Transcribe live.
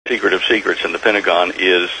secret of secrets in the Pentagon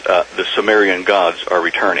is the Sumerian gods are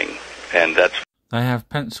returning, and that's... They have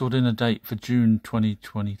penciled in a date for June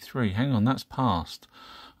 2023. Hang on, that's passed.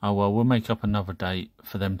 Oh, well, we'll make up another date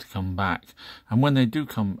for them to come back. And when they do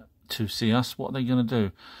come to see us, what are they going to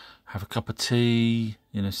do? Have a cup of tea,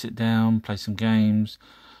 sit down, play some games?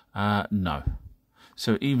 No.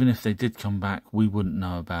 So even if they did come back, we wouldn't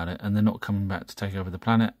know about it. And they're not coming back to take over the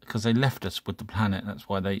planet because they left us with the planet. That's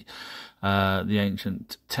why the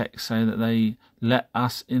ancient texts say that they let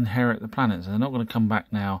us inherit the planet. So they're not going to come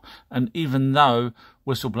back now. And even though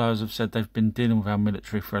whistleblowers have said they've been dealing with our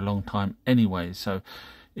military for a long time anyway. So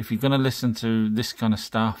if you're going to listen to this kind of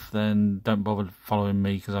stuff, then don't bother following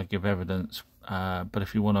me because I give evidence. But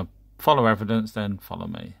if you want to follow evidence, then follow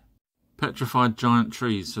me. Petrified giant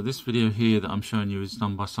trees. So this video here that I'm showing you is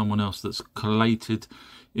done by someone else that's collated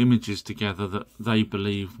images together that they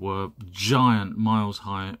believe were giant, miles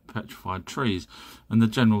high petrified trees. And the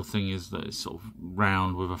general thing is that it's sort of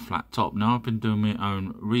round with a flat top. Now I've been doing my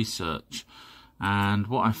own research, and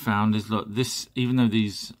what I found is, look, this, even though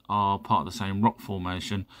these are part of the same rock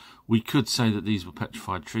formation, we could say that these were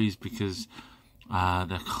petrified trees because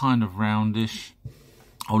they're kind of roundish.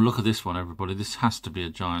 Oh, look at this one, everybody. This has to be a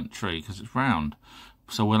giant tree because it's round.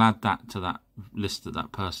 So we'll add that to that list that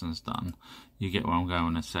that person's done. You get where I'm going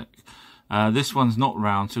in a sec. This one's not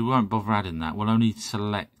round, so we won't bother adding that. We'll only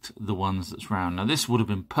select the ones that's round. Now, this would have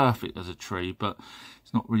been perfect as a tree, but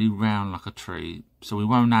it's not really round like a tree, so we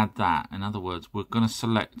won't add that. In other words, we're going to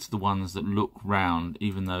select the ones that look round,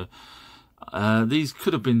 even though these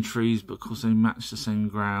could have been trees, but of course they match the same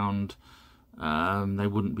ground. They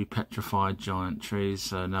wouldn't be petrified giant trees,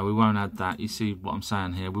 so no, we won't add that. You see what I'm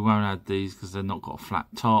saying here? We won't add these because they've not got a flat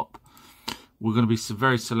top. We're going to be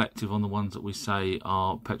very selective on the ones that we say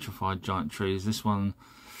are petrified giant trees. This one,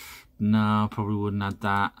 no, probably wouldn't add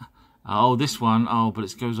that. Oh, this one, oh, but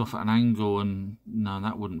it goes off at an angle, and no,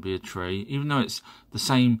 that wouldn't be a tree. Even though it's the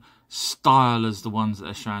same style as the ones that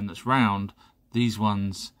they're showing that's round, these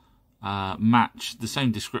ones match the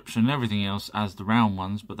same description and everything else as the round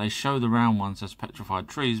ones, but they show the round ones as petrified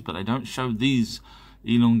trees, but they don't show these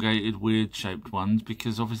elongated, weird shaped ones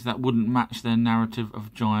because obviously that wouldn't match their narrative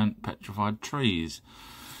of giant petrified trees.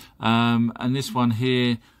 And this one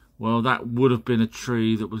here, well, that would have been a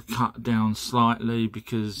tree that was cut down slightly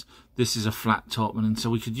because this is a flat top, and so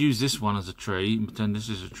we could use this one as a tree and pretend this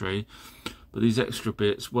is a tree. But these extra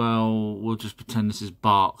bits, well, we'll just pretend this is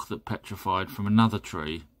bark that petrified from another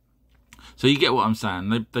tree. So you get what I'm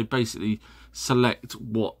saying. They basically select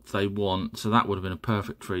what they want. So that would have been a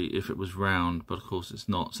perfect tree if it was round, but of course it's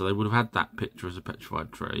not. So they would have had that picture as a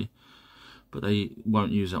petrified tree, but they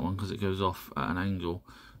won't use that one because it goes off at an angle,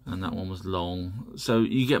 and that one was long. So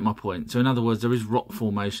you get my point. So in other words, there is rock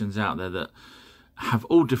formations out there that have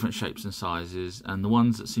all different shapes and sizes, and the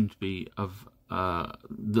ones that seem to be of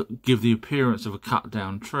that give the appearance of a cut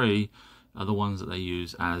down tree are the ones that they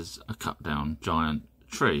use as a cut down giant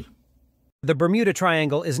tree. The Bermuda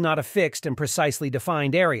Triangle is not a fixed and precisely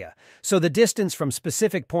defined area, so the distance from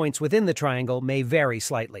specific points within the triangle may vary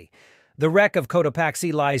slightly. The wreck of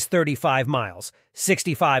Cotopaxi lies 35 miles,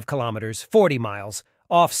 65 kilometers, 40 miles,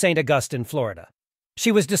 off St. Augustine, Florida.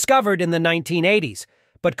 She was discovered in the 1980s,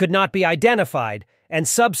 but could not be identified and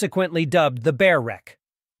subsequently dubbed the Bear Wreck,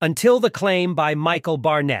 until the claim by Michael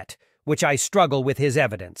Barnett, which I struggle with his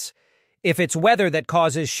evidence. If it's weather that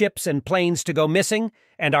causes ships and planes to go missing,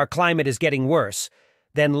 and our climate is getting worse,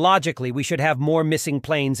 then logically we should have more missing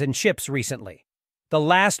planes and ships recently. The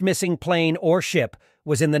last missing plane or ship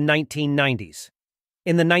was in the 1990s.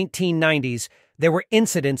 In the 1990s, there were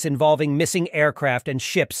incidents involving missing aircraft and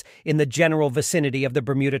ships in the general vicinity of the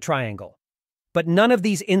Bermuda Triangle. But none of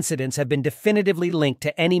these incidents have been definitively linked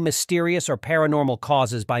to any mysterious or paranormal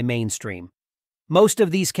causes by mainstream. Most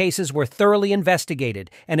of these cases were thoroughly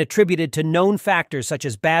investigated and attributed to known factors such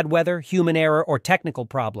as bad weather, human error, or technical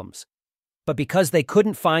problems. But because they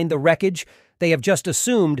couldn't find the wreckage, they have just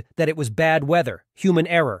assumed that it was bad weather, human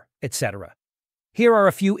error, etc. Here are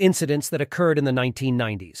a few incidents that occurred in the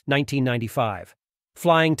 1990s. 1995.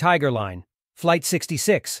 Flying Tiger Line. Flight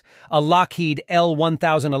 66, a Lockheed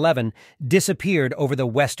L-1011, disappeared over the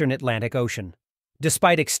western Atlantic Ocean.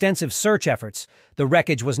 Despite extensive search efforts, the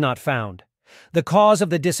wreckage was not found. The cause of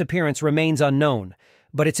the disappearance remains unknown,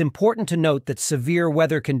 but it's important to note that severe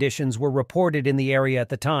weather conditions were reported in the area at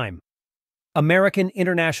the time. American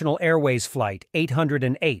International Airways Flight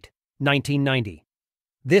 808, 1990.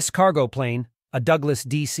 This cargo plane, a Douglas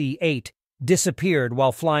DC-8, disappeared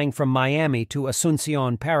while flying from Miami to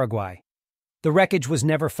Asunción, Paraguay. The wreckage was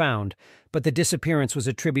never found, but the disappearance was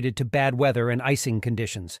attributed to bad weather and icing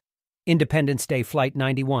conditions. Independence Day Flight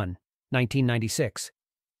 91, 1996.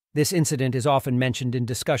 This incident is often mentioned in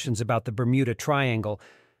discussions about the Bermuda Triangle,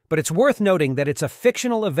 but it's worth noting that it's a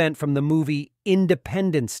fictional event from the movie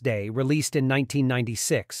Independence Day, released in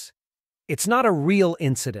 1996. It's not a real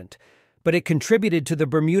incident, but it contributed to the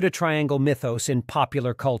Bermuda Triangle mythos in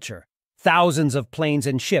popular culture. Thousands of planes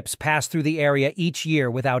and ships pass through the area each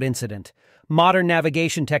year without incident. Modern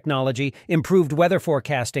navigation technology, improved weather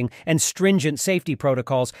forecasting, and stringent safety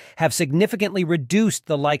protocols have significantly reduced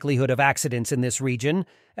the likelihood of accidents in this region,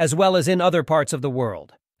 as well as in other parts of the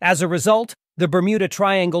world. As a result, the Bermuda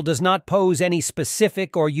Triangle does not pose any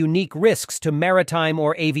specific or unique risks to maritime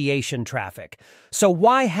or aviation traffic. So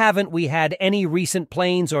why haven't we had any recent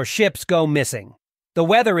planes or ships go missing? The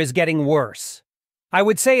weather is getting worse. I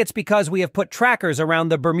would say it's because we have put trackers around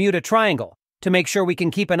the Bermuda Triangle to make sure we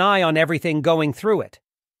can keep an eye on everything going through it.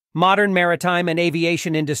 Modern maritime and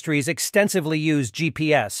aviation industries extensively use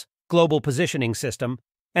GPS, Global Positioning System,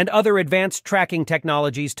 and other advanced tracking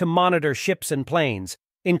technologies to monitor ships and planes,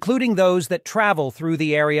 including those that travel through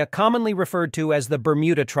the area commonly referred to as the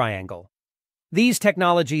Bermuda Triangle. These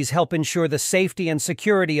technologies help ensure the safety and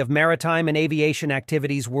security of maritime and aviation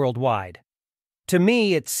activities worldwide. To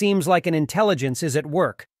me, it seems like an intelligence is at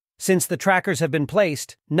work. Since the trackers have been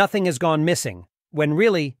placed, nothing has gone missing, when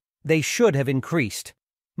really, they should have increased.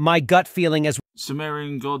 My gut feeling is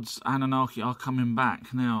Sumerian gods, Anunnaki, are coming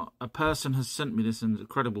back. Now, a person has sent me this, an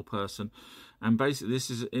incredible person, and basically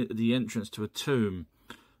this is the entrance to a tomb.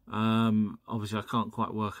 Obviously, I can't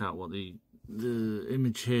quite work out what the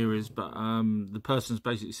image here is, but the person's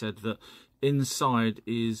basically said that inside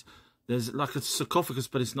there's like a sarcophagus,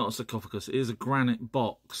 but it's not a sarcophagus. It is a granite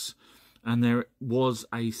box, and there was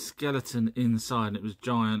a skeleton inside, and it was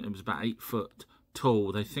giant. It was about 8 foot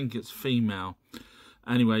tall. They think it's female.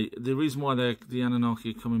 Anyway, the reason why the Anunnaki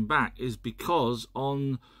are coming back is because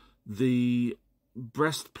on the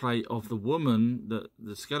breastplate of the woman,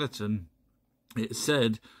 the skeleton, it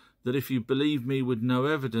said that if you believe me with no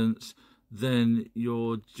evidence, then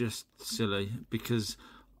you're just silly, because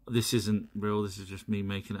this isn't real. This is just me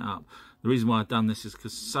making it up. The reason why I've done this is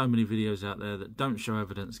because so many videos out there that don't show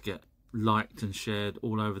evidence get liked and shared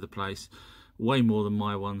all over the place, way more than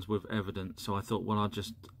my ones with evidence. So I thought, well, I'll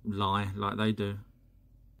just lie like they do.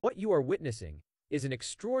 What you are witnessing is an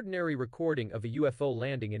extraordinary recording of a UFO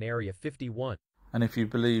landing in Area 51. And if you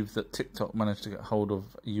believe that TikTok managed to get hold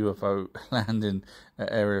of a UFO landing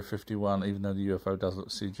at Area 51, even though the UFO does look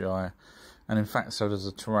CGI, and in fact so does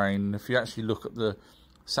the terrain, and if you actually look at the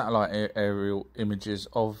satellite aerial images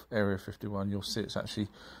of Area 51, you'll see it's actually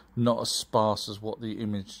not as sparse as what the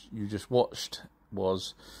image you just watched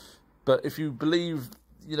was. But if you believe,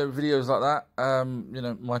 videos like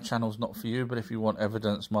that, my channel's not for you. But if you want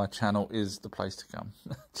evidence, my channel is the place to come.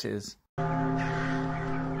 Cheers.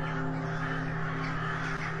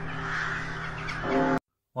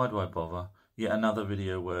 Why do I bother? Yet another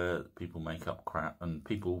video where people make up crap and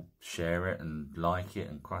people share it and like it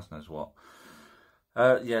and Christ knows what.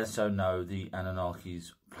 So no, the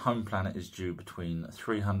Anunnaki's home planet is due between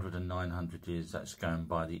 300 and 900 years. That's going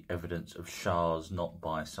by the evidence of Shahs, not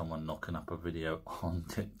by someone knocking up a video on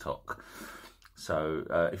TikTok. So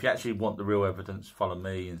if you actually want the real evidence, follow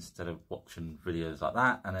me instead of watching videos like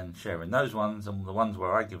that and then sharing those ones, and the ones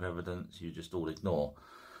where I give evidence you just all ignore.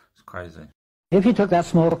 It's crazy. If you took that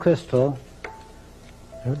small crystal,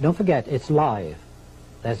 don't forget it's live.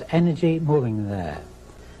 There's energy moving there.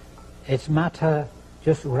 It's matter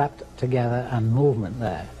just wrapped together and movement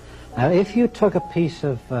there. Now if you took a piece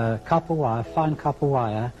of copper wire, fine copper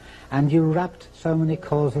wire, and you wrapped so many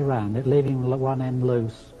coils around it, leaving one end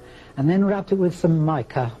loose, and then wrapped it with some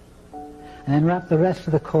mica, and then wrapped the rest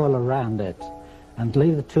of the coil around it, and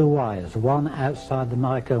leave the two wires, one outside the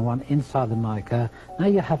mica and one inside the mica, now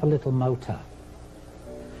you have a little motor.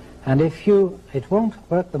 And it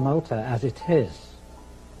won't work the motor as it is.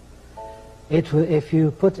 If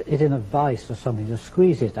you put it in a vise or something to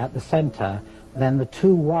squeeze it at the center, then the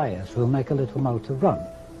two wires will make a little motor run.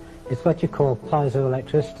 It's what you call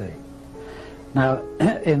piezoelectricity. Now,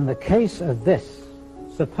 in the case of this,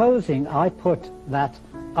 supposing I put that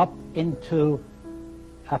up into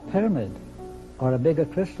a pyramid or a bigger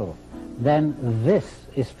crystal, then this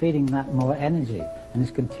is feeding that more energy and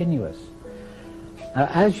is continuous. Now,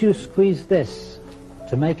 as you squeeze this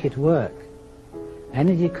to make it work,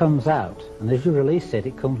 energy comes out, and as you release it,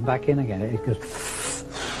 it comes back in again. It goes,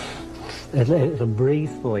 it'll breathe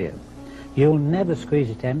for you. You'll never squeeze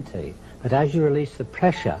it empty, but as you release the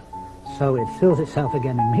pressure, so it fills itself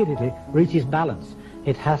again immediately, reaches balance.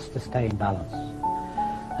 It has to stay in balance.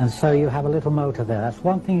 And so you have a little motor there. That's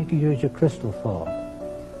one thing you can use your crystal for.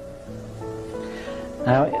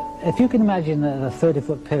 Now, if you can imagine the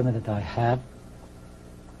 30-foot pyramid that I have,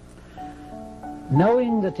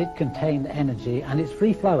 knowing that it contained energy and it's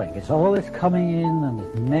free-flowing, it's always coming in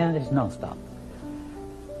and it's non-stop.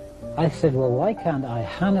 I said, well, why can't I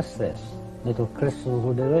harness this? Little crystals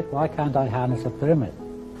will do it. Why can't I harness a pyramid?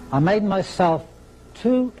 I made myself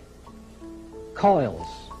 2 coils.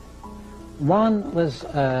 One was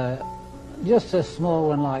just a small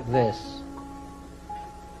one like this,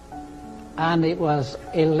 and it was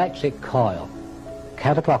electric coil,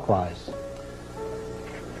 counterclockwise.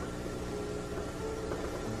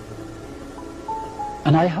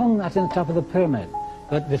 And I hung that in the top of the pyramid.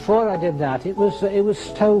 But before I did that, it was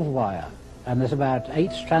stove wire, and there's about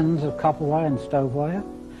 8 strands of copper wire and stove wire.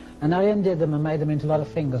 And I undid them and made them into a lot of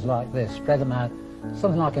fingers like this, spread them out,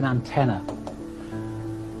 something like an antenna.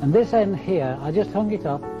 And this end here, I just hung it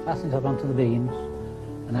up, fastened it up onto the beams,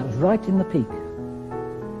 and that was right in the peak.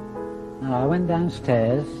 Now I went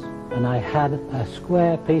downstairs, and I had a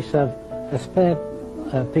spare piece of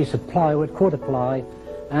plywood, quarter ply,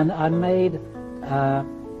 and I made a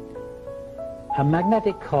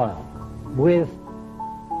magnetic coil with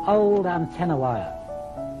old antenna wire.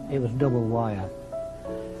 It was double wire.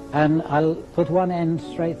 And I put one end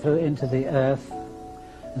straight through into the earth,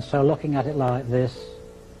 and so looking at it like this,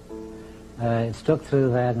 it stuck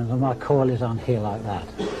through there, and my coil is on here like that.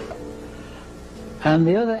 And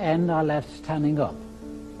the other end I left standing up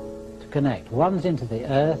to connect. One's into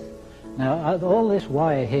the earth. Now all this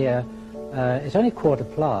wire here, it's only quarter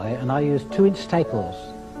ply, and I used 2-inch staples.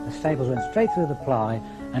 The staples went straight through the ply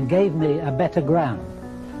and gave me a better ground.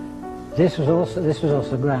 This was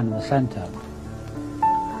also ground in the centre.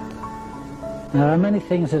 Now, there are many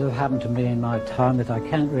things that have happened to me in my time that I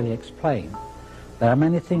can't really explain. There are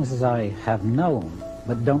many things that I have known,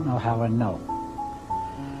 but don't know how I know.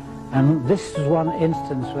 And this is one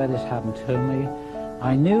instance where this happened to me.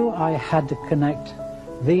 I knew I had to connect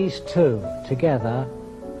these 2 together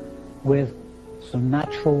with some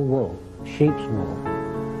natural wool, sheep's wool.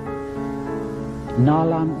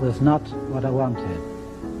 Nylon was not what I wanted.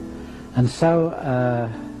 And so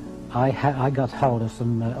I got hold of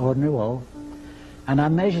some ordinary wool, and I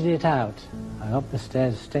measured it out. Up the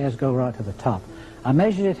stairs go right to the top. I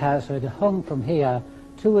measured it out so it hung from here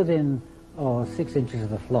to within 6 inches of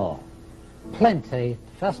the floor. Plenty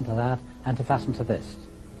to fasten to that and to fasten to this.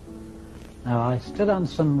 Now I stood on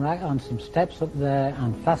some steps up there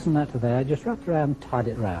and fastened that to there, just wrapped around, tied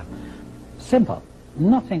it round. Simple,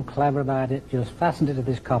 nothing clever about it, just fastened it to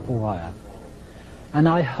this copper wire. And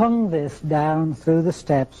I hung this down through the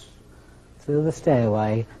steps, through the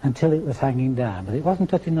stairway, until it was hanging down, but it wasn't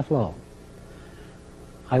touching the floor.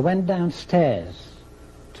 I went downstairs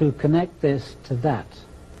to connect this to that,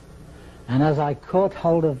 and as I caught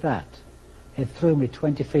hold of that, it threw me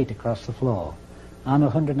 20 feet across the floor. I'm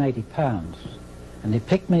 180 pounds, and it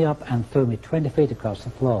picked me up and threw me 20 feet across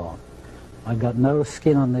the floor. I got no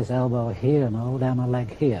skin on this elbow here and all down my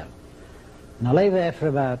leg here. And I lay there for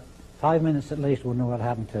about 5 minutes at least, wouldn't know what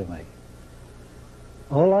happened to me.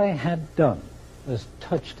 All I had done was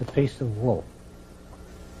touched a piece of wool.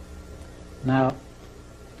 Now,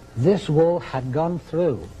 this wool had gone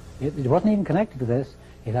through, it wasn't even connected to this,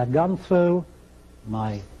 it had gone through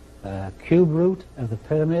my cube root of the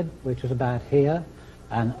pyramid, which was about here,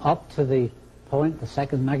 and up to the point, the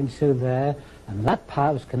second magnitude there, and that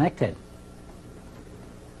part was connected.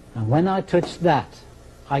 And when I touched that,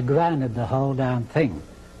 I grounded the whole damn thing,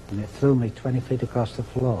 and it threw me 20 feet across the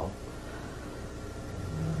floor.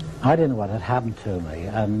 I didn't know what had happened to me,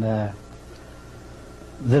 and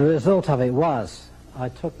the result of it was I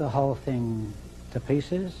took the whole thing to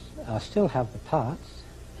pieces. I still have the parts.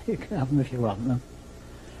 You can have them if you want them.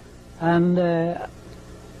 And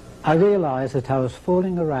I realized that I was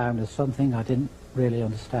fooling around with something I didn't really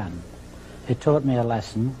understand. It taught me a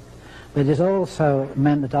lesson, but it also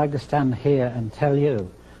meant that I could stand here and tell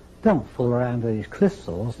you, don't fool around with these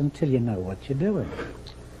crystals until you know what you're doing.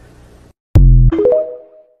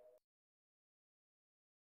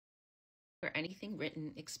 Or anything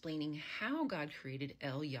written explaining how God created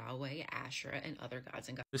El, Yahweh, Asherah, and other gods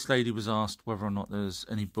and goddesses. This lady was asked whether or not there's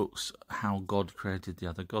any books how God created the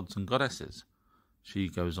other gods and goddesses. She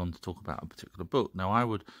goes on to talk about a particular book. Now, I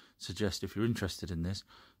would suggest, if you're interested in this,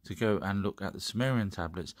 to go and look at the Sumerian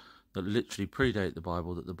tablets that literally predate the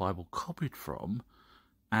Bible, that the Bible copied from,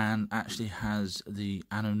 and actually has the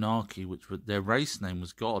Anunnaki, which their race name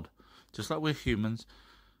was God, just like we're humans.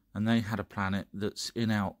 And they had a planet that's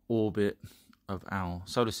in our orbit of our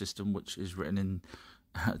solar system, which is written in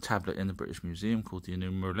a tablet in the British Museum called the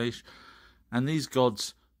Enumeralish. And these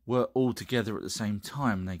gods were all together at the same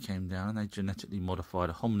time. They came down and they genetically modified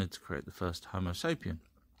a hominid to create the first Homo sapien.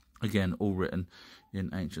 Again, all written in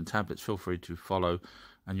ancient tablets. Feel free to follow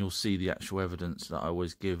and you'll see the actual evidence that I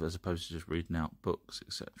always give, as opposed to just reading out books,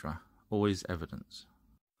 etc. Always evidence.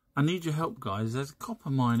 I need your help, guys. There's a copper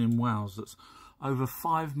mine in Wales that's over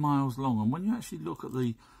 5 miles long, and when you actually look at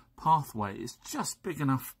the pathway, it's just big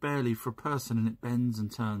enough barely for a person, and it bends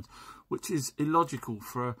and turns, which is illogical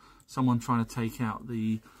for someone trying to take out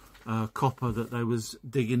the copper that they was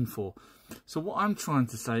digging for. So what I'm trying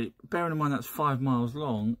to say, bearing in mind that's 5 miles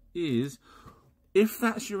long, is if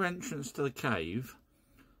that's your entrance to the cave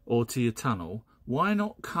or to your tunnel, why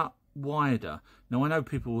not cut wider? Now I know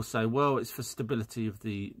people will say, well, it's for stability of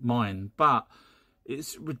the mine, but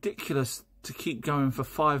it's ridiculous to keep going for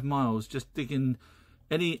 5 miles, just digging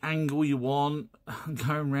any angle you want,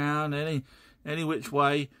 going round any which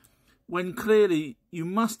way, when clearly you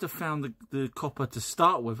must have found the copper to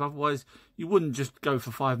start with. Otherwise you wouldn't just go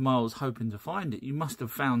for 5 miles hoping to find it. You must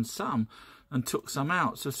have found some and took some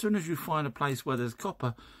out. So as soon as you find a place where there's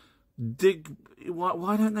copper, dig.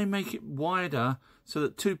 Why don't they make it wider so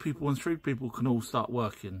that 2 people and 3 people can all start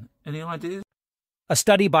working? Any ideas? A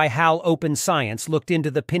study by HAL Open Science looked into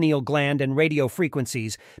the pineal gland and radio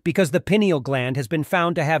frequencies because the pineal gland has been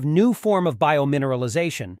found to have new form of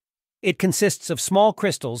biomineralization. It consists of small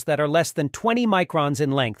crystals that are less than 20 microns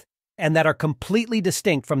in length and that are completely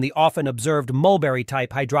distinct from the often observed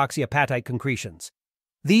mulberry-type hydroxyapatite concretions.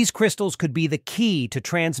 These crystals could be the key to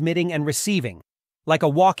transmitting and receiving, like a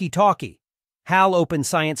walkie-talkie, HAL Open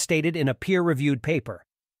Science stated in a peer-reviewed paper.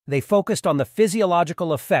 They focused on the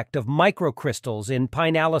physiological effect of microcrystals in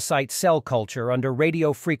pinealocyte cell culture under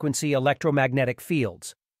radio frequency electromagnetic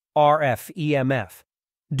fields, RF-EMF.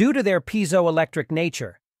 Due to their piezoelectric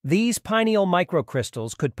nature, these pineal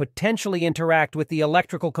microcrystals could potentially interact with the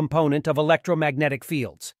electrical component of electromagnetic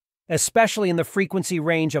fields, especially in the frequency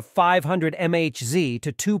range of 500 MHz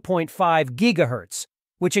to 2.5 GHz,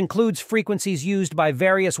 which includes frequencies used by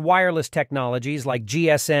various wireless technologies like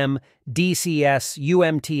GSM, DCS,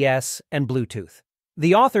 UMTS, and Bluetooth.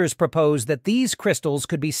 The authors propose that these crystals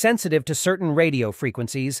could be sensitive to certain radio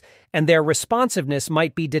frequencies, and their responsiveness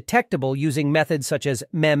might be detectable using methods such as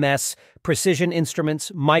MEMS, precision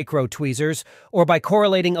instruments, micro-tweezers, or by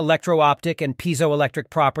correlating electro-optic and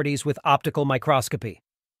piezoelectric properties with optical microscopy.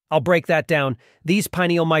 I'll break that down. These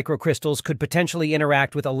pineal microcrystals could potentially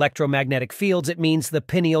interact with electromagnetic fields. It means the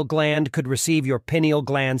pineal gland could receive your pineal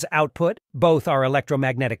gland's output. Both are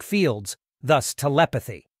electromagnetic fields, thus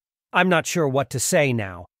telepathy. I'm not sure what to say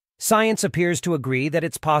now. Science appears to agree that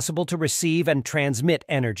it's possible to receive and transmit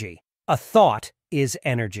energy. A thought is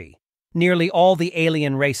energy. Nearly all the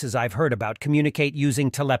alien races I've heard about communicate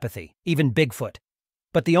using telepathy, even Bigfoot.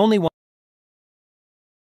 But the only one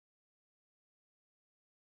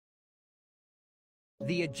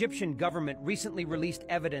The Egyptian government recently released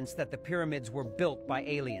evidence that the pyramids were built by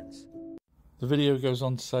aliens. The video goes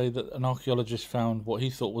on to say that an archaeologist found what he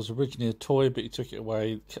thought was originally a toy, but he took it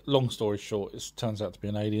away. Long story short, it turns out to be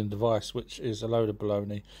an alien device, which is a load of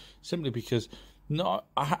baloney, simply because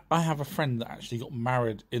I have a friend that actually got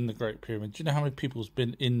married in the Great Pyramid. Do you know how many people's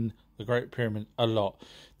been in the Great Pyramid? A lot.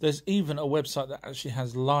 There's even a website that actually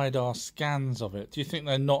has LiDAR scans of it. Do you think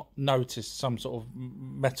they're not noticed some sort of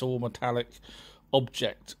metal or metallic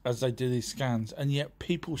object as they do these scans? And yet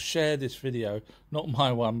people share this video, not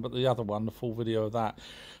my one but the other one, the full video of that,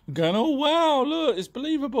 going, oh wow, look, it's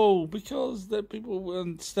believable, because the people,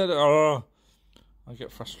 instead of I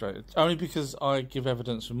get frustrated only because I give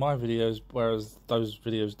evidence with my videos, whereas those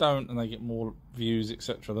videos don't, and they get more views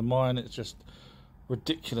etc than mine. It's just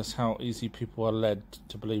ridiculous how easy people are led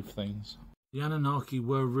to believe things. The Anunnaki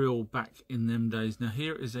were real back in them days. Now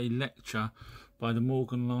here is a lecture by the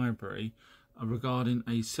Morgan Library regarding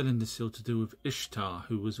a cylinder seal to do with Ishtar,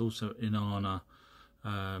 who was also Inanna.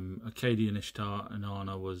 Akkadian Ishtar,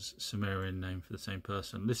 Inanna was Sumerian name for the same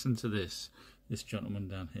person. Listen to this gentleman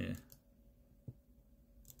down here.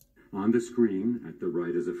 On the screen at the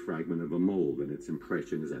right is a fragment of a mold, and its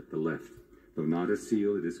impression is at the left. Though not a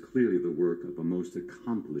seal, it is clearly the work of a most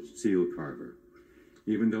accomplished seal carver.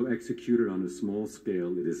 Even though executed on a small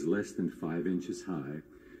scale, it is less than 5 inches high.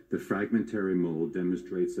 The fragmentary mold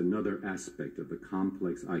demonstrates another aspect of the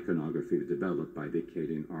complex iconography developed by the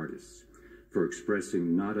Akkadian artists, for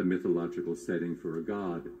expressing not a mythological setting for a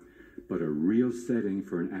god, but a real setting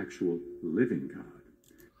for an actual living god.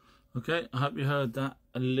 Okay, I hope you heard that.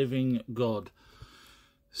 A living god.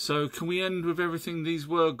 So can we end with everything? These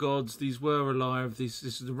were gods, these were alive, the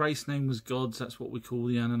race name was gods, that's what we call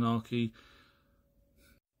the Anunnaki.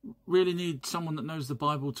 Really need someone that knows the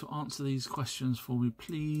Bible to answer these questions for me,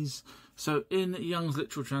 please. So in Young's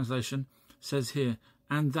literal translation says here,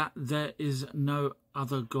 and that there is no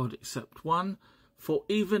other God except one, for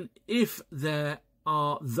even if there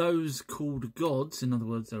are those called gods, in other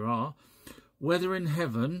words there are, whether in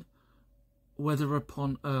heaven, whether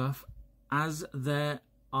upon earth, as there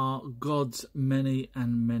are gods many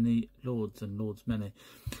and many lords, and lords many.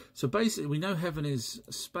 So basically we know heaven is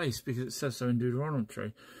space because it says so in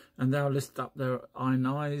Deuteronomy. And thou lift up thine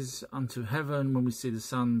eyes unto heaven when we see the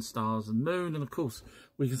sun, stars and moon. And of course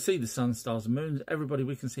we can see the sun, stars and moon. Everybody,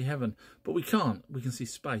 we can see heaven, but we can't. We can see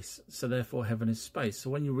space. So therefore heaven is space.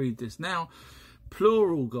 So when you read this now,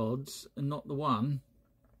 plural gods and not the one,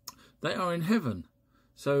 they are in heaven.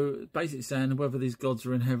 So basically saying whether these gods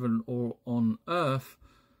are in heaven or on earth,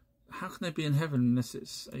 how can they be in heaven unless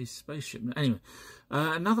it's a spaceship? Anyway,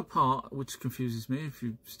 another part which confuses me, if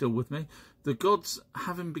you're still with me, the gods,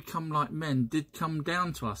 having become like men, did come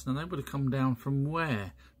down to us. Now they would have come down from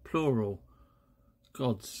where? Plural.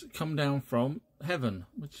 Gods come down from heaven,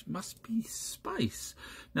 which must be space.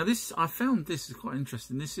 Now this, I found this is quite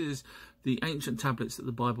interesting. This is the ancient tablets that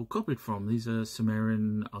the Bible copied from. These are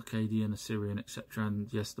Sumerian, Akkadian, Assyrian, etc. And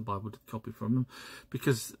yes, the Bible did copy from them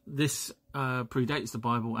because this predates the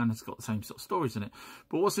Bible and has got the same sort of stories in it.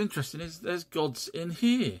 But what's interesting is there's gods in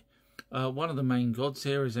here. One of the main gods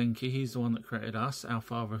here is Enki. He's the one that created us, our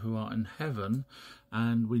Father who art in heaven.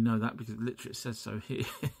 And we know that because literally it says so here.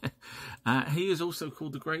 He is also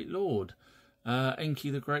called the Great Lord.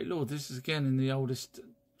 Enki, the Great Lord. This is again in the oldest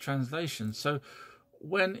translation. So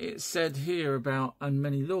when it said here about and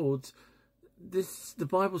many lords, the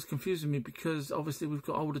Bible's confusing me because obviously we've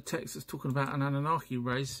got older texts that's talking about an Anunnaki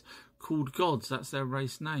race called gods. That's their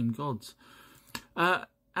race name, gods. And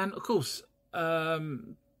of course,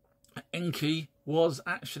 Enki was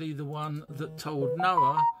actually the one that told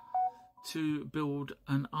Noah to build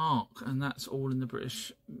an ark, and that's all in the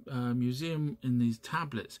British Museum in these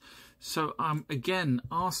tablets. So I'm again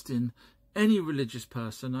asking any religious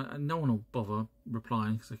person, and no one will bother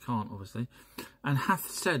replying because they can't obviously, and hath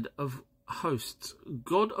said of hosts,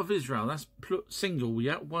 God of Israel, that's single,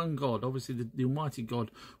 yeah, one God. Obviously the Almighty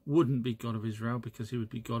God wouldn't be God of Israel because he would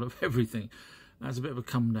be God of everything. That's a bit of a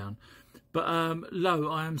come down. But lo,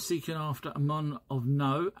 I am seeking after Ammon of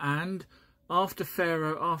No, and after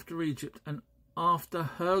Pharaoh, after Egypt, and after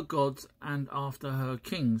her gods, and after her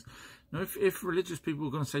kings. Now, if religious people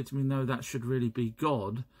are going to say to me, no, that should really be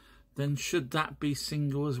God, then should that be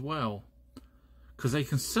single as well? Because they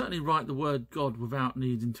can certainly write the word God without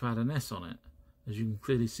needing to add an S on it, as you can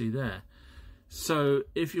clearly see there. So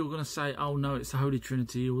if you're going to say, oh no, it's the Holy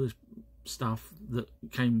Trinity, all this stuff that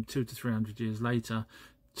came 200 to 300 years later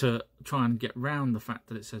to try and get round the fact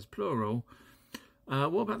that it says plural,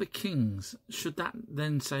 what about the kings? Should that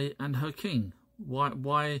then say and her king?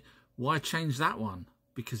 Why change that one?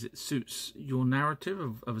 Because it suits your narrative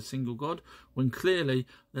of a single God, when clearly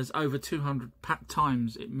there's over 200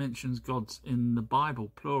 times it mentions gods in the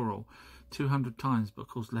Bible, plural, 200 times, but of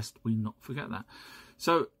course lest we not forget that.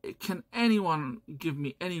 So can anyone give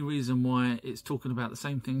me any reason why it's talking about the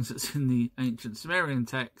same things that's in the ancient Sumerian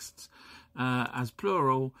texts as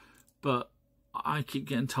plural, but I keep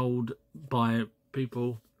getting told by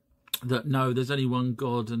people that no, there's only one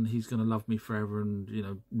God and he's going to love me forever and, you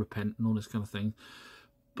know, repent and all this kind of thing.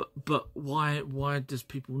 But why does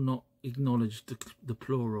people not acknowledge the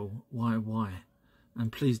plural? Why?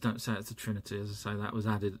 And please don't say it's the Trinity. As I say, that was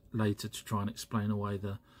added later to try and explain away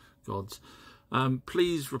the gods.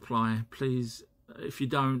 Please reply. Please, if you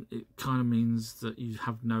don't, it kind of means that you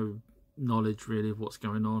have no knowledge really of what's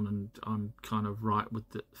going on, and I'm kind of right with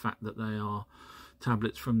the fact that they are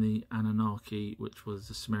tablets from the Anunnaki, which was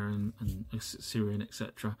the Sumerian and Assyrian,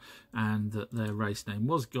 etc., and that their race name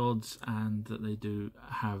was gods, and that they do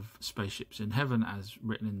have spaceships in heaven, as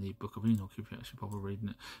written in the Book of Enoch, if you actually bother reading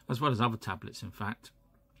it, as well as other tablets, in fact.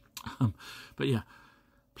 But yeah,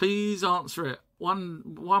 please answer it.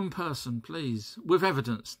 One person, please, with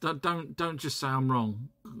evidence. Don't just say I'm wrong.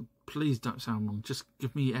 Please don't say I'm wrong. Just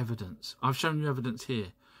give me evidence. I've shown you evidence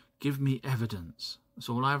here. Give me evidence. That's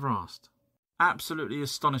all I ever asked. Absolutely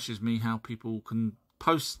astonishes me how people can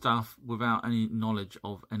post stuff without any knowledge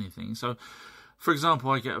of anything. So, for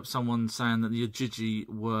example, I get up someone saying that the Ojiji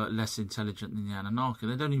were less intelligent than the Anunnaki.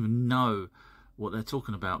 They don't even know what they're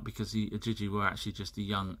talking about, because the Ojiji were actually just a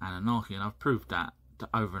young Anunnaki, and I've proved that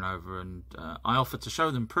over and over, and I offer to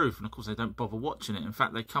show them proof, and of course they don't bother watching it. In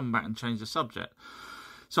fact, they come back and change the subject.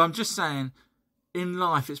 So I'm just saying, in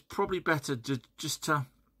life, it's probably better just to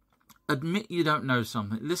admit you don't know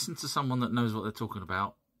something, listen to someone that knows what they're talking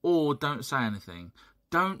about, or don't say anything.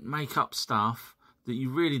 Don't make up stuff that you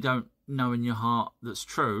really don't know in your heart that's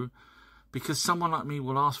true, because someone like me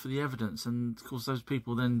will ask for the evidence, and of course those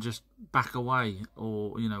people then just back away,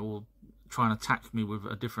 or, you know, or try and attack me with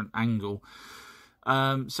a different angle.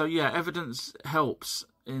 So yeah, evidence helps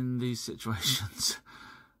in these situations.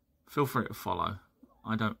 Feel free to follow.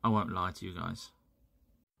 I won't lie to you guys.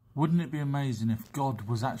 Wouldn't it be amazing if God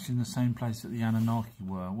was actually in the same place that the Anunnaki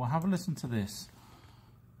were? Well, have a listen to this.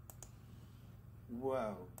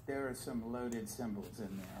 Whoa, there are some loaded symbols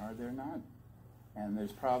in there, are there not? And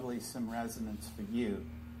there's probably some resonance for you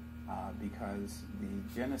because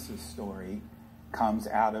the Genesis story comes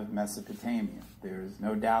out of Mesopotamia. There's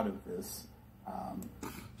no doubt of this.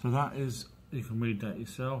 So that is, you can read that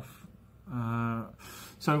yourself.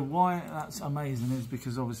 So why that's amazing is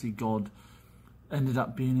because obviously God ended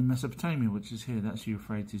up being in Mesopotamia, which is here. That's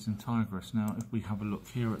Euphrates and Tigris. Now, if we have a look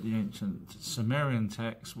here at the ancient Sumerian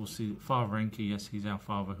text, we'll see that Father Enki, yes, he's our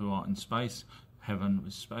Father who art in space, heaven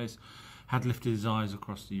was space, had lifted his eyes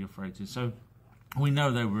across the Euphrates. So we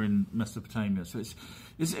know they were in Mesopotamia. So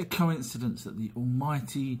is it a coincidence that the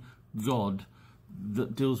Almighty God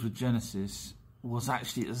that deals with Genesis was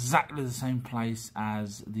actually exactly the same place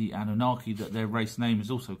as the Anunnaki, that their race name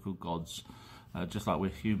is also called gods, just like we're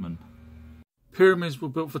human? Pyramids were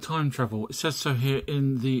built for time travel. It says so here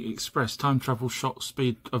in the Express. Time travel, shock,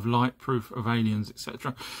 speed of light, proof of aliens,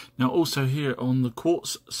 etc. Now also here on the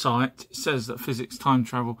Quartz site, it says that physics time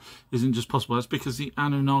travel isn't just possible. That's because the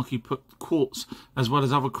Anunnaki put quartz as well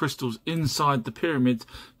as other crystals inside the pyramids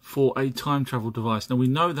for a time travel device. Now we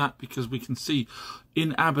know that because we can see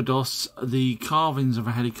in Abydos the carvings of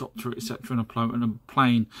a helicopter, etc., and a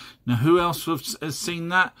plane. Now who else has seen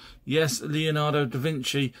that? Yes, Leonardo da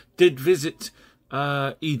Vinci did visit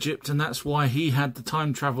Egypt, and that's why he had the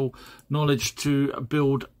time travel knowledge to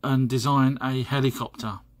build and design a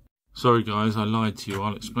helicopter. Sorry guys, I lied to you.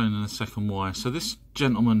 I'll explain in a second why. So this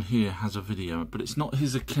gentleman here has a video, but it's not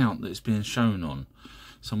his account that it's being shown on,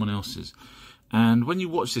 someone else's. And when you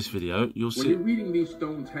watch this video, you'll see... When you're reading these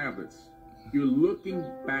stone tablets, you're looking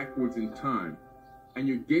backwards in time, and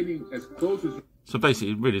you're getting as close as... So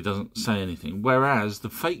basically, it really doesn't say anything. Whereas the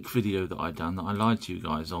fake video that I done, that I lied to you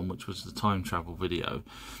guys on, which was the time travel video,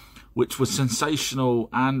 which was sensational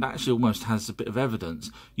and actually almost has a bit of evidence,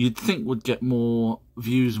 you'd think would get more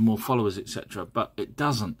views and more followers, etc., but it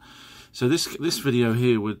doesn't. So this video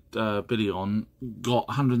here with Billy on got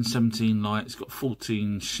 117 likes, got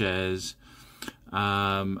 14 shares,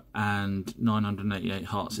 and 988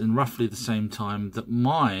 hearts in roughly the same time that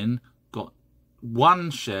mine got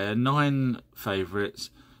 1 share, 9 favourites,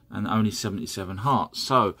 and only 77 hearts.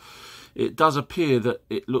 So it does appear that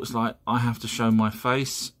it looks like I have to show my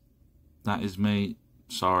face. That is me.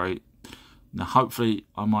 Sorry. Now hopefully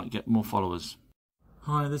I might get more followers.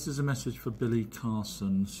 Hi, this is a message for Billy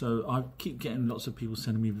Carson. So I keep getting lots of people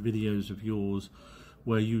sending me videos of yours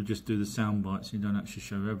where you just do the sound bites and you don't actually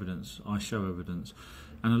show evidence. I show evidence.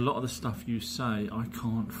 And a lot of the stuff you say I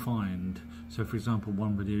can't find. So for example,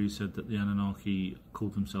 one video you said that the Anunnaki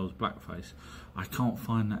called themselves blackface. I can't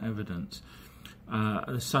find that evidence.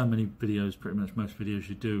 There's so many videos, pretty much most videos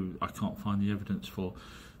you do, I can't find the evidence for.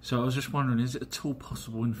 So I was just wondering, is it at all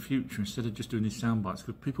possible in the future, instead of just doing these sound bites,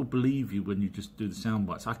 because people believe you when you just do the sound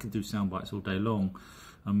bites. I could do sound bites all day long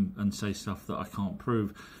and say stuff that I can't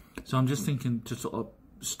prove. So I'm just thinking to sort of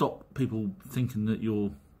stop people thinking that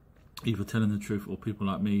you're either telling the truth, or people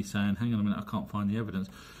like me saying, hang on a minute, I can't find the evidence.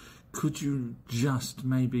 Could you just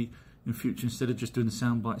maybe in future, instead of just doing the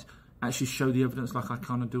sound bites, actually show the evidence like I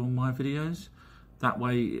kind of do on my videos? That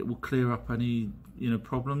way it will clear up any,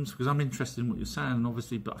 problems, because I'm interested in what you're saying,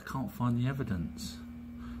 obviously, but I can't find the evidence.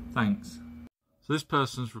 Thanks. So this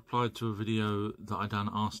person's replied to a video that I done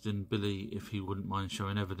asking Billy if he wouldn't mind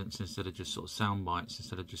showing evidence instead of just sort of sound bites,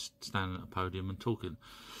 instead of just standing at a podium and talking.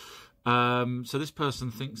 So this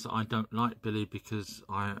person thinks that I don't like Billy because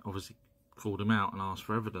I obviously called him out and asked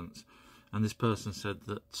for evidence. And this person said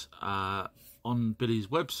that on Billy's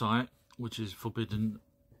website, which is Forbidden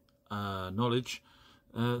Knowledge,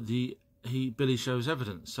 Billy shows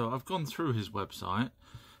evidence. So I've gone through his website,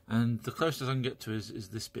 and the closest I can get to is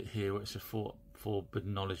this bit here where it says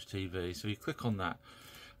Forbidden Knowledge TV. So you click on that,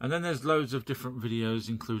 and then there's loads of different videos,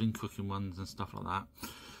 including cooking ones and stuff like that.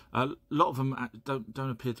 A lot of them don't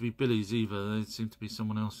appear to be Billy's either. They seem to be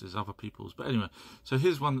someone else's, other people's. But anyway, so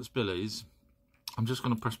here's one that's Billy's. I'm just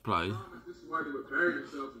going to press play. This is why they would bury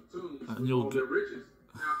themselves in tombs And with you'll all get... their riches.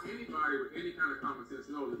 Now, anybody with any kind of common sense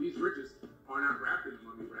knows that these riches are not wrapped in the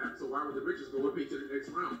mummy wrap. So why would the riches go with me to the next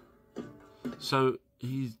round? So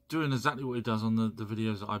he's doing exactly what he does on the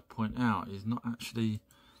videos that I point out. He's not actually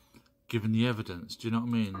giving the evidence. Do you know what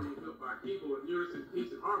I mean?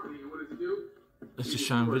 It's just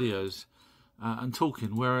showing videos and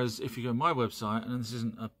talking. Whereas if you go to my website, and this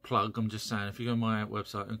isn't a plug, I'm just saying, if you go to my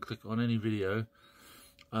website and click on any video,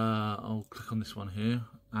 I'll click on this one here.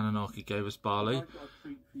 Anunnaki gave us barley. I've got a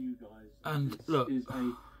treat for you guys. And this look, is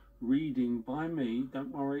a reading by me,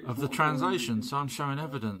 don't worry. Of the translation, so I'm showing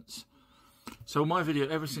evidence. So my video,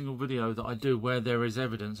 every single video that I do where there is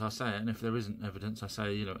evidence, I say it, and if there isn't evidence, I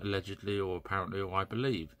say, you know, allegedly or apparently or I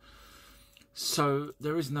believe. So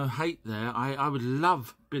there is no hate there. I would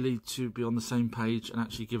love Billy to be on the same page and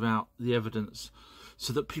actually give out the evidence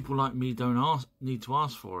so that people like me don't need to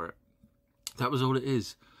ask for it. That was all it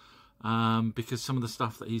is. Because some of the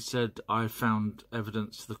stuff that he said, I found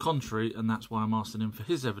evidence to the contrary, and that's why I'm asking him for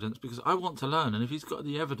his evidence, because I want to learn, and if he's got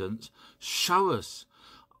the evidence, show us.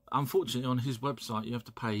 Unfortunately, on his website, you have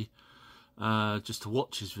to pay just to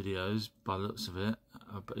watch his videos, by the looks of it,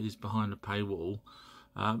 but he's behind a paywall.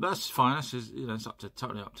 But that's fine, that's just, you know, it's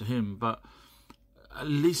totally up to him, but at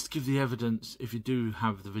least give the evidence if you do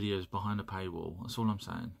have the videos behind a paywall. That's all I'm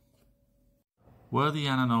saying. Were the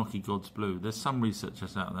Anunnaki gods blue? There's some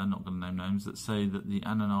researchers out there, not going to name names, that say that the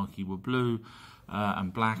Anunnaki were blue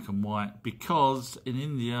and black and white because in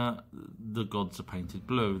India the gods are painted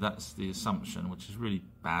blue. That's the assumption, which is a really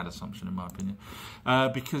bad assumption in my opinion.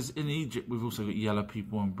 Because in Egypt we've also got yellow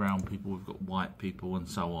people and brown people, we've got white people and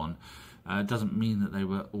so on. It doesn't mean that they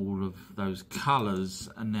were all of those colours.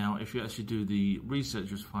 And now if you actually do the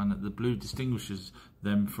research, you'll find that the blue distinguishes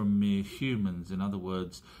them from mere humans. In other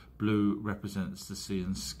words, blue represents the sea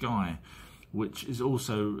and sky, which is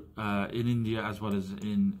also in India as well as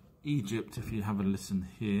in Egypt, if you have a listen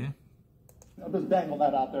here. I'll just dangle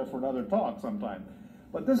that out there for another talk sometime.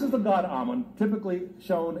 But this is the god Amun, typically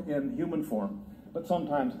shown in human form, but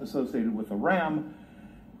sometimes associated with a ram.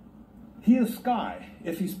 He is sky.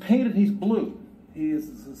 If he's painted, he's blue. He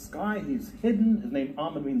is the sky, he's hidden. His name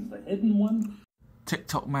Amun means the hidden one.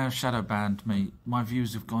 TikTok may have shadow banned me. My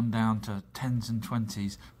views have gone down to 10s and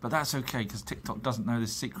 20s, but that's okay because TikTok doesn't know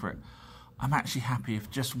this secret. I'm actually happy if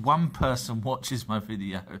just one person watches my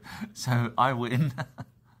video, so I win.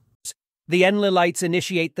 The Enlilites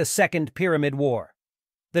initiate the Second Pyramid War.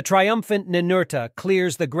 The triumphant Ninurta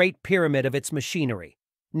clears the Great Pyramid of its machinery.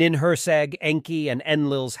 Ninhursag, Enki, and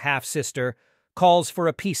Enlil's half-sister, calls for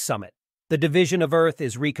a peace summit. The division of Earth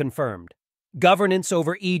is reconfirmed. Governance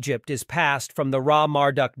over Egypt is passed from the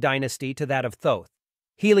Ra-Marduk dynasty to that of Thoth.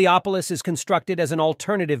 Heliopolis is constructed as an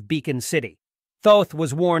alternative beacon city. Thoth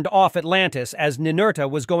was warned off Atlantis as Ninurta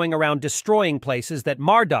was going around destroying places that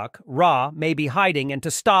Marduk, Ra, may be hiding and to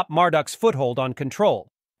stop Marduk's foothold on control,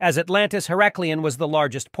 as Atlantis Heraclean was the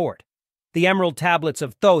largest port. The Emerald Tablets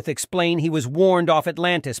of Thoth explain he was warned off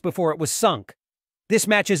Atlantis before it was sunk. This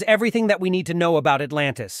matches everything that we need to know about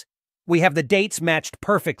Atlantis. We have the dates matched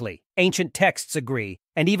perfectly, ancient texts agree,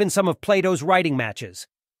 and even some of Plato's writing matches.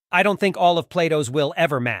 I don't think all of Plato's will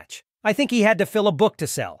ever match. I think he had to fill a book to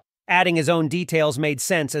sell. Adding his own details made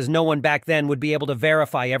sense as no one back then would be able to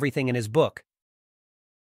verify everything in his book.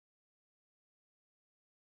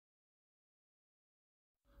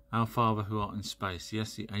 Our Father who art in space.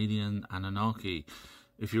 Yes, the alien Anunnaki.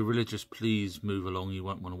 If you're religious, please move along. You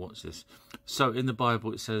won't want to watch this. So in the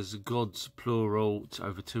Bible, it says gods plural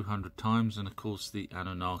over 200 times. And of course, the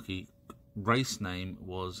Anunnaki race name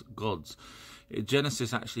was gods.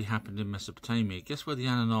 Genesis actually happened in Mesopotamia. Guess where the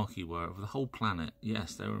Anunnaki were? Over the whole planet.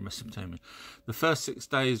 Yes, they were in Mesopotamia. The first 6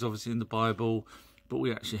 days, obviously, in the Bible. But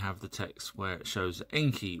we actually have the text where it shows that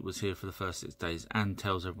Enki was here for the first 6 days and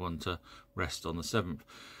tells everyone to rest on the 7th.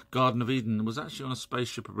 Garden of Eden was actually on a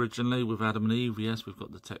spaceship originally with Adam and Eve. Yes, we've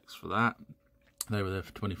got the text for that. They were there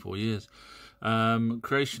for 24 years.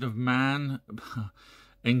 Creation of man.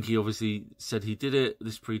 Enki obviously said he did it.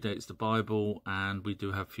 This predates the Bible, and we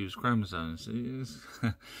do have fused chromosomes.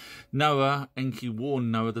 Noah. Enki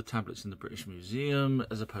warned Noah the tablets in the British Museum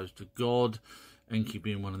as opposed to God. Enki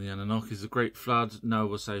being one of the Anunnakis. The Great Flood. Noah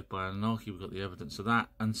was saved by Anunnaki. We've got the evidence of that,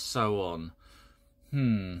 and so on.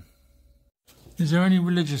 Is there any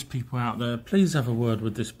religious people out there? Please have a word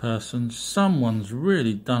with this person. Someone's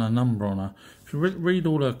really done a number on her. If you read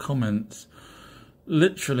all her comments,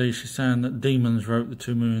 literally she's saying that demons wrote the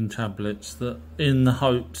 2 million tablets, that in the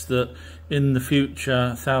hopes that in the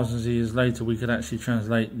future, thousands of years later, we could actually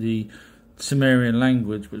translate the Sumerian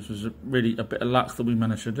language, which was really a bit of luck that we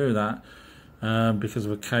managed to do that because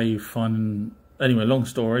of a cave finding... Anyway, long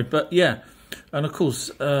story, but yeah. And of course,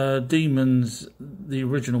 demons, the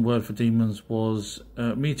original word for demons was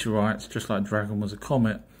meteorites, just like dragon was a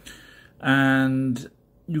comet. And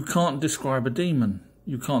you can't describe a demon.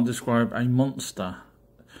 You can't describe a monster.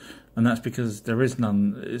 And that's because there is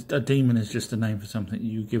none. A demon is just a name for something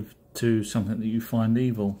you give to something that you find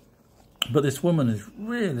evil. But this woman is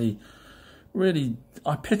really, really,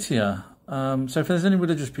 I pity her. So if there's any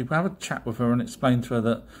religious people, have a chat with her and explain to her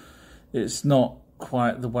that it's not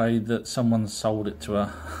quite the way that someone sold it to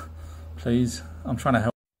her. Please, I'm trying to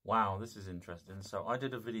help. Wow, this is interesting. So I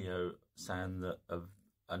did a video saying that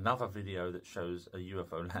another video that shows a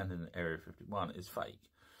UFO landing in Area 51 is fake.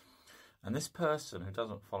 And this person who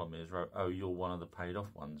doesn't follow me has wrote, "Oh, you're one of the paid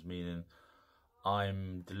off ones," meaning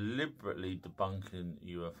I'm deliberately debunking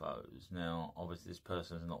UFOs. Now, obviously this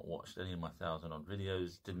person has not watched any of my 1,000-odd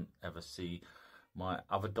videos, didn't ever see my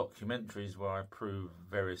other documentaries where I prove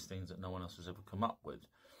various things that no one else has ever come up with.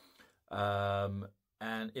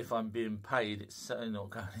 And if I'm being paid, it's certainly not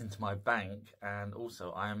going into my bank. And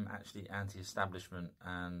also, I am actually anti-establishment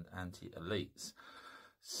and anti-elites.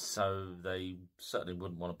 So they certainly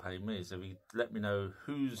wouldn't want to pay me. So if you let me know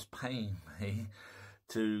who's paying me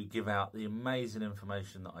to give out the amazing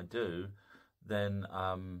information that I do, then,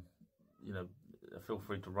 you know, feel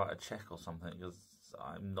free to write a check or something, because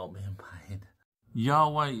I'm not being paid.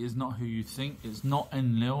 Yahweh is not who you think. It's not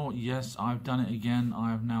Enlil. Yes, I've done it again.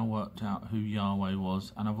 I have now worked out who Yahweh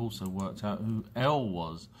was, and I've also worked out who El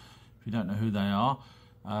was. If you don't know who they are,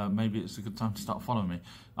 maybe it's a good time to start following me.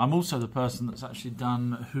 I'm also the person that's actually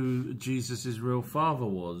done who Jesus' real father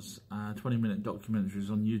was. 20-minute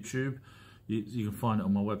documentaries on YouTube. You can find it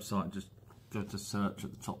on my website. Just go to search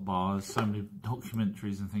at the top bar. There's so many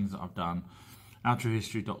documentaries and things that I've done.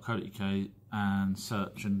 outruehistory.co.uk, and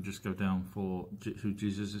search and just go down for who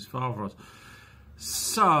Jesus' father was.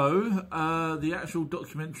 So, the actual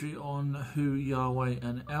documentary on who Yahweh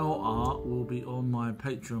and El are will be on my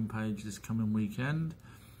Patreon page this coming weekend.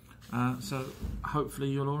 So, hopefully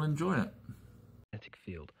you'll all enjoy it. Magnetic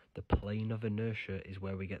field. The plane of inertia is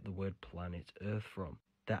where we get the word planet Earth from.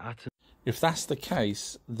 If that's the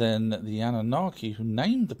case, then the Anunnaki who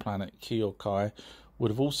named the planet Keokai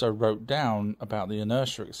would have also wrote down about the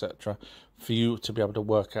inertia, etc., for you to be able to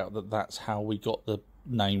work out that that's how we got the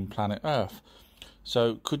name planet Earth.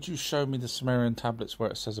 So could you show me the Sumerian tablets where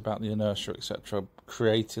it says about the inertia, etc.,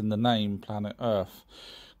 creating the name planet Earth?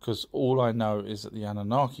 Because all I know is that the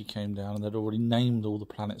Anunnaki came down and they'd already named all the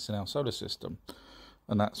planets in our solar system,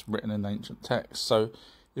 and that's written in ancient texts. So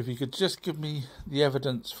if you could just give me the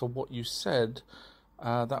evidence for what you said,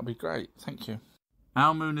 that'd be great. Thank you.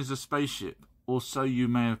 Our moon is a spaceship, or so you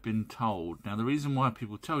may have been told. Now, the reason why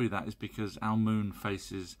people tell you that is because our moon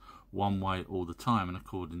faces one way all the time, and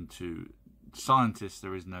according to scientists,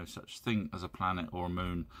 there is no such thing as a planet or a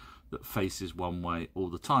moon that faces one way all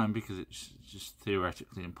the time, because it's just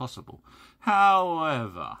theoretically impossible.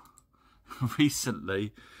 However,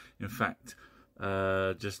 recently, in fact,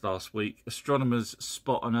 just last week, astronomers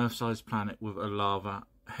spot an Earth-sized planet with a lava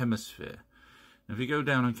hemisphere. Now, if you go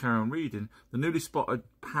down and carry on reading, the newly spotted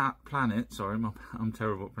planet, sorry, I'm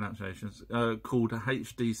terrible at pronunciations, called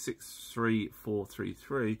HD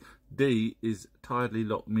 63433, D is tidally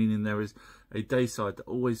locked, meaning there is a day side that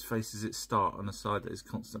always faces its star and a side that is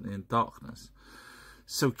constantly in darkness.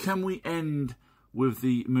 So can we end with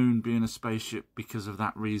the moon being a spaceship because of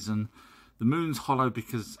that reason? The moon's hollow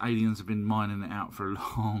because aliens have been mining it out for a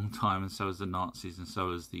long time, and so has the Nazis, and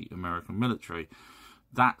so has the American military.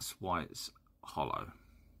 That's why it's hollow.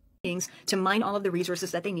 To mine all of the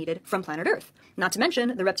resources that they needed from planet Earth. Not to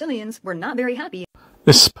mention, the reptilians were not very happy.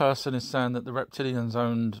 This person is saying that the reptilians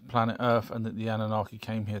owned planet Earth and that the Anunnaki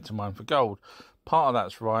came here to mine for gold. Part of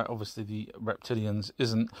that's right, obviously the reptilians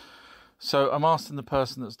isn't. So I'm asking the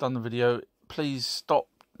person that's done the video, please stop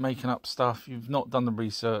making up stuff. You've not done the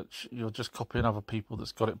research. You're just copying other people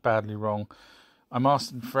that's got it badly wrong. I'm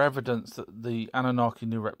asking for evidence that the Anunnaki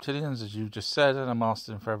knew reptilians, as you just said, and I'm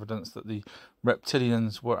asking for evidence that the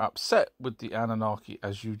reptilians were upset with the Anunnaki,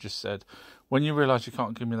 as you just said. When you realise you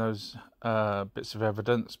can't give me those bits of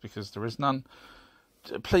evidence because there is none,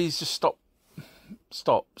 please just stop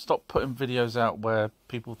putting videos out where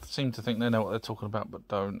people seem to think they know what they're talking about but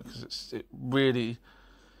don't, because it really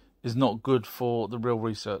is not good for the real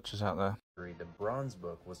researchers out there. The Bronze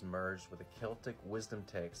Book was merged with a Celtic wisdom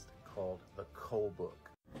text called the Coal Book.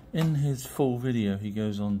 In his full video, he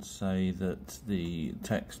goes on to say that the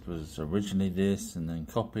text was originally this, and then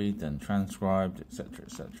copied, then transcribed, etc.,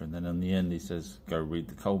 etc. And then in the end, he says, go read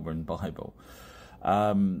the Colburn Bible.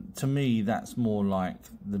 To me, that's more like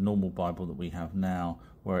the normal Bible that we have now,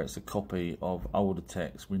 where it's a copy of older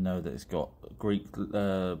text. We know that it's got Greek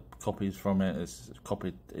copies from it, it's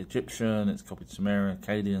copied Egyptian, it's copied Sumerian,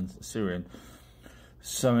 Akkadian, Assyrian.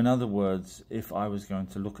 So in other words, if I was going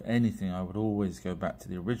to look at anything, I would always go back to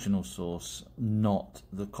the original source, not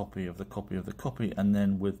the copy of the copy of the copy, and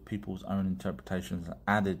then with people's own interpretations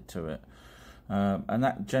added to it. And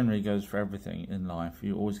that generally goes for everything in life.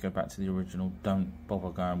 You always go back to the original. Don't bother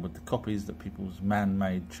going with the copies that people's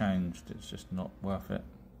man-made changed. It's just not worth it.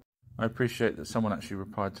 I appreciate that someone actually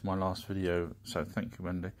replied to my last video, so thank you,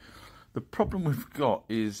 Wendy. The problem we've got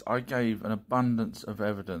is I gave an abundance of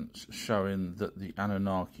evidence showing that the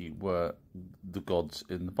Anunnaki were the gods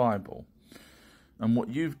in the Bible. And what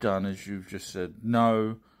you've done is you've just said,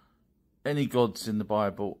 no, any gods in the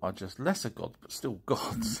Bible are just lesser gods, but still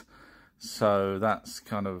gods. So that's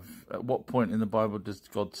kind of, at what point in the Bible does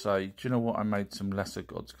God say, do you know what, I made some lesser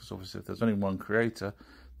gods? Because obviously if there's only one creator,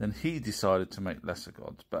 then he decided to make lesser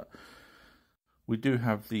gods. But we do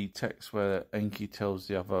have the text where Enki tells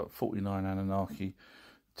the other 49 Anunnaki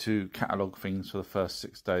to catalogue things for the first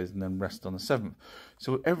 6 days and then rest on the seventh.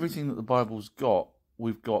 So everything that the Bible's got,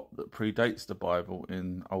 we've got that predates the Bible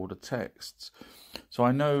in older texts. So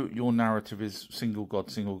I know your narrative is single God,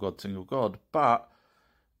 single God, single God, but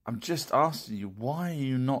I'm just asking you, why are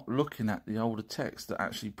you not looking at the older text that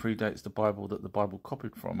actually predates the Bible that the Bible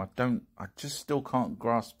copied from? I just still can't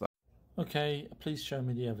grasp that. Okay, please show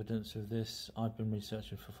me the evidence of this. I've been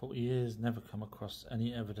researching for 40 years, never come across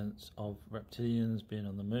any evidence of reptilians being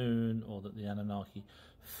on the moon, or that the Anunnaki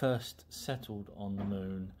first settled on the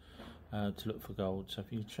moon to look for gold. So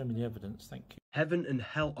if you could show me the evidence, thank you. Heaven and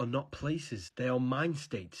hell are not places, they are mind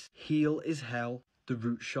states. Heel is hell, the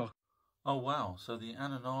root shock. Oh wow, so the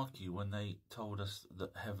Anunnaki, when they told us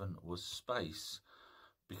that heaven was space,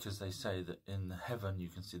 because they say that in heaven you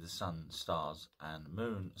can see the sun, stars and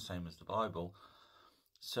moon, same as the Bible.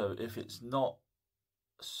 So if it's not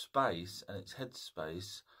space and it's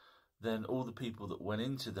headspace, then all the people that went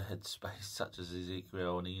into the headspace, such as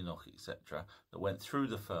Ezekiel and Enoch, etc., that went through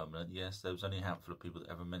the firmament, yes, there was only a handful of people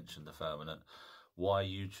that ever mentioned the firmament. Why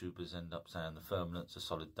YouTubers end up saying the firmament's a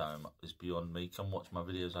solid dome is beyond me. Come watch my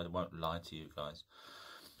videos, I won't lie to you guys.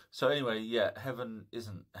 So anyway, yeah, heaven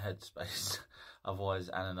isn't headspace. Otherwise,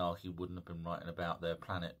 Anunnaki wouldn't have been writing about their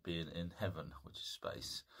planet being in heaven, which is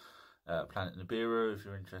space. Planet Nibiru, if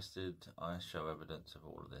you're interested, I show evidence of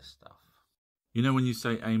all of this stuff. You know, when you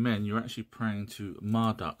say amen, you're actually praying to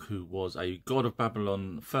Marduk, who was a god of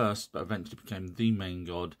Babylon first, but eventually became the main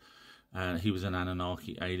god. He was an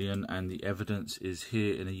Anunnaki alien, and the evidence is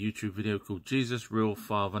here in a YouTube video called Jesus Real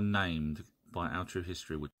Father Named by Our True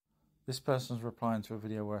History. This person's replying to a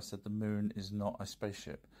video where I said the moon is not a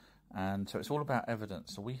spaceship. And so it's all about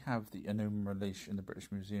evidence. So we have the Anunnaki Relish in the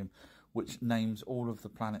British Museum, which names all of the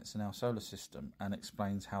planets in our solar system and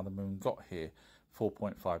explains how the moon got here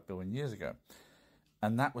 4.5 billion years ago.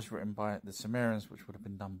 And that was written by the Sumerians, which would have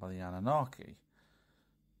been done by the Anunnaki.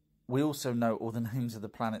 We also know all the names of the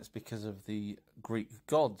planets because of the Greek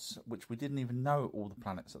gods, which we didn't even know all the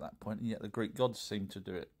planets at that point, and yet the Greek gods seemed to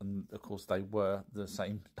do it. And of course they were the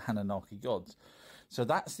same Anunnaki gods. So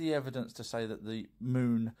that's the evidence to say that the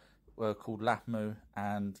moon were called Lapmu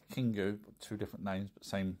and Kingu, two different names but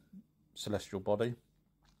same celestial body,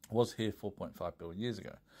 was here 4.5 billion years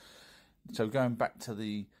ago. So going back to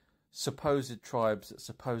the supposed tribes that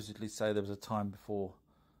supposedly say there was a time before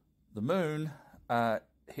the moon,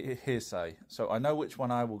 hearsay. So I know which one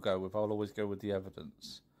I will go with. I'll always go with the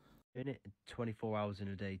evidence. In it, 24 hours in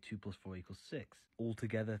a day, 2 plus 4 equals 6.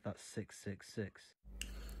 Altogether, that's 666.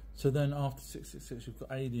 So then after 666, you've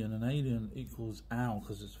got alien, and alien equals owl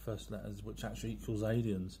because it's the first letters, which actually equals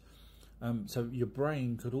aliens. So your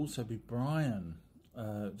brain could also be Brian,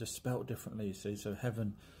 just spelt differently, you see. So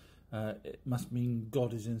heaven, it must mean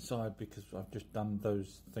God is inside, because I've just done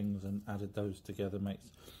those things and added those together.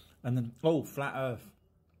 And then, oh, flat earth.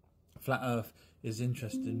 Flat earth is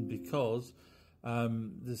interesting because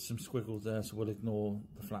there's some squiggles there, so we'll ignore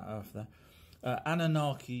the flat earth there.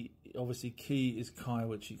 Anunnaki, obviously key is Chi,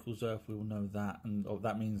 which equals earth, we all know that, and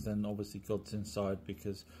that means then obviously God's inside,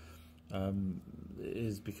 because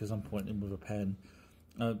because I'm pointing with a pen.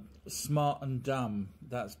 Smart and dumb,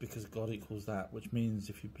 that's because God equals that, which means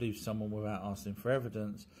if you believe someone without asking for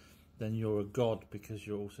evidence, then you're a god, because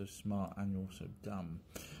you're also smart and you're also dumb.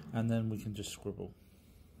 And then we can just scribble.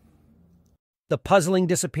 The puzzling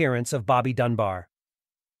disappearance of Bobby Dunbar.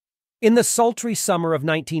 In the sultry summer of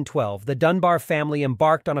 1912, the Dunbar family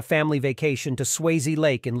embarked on a family vacation to Swayze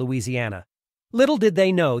Lake in Louisiana. Little did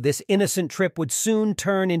they know this innocent trip would soon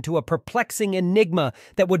turn into a perplexing enigma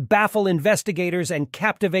that would baffle investigators and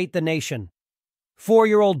captivate the nation.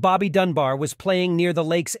 4-year-old Bobby Dunbar was playing near the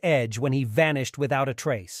lake's edge when he vanished without a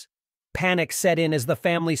trace. Panic set in as the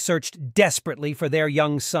family searched desperately for their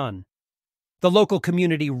young son. The local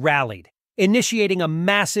community rallied, initiating a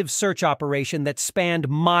massive search operation that spanned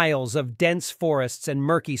miles of dense forests and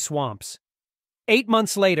murky swamps. 8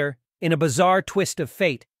 months later, in a bizarre twist of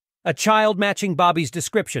fate, a child matching Bobby's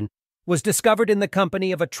description was discovered in the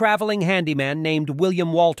company of a traveling handyman named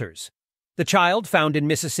William Walters. The child, found in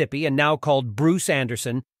Mississippi and now called Bruce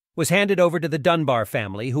Anderson, was handed over to the Dunbar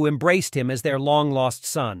family, who embraced him as their long-lost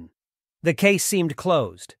son. The case seemed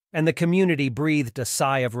closed, and the community breathed a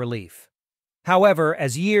sigh of relief. However,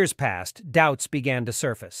 as years passed, doubts began to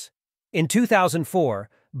surface. In 2004,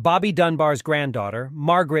 Bobby Dunbar's granddaughter,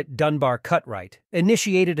 Margaret Dunbar Cutright,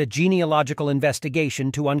 initiated a genealogical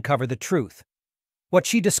investigation to uncover the truth. What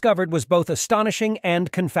she discovered was both astonishing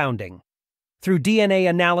and confounding. Through DNA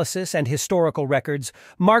analysis and historical records,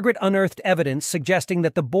 Margaret unearthed evidence suggesting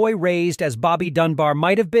that the boy raised as Bobby Dunbar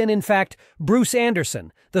might have been, in fact, Bruce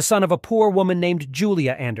Anderson, the son of a poor woman named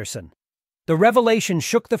Julia Anderson. The revelation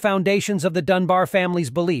shook the foundations of the Dunbar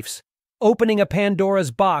family's beliefs, opening a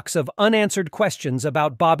Pandora's box of unanswered questions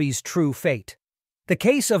about Bobby's true fate. The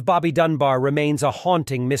case of Bobby Dunbar remains a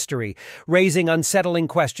haunting mystery, raising unsettling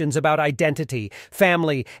questions about identity,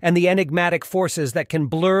 family, and the enigmatic forces that can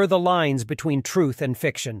blur the lines between truth and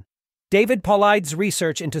fiction. David Paulide's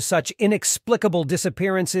research into such inexplicable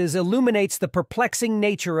disappearances illuminates the perplexing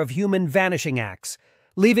nature of human vanishing acts,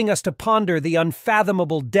 leaving us to ponder the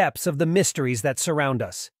unfathomable depths of the mysteries that surround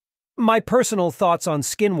us. My personal thoughts on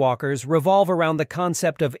skinwalkers revolve around the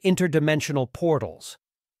concept of interdimensional portals.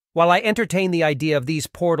 While I entertain the idea of these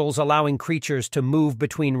portals allowing creatures to move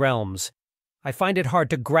between realms, I find it hard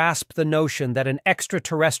to grasp the notion that an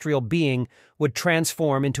extraterrestrial being would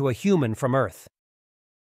transform into a human from Earth.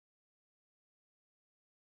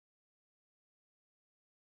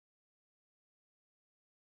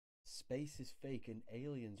 Space is fake and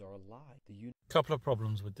aliens are a lie. Couple of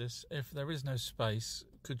problems with this. If there is no space,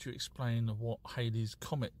 could you explain what Halley's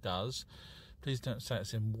Comet does? Please don't say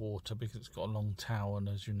it's in water, because it's got a long tail, and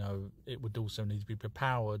as you know, it would also need to be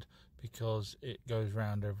powered because it goes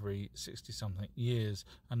round every 60-something years,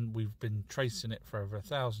 and we've been tracing it for over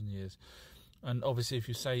 1,000 years. And obviously, if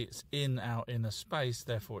you say it's in our inner space,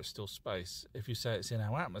 therefore it's still space. If you say it's in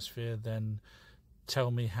our atmosphere, then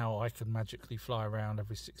tell me how I could magically fly around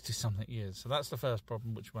every 60-something years. So that's the first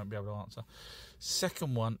problem, which you won't be able to answer.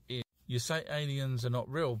 Second one is, you say aliens are not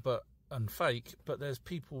real and fake, but there's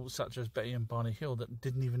people such as Betty and Barney Hill that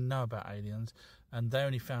didn't even know about aliens, and they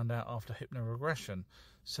only found out after hypnoregression.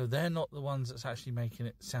 So they're not the ones that's actually making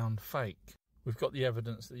it sound fake. We've got the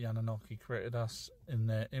evidence that the Anunnaki created us in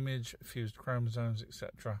their image, fused chromosomes,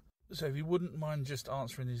 etc. So if you wouldn't mind just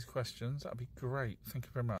answering these questions, that'd be great. Thank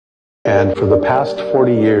you very much. And for the past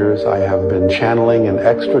 40 years, I have been channeling an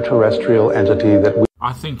extraterrestrial entity that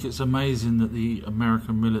I think it's amazing that the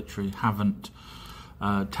American military haven't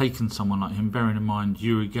taken someone like him, bearing in mind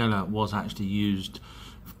Uri Geller was actually used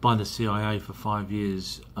by the CIA for 5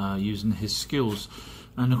 years using his skills.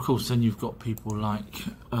 And of course then you've got people like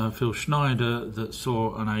Phil Schneider that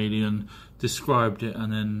saw an alien, described it,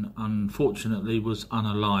 and then unfortunately was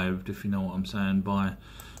unalived, if you know what I'm saying, by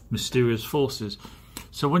mysterious forces.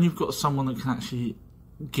 So when you've got someone that can actually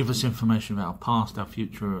give us information about our past, our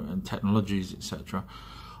future and technologies, etc.,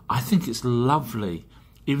 I think it's lovely.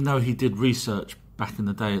 Even though he did research back in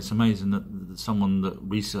the day, it's amazing that someone that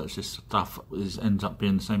researched this stuff ends up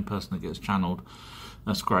being the same person that gets channeled.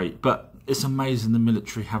 That's great. But it's amazing the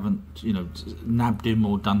military haven't, nabbed him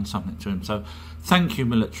or done something to him. So thank you,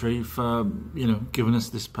 military, for, giving us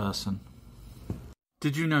this person.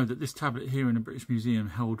 Did you know that this tablet here in the British Museum,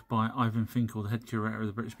 held by Ivan Finkel, the head curator of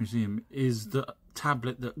the British Museum, is the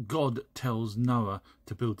tablet that God tells Noah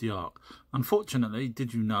to build the ark? Unfortunately,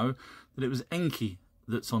 did you know that it was Enki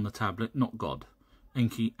that's on the tablet, not God?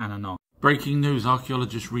 Enki Anunnaki. Breaking news,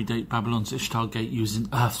 archaeologists redate Babylon's Ishtar Gate using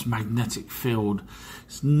Earth's magnetic field.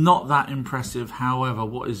 It's not that impressive. However,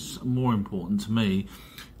 what is more important to me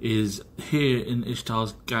is here in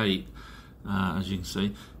Ishtar's Gate, as you can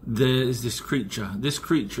see, there is this creature. This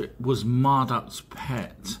creature was Marduk's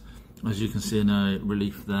pet, as you can see in a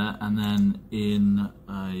relief there, and then in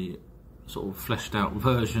a sort of fleshed out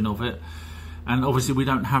version of it. And obviously we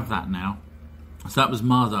don't have that now. So that was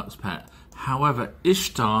Marduk's pet. However,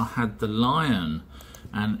 Ishtar had the lion,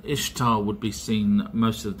 and Ishtar would be seen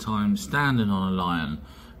most of the time standing on a lion.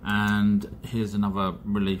 And here's another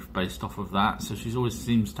relief based off of that. So she always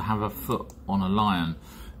seems to have a foot on a lion,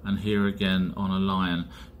 and here again on a lion.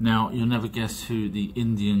 Now, you'll never guess who the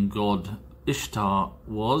Indian god Ishtar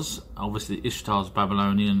was. Obviously, Ishtar's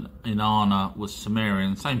Babylonian, Inanna was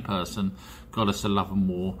Sumerian, same person, goddess of love and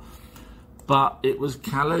war. But it was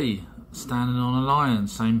Kali, standing on a lion,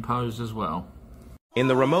 same pose as well. In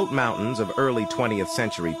the remote mountains of early 20th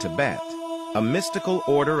century Tibet, a mystical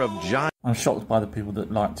order of giant... I'm shocked by the people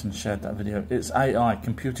that liked and shared that video. It's AI,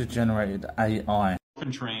 computer-generated AI.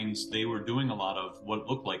 Trains, they were doing a lot of what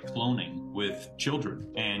looked like cloning with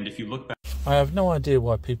children. And if you look back... I have no idea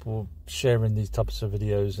why people sharing these types of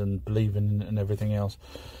videos and believing in and everything else.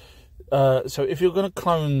 so if you're going to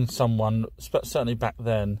clone someone, certainly back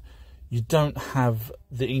then, you don't have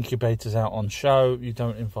the incubators out on show. You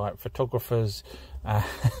don't invite photographers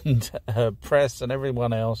and press and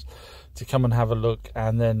everyone else to come and have a look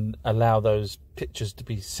and then allow those pictures to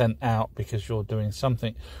be sent out because you're doing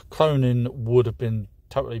something. Cloning would have been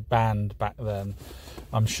totally banned back then,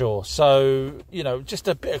 I'm sure. So, you know, just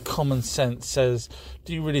a bit of common sense says,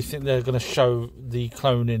 do you really think they're going to show the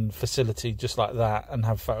cloning facility just like that and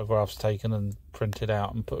have photographs taken and printed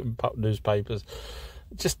out and put in newspapers?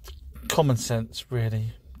 Just common sense,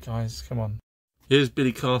 really, guys. Come on. Here's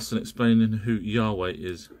Billy Carson explaining who Yahweh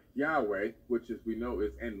is. Yahweh, which is we know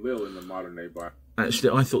is Enlil in the modern day Bible.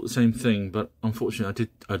 Actually, I thought the same thing, but unfortunately I did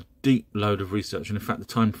a deep load of research, and in fact the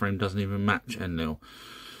time frame doesn't even match Enlil.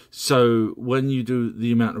 So when you do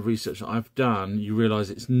the amount of research that I've done, you realise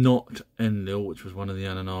it's not Enlil, which was one of the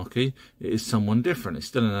Anunnaki. It is someone different. It's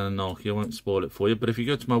still an Anunnaki. I won't spoil it for you, but if you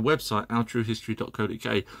go to my website,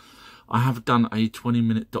 ourtruehistory.co.uk, I have done a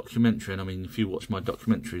 20-minute documentary, and I mean, if you watch my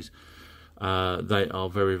documentaries, they are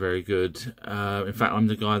very, very good. In fact, I'm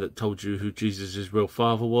the guy that told you who Jesus' real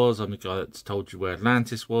father was. I'm the guy that's told you where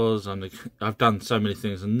Atlantis was. I've done so many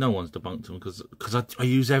things, and no one's debunked them because I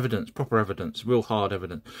use evidence, proper evidence, real hard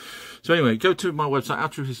evidence. So anyway, go to my website,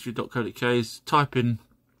 ourtruehistory.co.uk, type in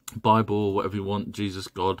Bible or whatever you want, Jesus,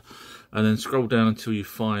 God, and then scroll down until you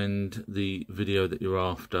find the video that you're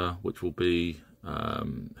after, which will be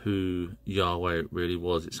who Yahweh really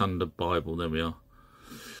was. It's under Bible. There we are.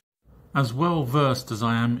 As well versed as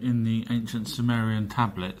I am in the ancient Sumerian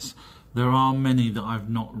tablets, there are many that I've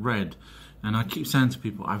not read. And I keep saying to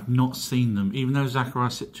people, I've not seen them. Even though Zachariah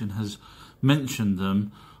Sitchin has mentioned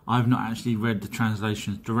them, I've not actually read the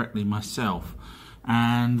translations directly myself.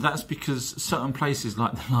 And that's because certain places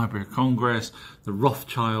like the Library of Congress, the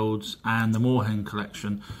Rothschilds and the Moorhen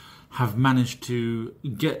collection have managed to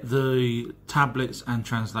get the tablets and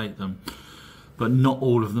translate them. But not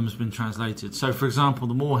all of them has been translated. So, for example,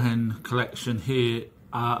 the Moorhen collection here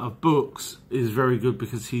of books is very good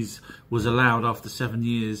because he was allowed after 7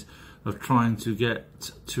 years of trying to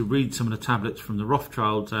get to read some of the tablets from the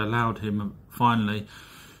Rothschilds. They allowed him finally.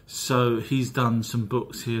 So he's done some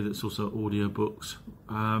books here that's also audio books.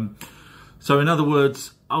 So in other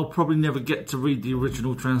words, I'll probably never get to read the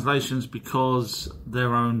original translations because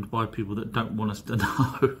they're owned by people that don't want us to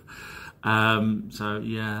know. So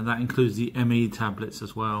yeah, that includes the ME tablets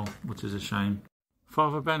as well, which is a shame.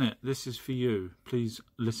 Father Bennett, this is for you. Please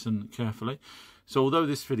listen carefully. So although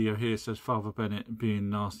this video here says Father Bennett being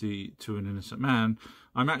nasty to an innocent man,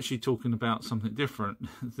 I'm actually talking about something different.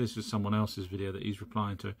 This is someone else's video that he's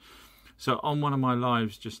replying to. So on one of my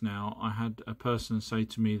lives just now, I had a person say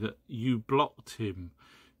to me that you blocked him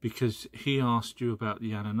because he asked you about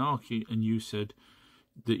the Anunnaki and you said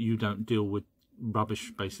that you don't deal with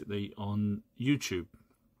rubbish basically on YouTube.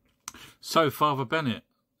 So Father Bennett,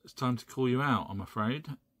 it's time to call you out, I'm afraid.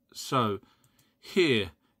 So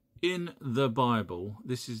here in the Bible,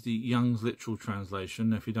 this is the Young's literal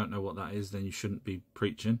translation. If you don't know what that is, then you shouldn't be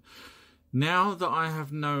preaching. Now that I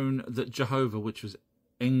have known that Jehovah, which was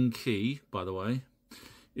Enki, by the way,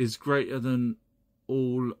 is greater than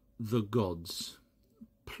all the gods,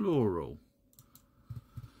 plural.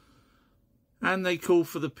 And they call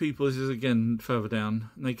for the people, this is again further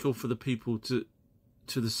down, and they call for the people to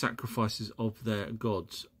the sacrifices of their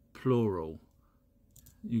gods, plural.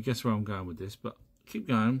 You guess where I'm going with this, but keep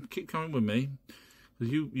going, keep coming with me.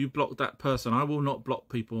 Because you blocked that person. I will not block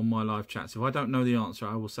people on my live chats. If I don't know the answer,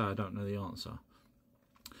 I will say I don't know the answer.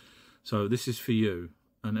 So this is for you.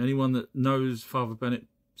 And anyone that knows Father Bennett,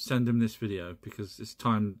 send him this video, because it's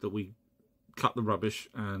time that we cut the rubbish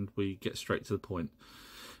and we get straight to the point.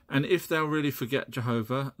 And if thou really forget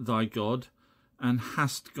Jehovah, thy God, and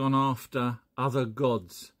hast gone after other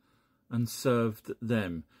gods and served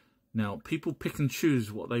them. Now, people pick and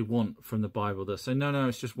choose what they want from the Bible. They'll say, no,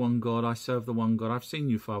 it's just one God. I serve the one God. I've seen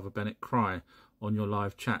you, Father Bennett, cry on your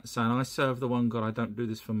live chat saying, I serve the one God. I don't do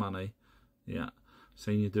this for money. Yeah, I've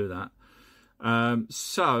seen you do that.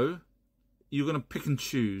 So you're going to pick and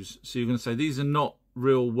choose. So you're going to say, these are not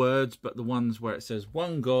real words, but the ones where it says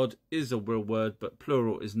one God is a real word, but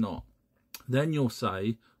plural is not. Then you'll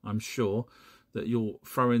say, I'm sure, that you'll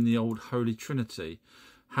throw in the old Holy Trinity.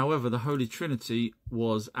 However, the Holy Trinity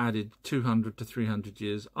was added 200 to 300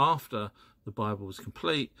 years after the Bible was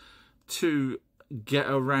complete to get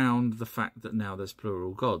around the fact that now there's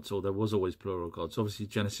plural gods, or there was always plural gods. Obviously,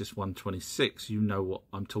 Genesis 1:26, you know what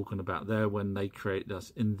I'm talking about there, when they created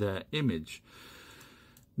us in their image.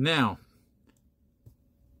 Now,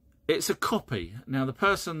 it's a copy. Now, the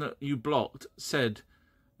person that you blocked said,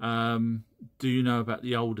 do you know about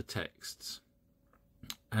the older texts?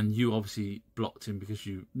 And you obviously blocked him because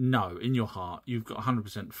you know in your heart you've got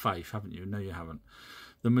 100% faith, haven't you? No, you haven't.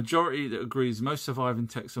 The majority that agrees most surviving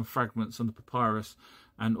texts and fragments on the papyrus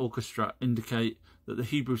and orchestra indicate that the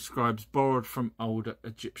Hebrew scribes borrowed from older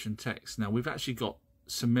Egyptian texts. Now, we've actually got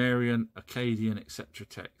Sumerian, Akkadian, etc.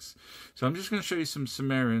 texts. So I'm just going to show you some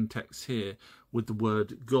Sumerian texts here with the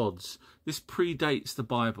word gods. This predates the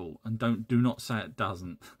Bible, and do not say it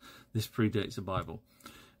doesn't. This predates the Bible.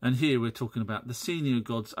 And here we're talking about the senior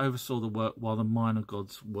gods oversaw the work while the minor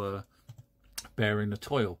gods were bearing the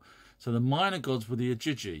toil. So the minor gods were the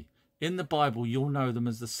Agigi. In the Bible, you'll know them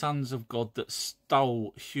as the sons of God that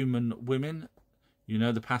stole human women. You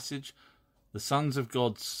know the passage. The sons of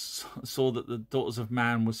God saw that the daughters of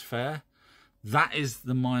man was fair. That is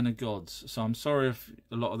the minor gods. So I'm sorry if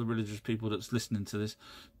a lot of the religious people that's listening to this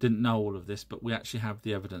didn't know all of this, but we actually have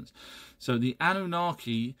the evidence. So the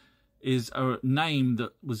Anunnaki is a name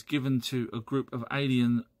that was given to a group of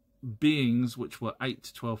alien beings which were 8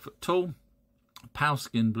 to 12 foot tall, pale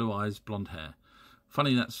skin, blue eyes, blonde hair.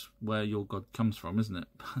 Funny that's where your God comes from, isn't it?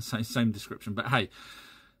 Same description. But hey,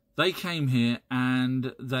 they came here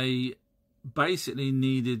and they basically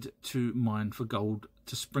needed to mine for gold,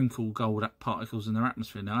 to sprinkle gold particles in their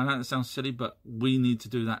atmosphere. Now, I know that sounds silly, but we need to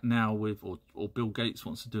do that now with, or Bill Gates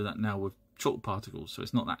wants to do that now with chalk particles, so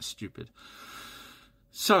it's not that stupid.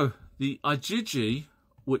 So, the Agigi,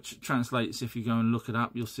 which translates, if you go and look it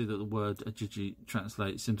up, you'll see that the word Agigi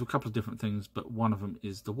translates into a couple of different things, but one of them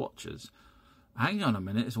is the Watchers. Hang on a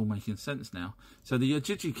minute, it's all making sense now. So the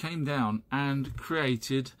Agigi came down and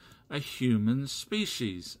created a human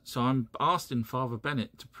species. So I'm asking Father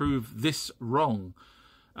Bennett to prove this wrong.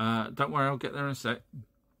 Don't worry, I'll get there in a sec.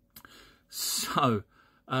 So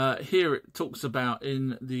here it talks about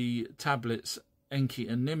in the tablets Enki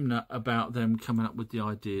and Nimna about them coming up with the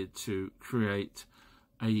idea to create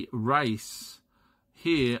a race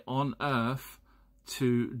here on Earth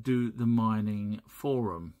to do the mining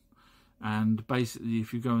for them. And basically,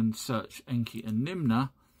 if you go and search Enki and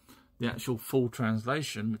Nimna, the actual full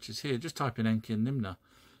translation, which is here, just type in Enki and Nimna,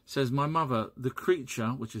 says, "My mother, the creature,"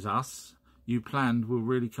 which is us, "you planned will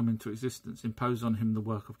really come into existence. Impose on him the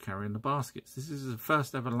work of carrying the baskets." This is the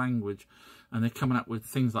first ever language, and they're coming up with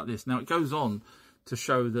things like this. Now, it goes on to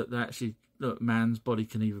show that they actually, look, man's body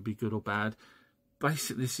can either be good or bad.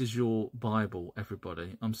 Basically, this is your Bible,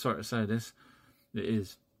 everybody. I'm sorry to say this. It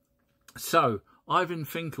is. So, Ivan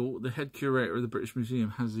Finkel, the head curator of the British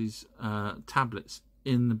Museum, has these tablets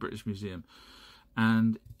in the British Museum.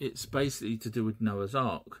 And it's basically to do with Noah's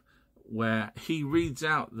Ark, where he reads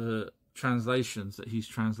out the translations that he's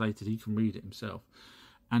translated. He can read it himself.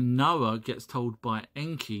 And Noah gets told by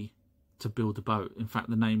Enki to build a boat. In fact,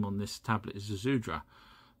 the name on this tablet is Zazudra.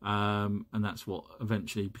 And that's what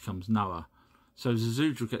eventually becomes Noah. So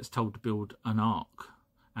Zazudra gets told to build an ark.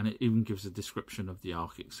 And it even gives a description of the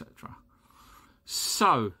ark, etc.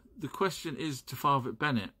 So, the question is to Father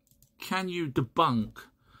Bennett, can you debunk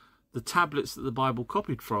the tablets that the Bible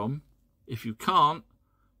copied from? If you can't,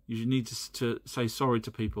 you need to say sorry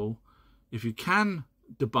to people. If you can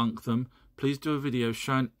debunk them, please do a video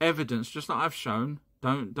showing evidence, just like I've shown.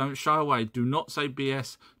 Don't shy away. Do not say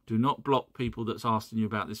BS. Do not block people that's asking you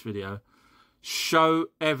about this video. Show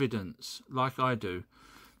evidence, like I do.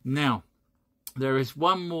 Now, there is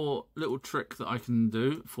one more little trick that I can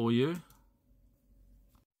do for you.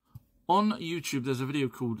 On YouTube, there's a video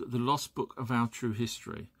called The Lost Book of Our True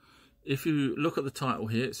History. If you look at the title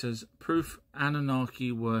here, it says, "Proof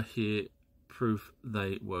Anunnaki Were Here, Proof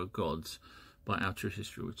They Were Gods," by Our True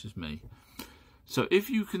History, which is me. So if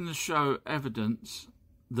you can show evidence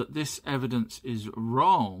that this evidence is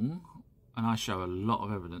wrong, and I show a lot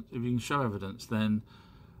of evidence, if you can show evidence, then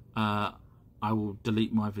I will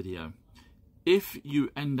delete my video. If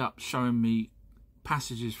you end up showing me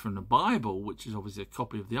passages from the Bible, which is obviously a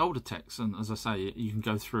copy of the older text, and as I say, you can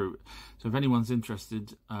go through. So if anyone's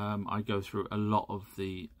interested, I go through a lot of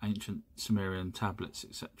the ancient Sumerian tablets,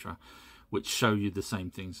 etc., which show you the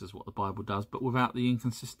same things as what the Bible does, but without the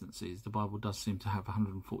inconsistencies. The Bible does seem to have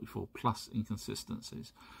 144 plus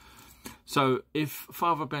inconsistencies. So if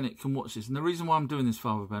Father Bennett can watch this, and the reason why I'm doing this,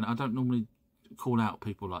 Father Bennett, I don't normally call out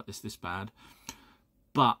people like this bad,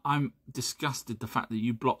 but I'm disgusted the fact that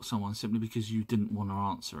you blocked someone simply because you didn't want to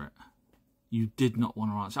answer it. You did not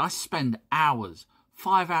want to answer. I spend hours,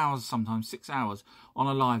 5 hours, sometimes 6 hours on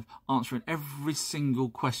a live answering every single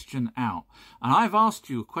question out. And I've asked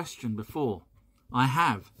you a question before. I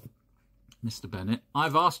have, Mr. Bennett.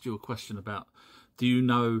 I've asked you a question about, do you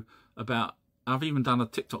know about, I've even done a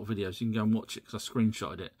TikTok video, so you can go and watch it because I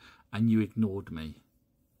screenshotted it, and you ignored me.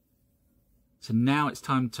 So now it's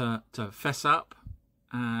time to fess up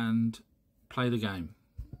and play the game.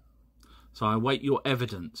 So I await your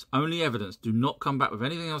evidence. Only evidence. Do not come back with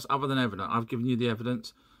anything else other than evidence. I've given you the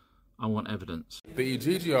evidence. I want evidence. The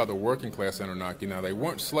Ijiji are the working class Anunnaki. Now, they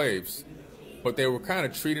weren't slaves, but they were kind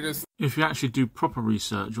of treated as... If you actually do proper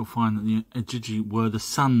research, you'll find that the Ijiji were the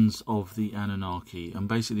sons of the Anunnaki. And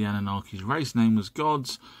basically the Anunnaki's race name was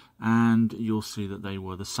gods, and you'll see that they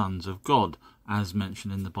were the sons of God, as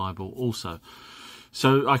mentioned in the Bible also.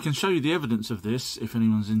 So I can show you the evidence of this if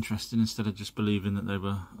anyone's interested, instead of just believing that they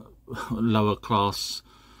were lower class.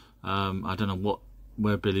 I don't know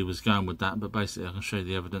where Billy was going with that, but basically I can show you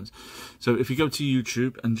the evidence. So if you go to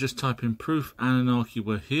YouTube and just type in proof Anunnaki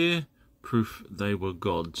were here, proof they were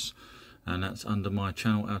gods, and that's under my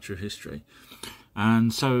channel Outro History.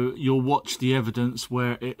 And so you'll watch the evidence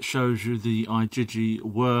where it shows you the Ijiji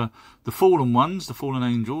were the fallen ones, the fallen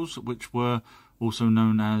angels, which were also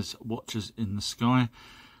known as watchers in the sky,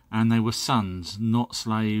 and they were sons, not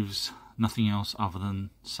slaves, nothing else other than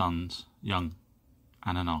sons, young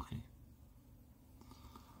Anunnaki.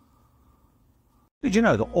 Did you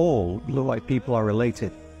know that all blue-eyed people are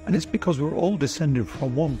related? And it's because we're all descended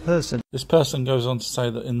from one person. This person goes on to say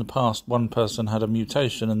that in the past one person had a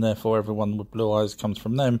mutation, and therefore everyone with blue eyes comes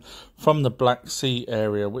from them, from the Black Sea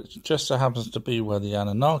area, which just so happens to be where the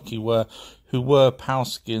Anunnaki were, who were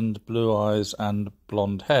pale-skinned, blue eyes and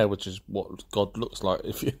blonde hair, which is what God looks like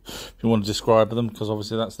if you want to describe them, because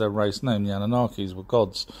obviously that's their race name. The Anunnakis were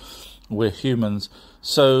gods. We're humans.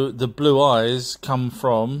 So the blue eyes come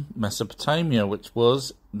from Mesopotamia, which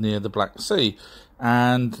was near the Black Sea.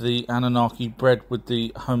 And the Anunnaki bred with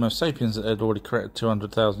the Homo sapiens that they'd already created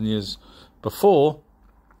 200,000 years before.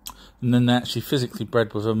 And then they actually physically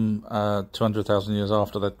bred with them 200,000 years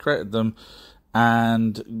after they'd created them.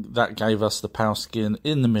 And that gave us the pale skin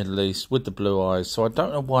in the Middle East with the blue eyes. So I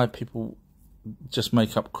don't know why people just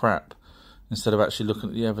make up crap instead of actually looking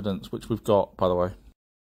at the evidence, which we've got, by the way.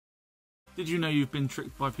 Did you know you've been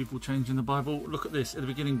tricked by people changing the Bible? Look at this. At the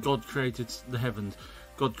beginning, God created the heavens.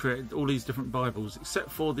 God created all these different Bibles,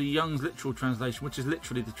 except for the Young's literal translation, which is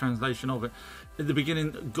literally the translation of it. At the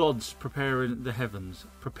beginning, God's preparing the heavens.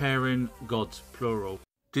 Preparing God's, plural.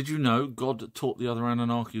 Did you know God taught the other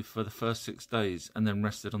Anunnaki for the first 6 days and then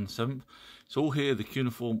rested on the 7th? It's all here, the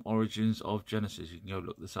cuneiform origins of Genesis. You can go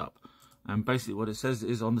look this up. And basically what it says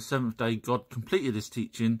is on the 7th day, God completed his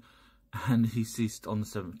teaching and he ceased on the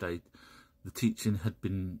 7th day. The teaching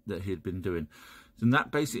that he had been doing. And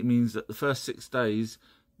that basically means that the first 6 days,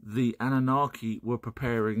 the Anunnaki were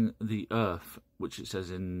preparing the earth, which it says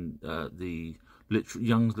in the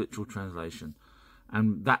Young's literal translation.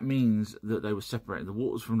 And that means that they were separating the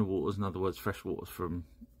waters from the waters, in other words, fresh waters from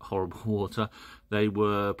horrible water. They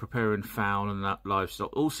were preparing fowl and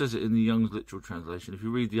livestock. All says it in the Young's literal translation. If you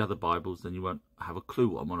read the other Bibles, then you won't have a clue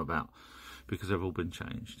what I'm on about, because they've all been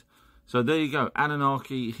changed. So there you go,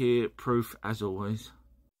 Anunnaki here, proof as always.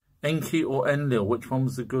 Enki or Enlil, which one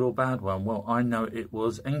was the good or bad one? Well, I know it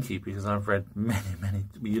was Enki because I've read many,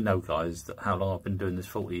 you know guys, that how long I've been doing this,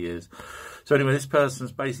 40 years. So anyway, this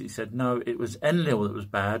person's basically said, no, it was Enlil that was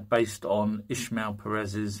bad based on Ishmael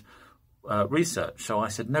Perez's research. So I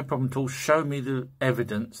said, no problem at all, show me the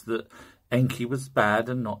evidence that Enki was bad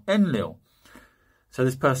and not Enlil. So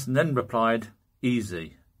this person then replied,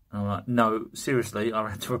 easy. And I'm like, no, seriously, I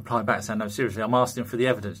had to reply back saying, no, seriously, I'm asking for the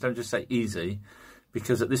evidence. Don't just say easy,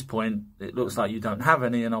 because at this point, it looks like you don't have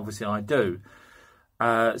any, and obviously I do.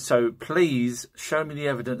 So please show me the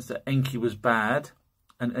evidence that Enki was bad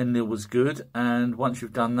and Enlil was good. And once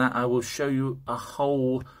you've done that, I will show you a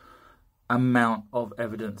whole amount of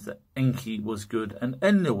evidence that Enki was good and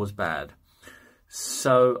Enlil was bad.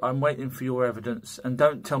 So I'm waiting for your evidence, and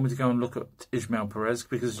don't tell me to go and look at Ishmael Perez,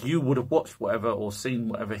 because you would have watched whatever or seen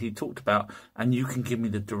whatever he talked about, and you can give me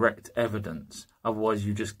the direct evidence. Otherwise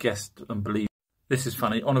you just guessed and believed. This is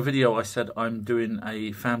funny. On a video I said I'm doing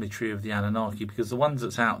a family tree of the Anunnaki, because the ones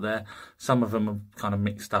that's out there, some of them are kind of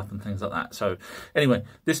mixed up and things like that. So anyway,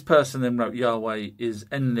 this person then wrote Yahweh is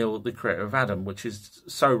Enlil, the creator of Adam, which is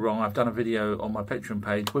so wrong. I've done a video on my Patreon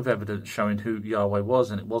page with evidence showing who Yahweh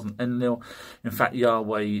was, and it wasn't Enlil. In fact,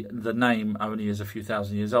 Yahweh, the name, only is a few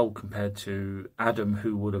thousand years old compared to Adam,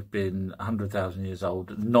 who would have been 100,000 years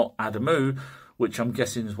old, not Adamu, which I'm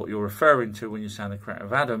guessing is what you're referring to when you say the creator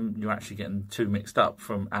of Adam. You're actually getting two mixed up,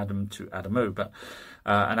 from Adam to Adamu. But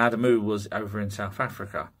and Adamu was over in South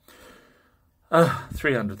Africa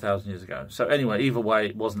 300,000 years ago. So anyway, either way,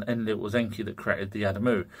 it wasn't Enlil, it was Enki that created the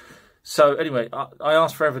Adamu. So anyway, I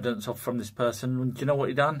asked for evidence from this person, and do you know what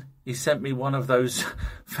he done? He sent me one of those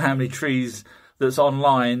family trees that's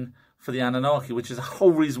online for the Anunnaki, which is the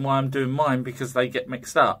whole reason why I'm doing mine, because they get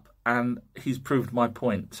mixed up. And he's proved my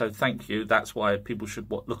point. So thank you. That's why people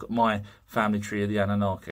should look at my family tree of the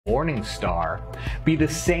Anunnaki. morning star be the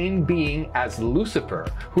same being as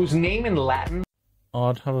Lucifer, whose name in Latin...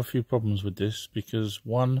 I'd have a few problems with this because,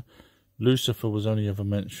 one, Lucifer was only ever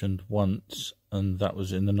mentioned once, and that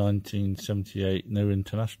was in the 1978 New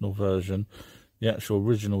International Version. The actual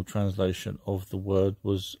original translation of the word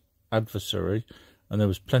was adversary, and there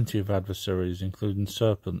was plenty of adversaries, including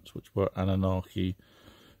serpents, which were Anunnaki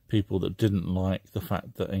people that didn't like the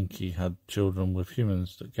fact that Enki had children with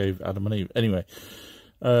humans that gave Adam and Eve. Anyway,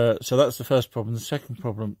 so that's the first problem. The second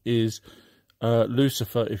problem is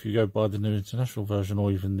Lucifer, if you go by the New International Version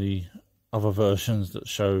or even the other versions that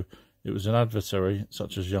show it was an adversary,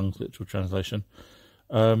 such as Young's literal translation,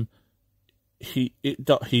 he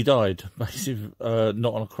died, basically,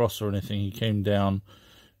 not on a cross or anything. He came down,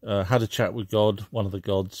 had a chat with God, one of the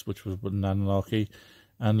gods, which was an Anunnaki,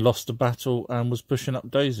 and lost a battle and was pushing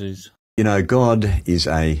up daisies. You know, God is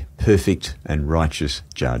a perfect and righteous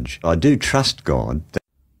judge. I do trust God.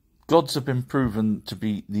 Gods have been proven to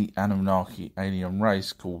be the Anunnaki alien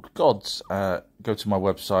race called gods. Go to my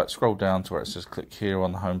website, scroll down to where it says click here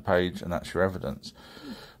on the homepage, and that's your evidence.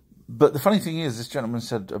 But the funny thing is, this gentleman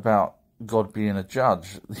said about God being a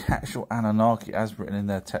judge. The actual Anunnaki, as written in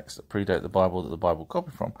their texts that predate the Bible, that the Bible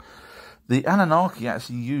copied from, the Anunnaki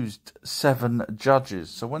actually used 7 judges.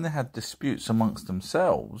 So when they had disputes amongst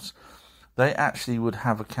themselves, they actually would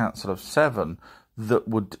have a council of 7 that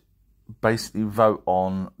would basically vote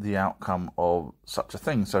on the outcome of such a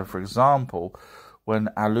thing. So, for example, when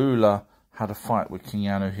Alula had a fight with King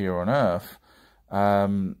Anu here on Earth,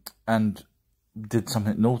 and did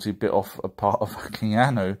something naughty, bit off a part of King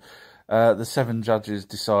Anu, the 7 judges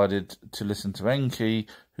decided to listen to Enki,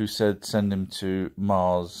 who said send him to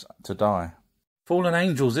Mars to die. Fallen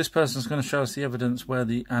angels. This person's going to show us the evidence where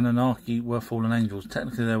the Anunnaki were fallen angels.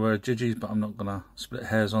 Technically they were Gigis, but I'm not going to split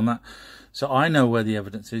hairs on that. So I know where the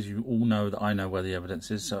evidence is. You all know that I know where the evidence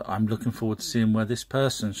is. So I'm looking forward to seeing where this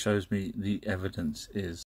person shows me the evidence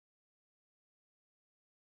is.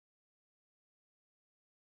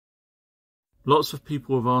 Lots of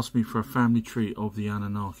people have asked me for a family tree of the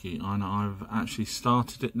Anunnaki, and I've actually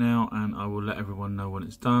started it now, and I will let everyone know when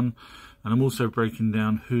it's done. And I'm also breaking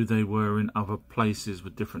down who they were in other places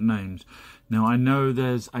with different names. Now, I know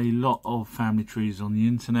there's a lot of family trees on the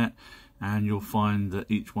internet, and you'll find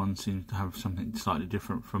that each one seems to have something slightly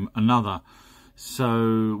different from another.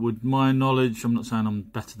 So with my knowledge, I'm not saying I'm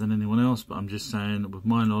better than anyone else, but I'm just saying that with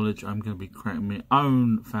my knowledge, I'm going to be creating my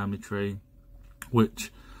own family tree,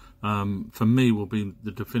 which for me will be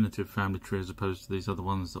the definitive family tree, as opposed to these other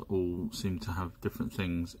ones that all seem to have different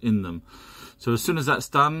things in them. So as soon as that's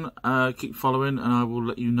done, keep following, and I will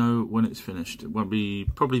let you know when it's finished. It won't be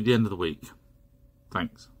probably the end of the week.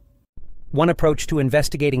 Thanks. One approach to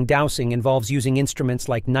investigating dowsing involves using instruments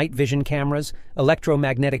like night vision cameras,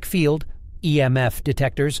 electromagnetic field, EMF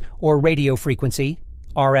detectors, or radio frequency,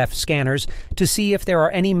 RF scanners, to see if there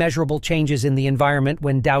are any measurable changes in the environment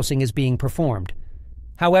when dowsing is being performed.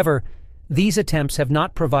 However, these attempts have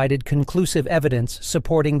not provided conclusive evidence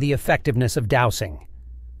supporting the effectiveness of dowsing.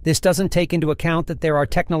 This doesn't take into account that there are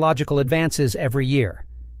technological advances every year.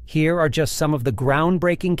 Here are just some of the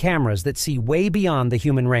groundbreaking cameras that see way beyond the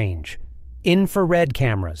human range. Infrared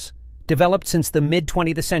cameras, developed since the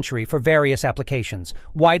mid-20th century for various applications,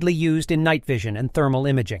 widely used in night vision and thermal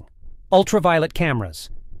imaging. Ultraviolet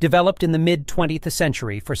cameras, developed in the mid-20th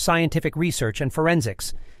century for scientific research and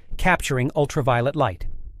forensics, capturing ultraviolet light.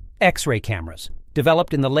 X-ray cameras,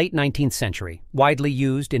 developed in the late 19th century, widely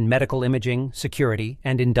used in medical imaging, security,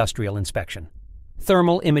 and industrial inspection.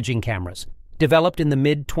 Thermal imaging cameras, developed in the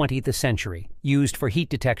mid-20th century, used for heat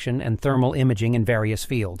detection and thermal imaging in various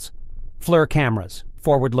fields. FLIR cameras,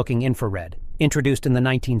 forward-looking infrared, introduced in the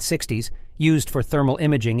 1960s, used for thermal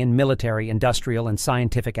imaging in military, industrial, and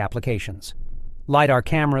scientific applications. LiDAR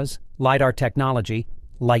cameras, LiDAR technology,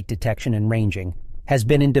 light detection and ranging, has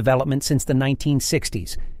been in development since the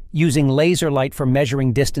 1960s, using laser light for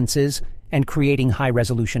measuring distances and creating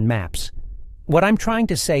high-resolution maps. What I'm trying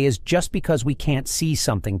to say is just because we can't see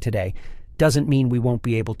something today doesn't mean we won't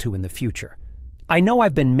be able to in the future. I know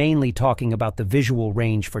I've been mainly talking about the visual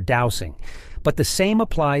range for dowsing, but the same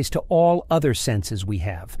applies to all other senses we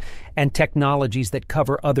have, and technologies that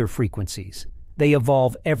cover other frequencies. They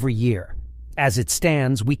evolve every year. As it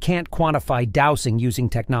stands, we can't quantify dowsing using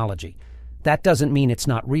technology. That doesn't mean it's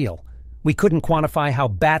not real. We couldn't quantify how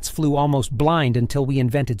bats flew almost blind until we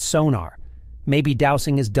invented sonar. Maybe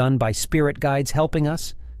dowsing is done by spirit guides helping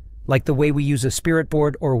us? Like the way we use a spirit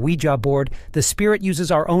board or Ouija board, the spirit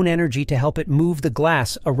uses our own energy to help it move the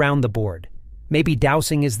glass around the board. Maybe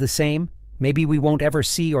dowsing is the same. Maybe we won't ever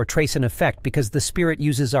see or trace an effect because the spirit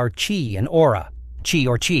uses our chi and aura. Qi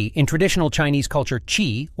or Qi, in traditional Chinese culture,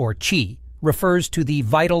 Qi or Qi refers to the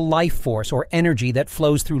vital life force or energy that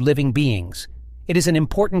flows through living beings. It is an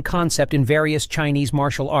important concept in various Chinese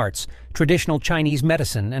martial arts, traditional Chinese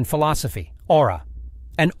medicine, and philosophy. Aura.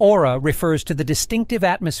 An aura refers to the distinctive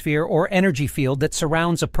atmosphere or energy field that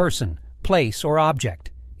surrounds a person, place, or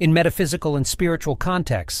object. In metaphysical and spiritual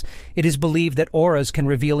contexts, it is believed that auras can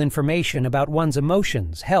reveal information about one's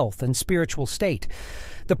emotions, health, and spiritual state.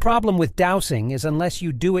 The problem with dowsing is unless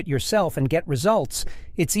you do it yourself and get results,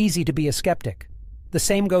 it's easy to be a skeptic. The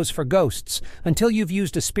same goes for ghosts. Until you've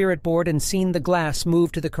used a spirit board and seen the glass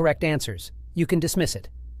move to the correct answers, you can dismiss it.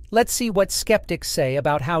 Let's see what skeptics say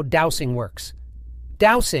about how dowsing works.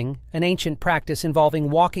 Dowsing, an ancient practice involving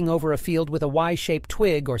walking over a field with a Y-shaped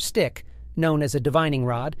twig or stick, known as a divining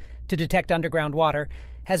rod, to detect underground water,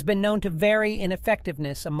 has been known to vary in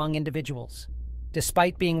effectiveness among individuals.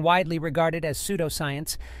 Despite being widely regarded as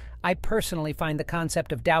pseudoscience, I personally find the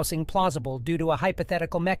concept of dowsing plausible due to a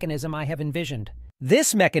hypothetical mechanism I have envisioned.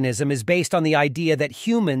 This mechanism is based on the idea that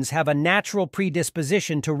humans have a natural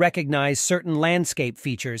predisposition to recognize certain landscape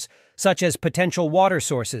features, such as potential water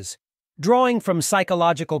sources. Drawing from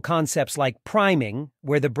psychological concepts like priming,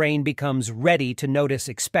 where the brain becomes ready to notice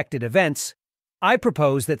expected events, I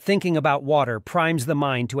propose that thinking about water primes the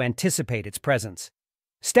mind to anticipate its presence.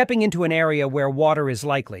 Stepping into an area where water is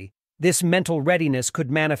likely, this mental readiness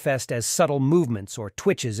could manifest as subtle movements or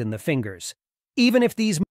twitches in the fingers. Even if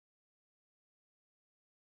these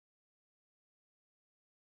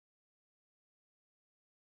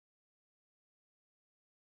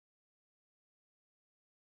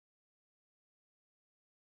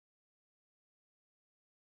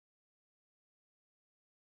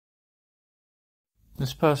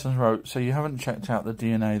This person wrote, so you haven't checked out the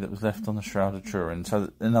DNA that was left on the Shroud of Turin.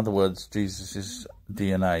 So, in other words, Jesus'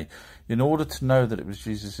 DNA. In order to know that it was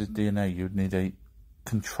Jesus' DNA, you'd need a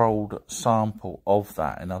controlled sample of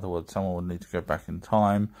that. In other words, someone would need to go back in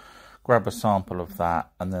time, grab a sample of that,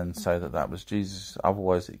 and then say that that was Jesus.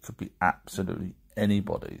 Otherwise, it could be absolutely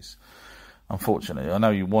anybody's. Unfortunately, I know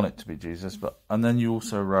you want it to be Jesus, and then you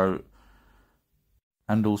also wrote,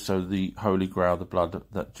 and also the Holy Grail, the blood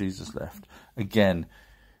that Jesus left. Again,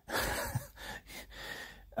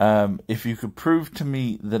 if you could prove to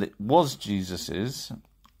me that it was Jesus's,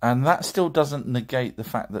 and that still doesn't negate the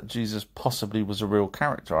fact that Jesus possibly was a real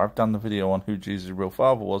character. I've done the video on who Jesus' real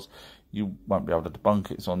father was. You won't be able to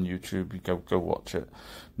debunk it. It's on YouTube. You go watch it.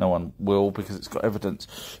 No one will, because it's got evidence.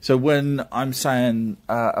 So when I'm saying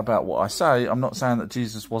about what I say, I'm not saying that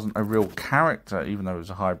Jesus wasn't a real character, even though he was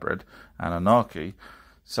a hybrid, Anunnaki.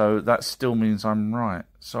 So that still means I'm right.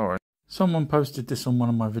 Sorry. Someone posted this on one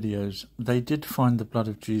of my videos. They did find the blood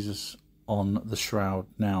of Jesus on the shroud.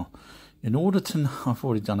 Now, in order to know, I've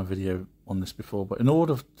already done a video on this before, but in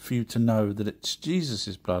order for you to know that it's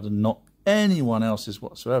Jesus' blood and not anyone else's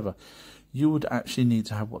whatsoever, you would actually need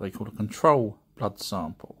to have what they call a control blood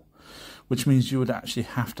sample, which means you would actually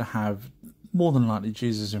have to have more than likely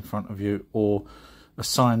Jesus in front of you, or a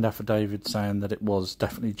signed affidavit saying that it was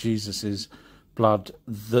definitely Jesus's blood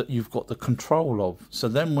that you've got the control of. So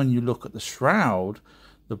then when you look at the shroud,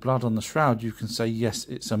 the blood on the shroud, you can say, yes,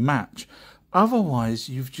 it's a match. Otherwise,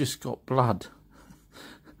 you've just got blood.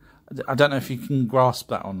 I don't know if you can grasp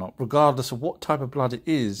that or not. Regardless of what type of blood it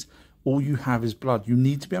is, all you have is blood. You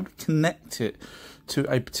need to be able to connect it to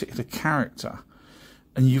a particular character.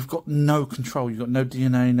 And you've got no control. You've got no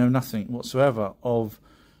DNA, no nothing whatsoever of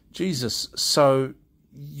Jesus. So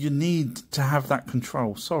you need to have that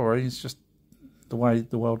control. Sorry, it's just the way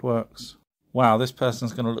the world works. Wow, this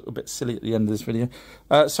person's going to look a bit silly at the end of this video.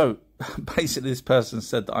 So basically this person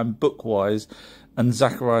said that I'm book-wise and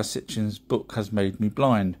Zecharia Sitchin's book has made me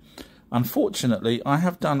blind. Unfortunately, I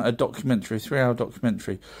have done a documentary, 3-hour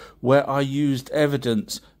documentary, where I used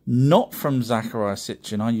evidence not from Zecharia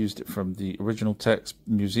Sitchin. I used it from the original text,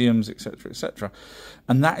 museums, etc., etc.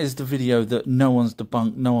 And that is the video that no one's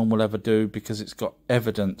debunked, no one will ever do, because it's got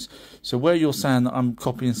evidence. So where you're saying that I'm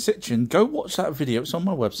copying Sitchin, go watch that video. It's on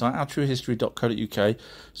my website, ourtruehistory.co.uk.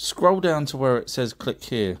 Scroll down to where it says click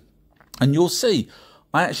here, and you'll see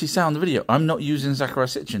I actually say on the video I'm not using Zecharia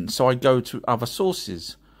Sitchin, so I go to other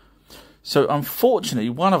sources. So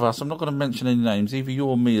unfortunately, one of us, I'm not going to mention any names, either you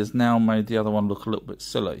or me, has now made the other one look a little bit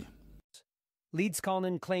silly.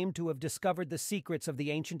 Leedskalnin claimed to have discovered the secrets of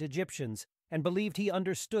the ancient Egyptians and believed he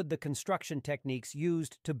understood the construction techniques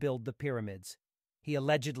used to build the pyramids. He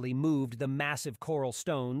allegedly moved the massive coral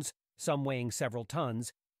stones, some weighing several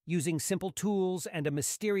tons, using simple tools and a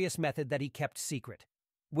mysterious method that he kept secret.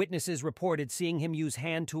 Witnesses reported seeing him use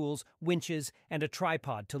hand tools, winches, and a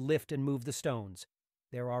tripod to lift and move the stones.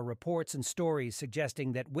 There are reports and stories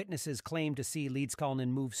suggesting that witnesses claim to see Leedskalnin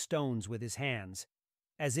move stones with his hands,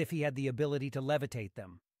 as if he had the ability to levitate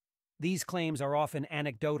them. These claims are often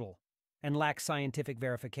anecdotal and lack scientific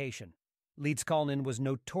verification. Leedskalnin was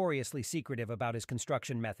notoriously secretive about his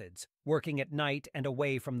construction methods, working at night and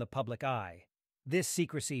away from the public eye. This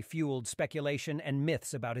secrecy fueled speculation and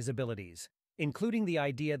myths about his abilities, including the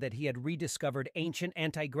idea that he had rediscovered ancient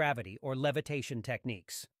anti-gravity or levitation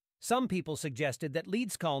techniques. Some people suggested that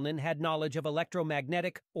Leedskalnin had knowledge of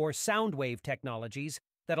electromagnetic or sound wave technologies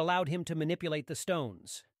that allowed him to manipulate the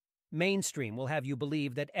stones. Mainstream will have you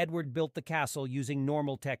believe that Edward built the castle using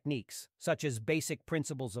normal techniques, such as basic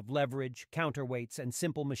principles of leverage, counterweights, and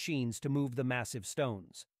simple machines to move the massive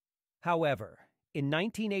stones. However, in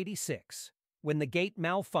 1986, when the gate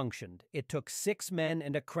malfunctioned, it took 6 men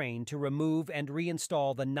and a crane to remove and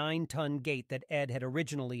reinstall the 9-ton gate that Ed had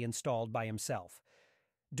originally installed by himself.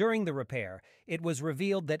 During the repair, it was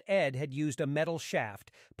revealed that Ed had used a metal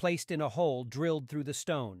shaft placed in a hole drilled through the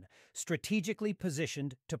stone, strategically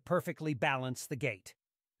positioned to perfectly balance the gate.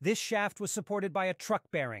 This shaft was supported by a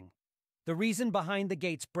truck bearing. The reason behind the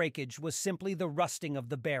gate's breakage was simply the rusting of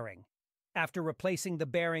the bearing. After replacing the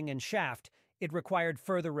bearing and shaft, it required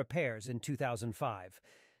further repairs in 2005.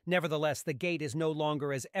 Nevertheless, the gate is no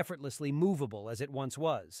longer as effortlessly movable as it once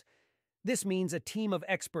was. This means a team of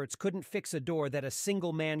experts couldn't fix a door that a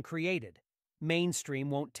single man created.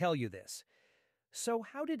 Mainstream won't tell you this. So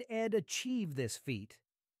how did Ed achieve this feat?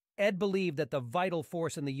 Ed believed that the vital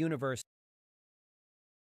force in the universe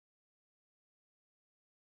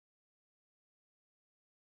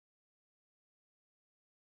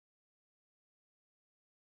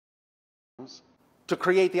to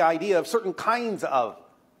create the idea of certain kinds of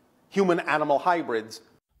human-animal hybrids.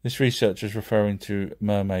 This research is referring to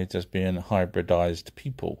mermaids as being hybridized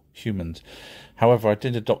people, humans. However, I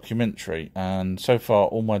did a documentary, and so far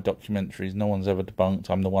all my documentaries, no one's ever debunked.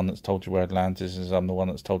 I'm the one that's told you where Atlantis is, I'm the one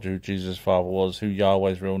that's told you who Jesus' father was, who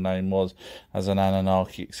Yahweh's real name was, as an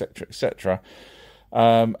Anunnaki, etc., etc.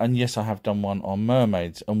 And yes, I have done one on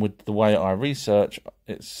mermaids, and with the way I research,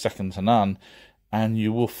 it's second to none, and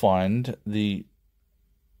you will find the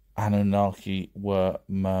Anunnaki were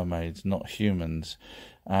mermaids, not humans.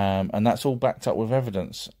 And that's all backed up with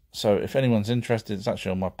evidence. So if anyone's interested, it's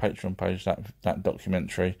actually on my Patreon page, that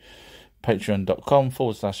documentary,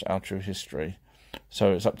 patreon.com/OurTrueHistory.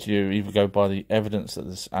 So it's up to you. Either go by the evidence that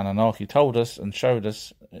this Anunnaki told us and showed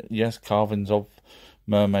us, yes, carvings of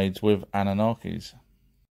mermaids with Anunnakis.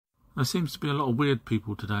 There seems to be a lot of weird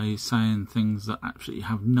people today saying things that absolutely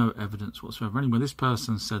have no evidence whatsoever. Anyway, this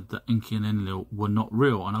person said that Enki and Enlil were not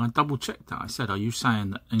real, and I double-checked that. I said, are you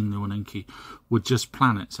saying that Enlil and Enki were just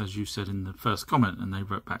planets, as you said in the first comment? And they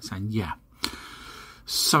wrote back saying, yeah.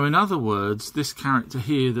 So in other words, this character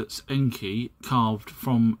here that's Enki, carved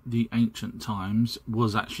from the ancient times,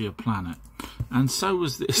 was actually a planet. And so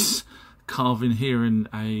was this carving here in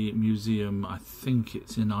a museum. I think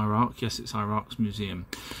it's in Iraq. Yes, it's Iraq's museum.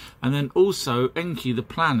 And then also Enki, the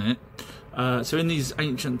planet. So in these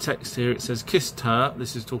ancient texts here, it says kissed her.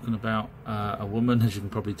 This is talking about a woman, as you can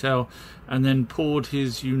probably tell. And then poured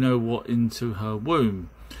his you-know-what into her womb.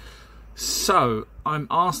 So I'm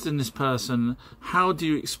asking this person, how do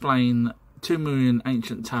you explain 2 million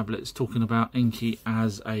ancient tablets talking about Enki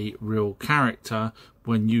as a real character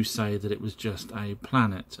when you say that it was just a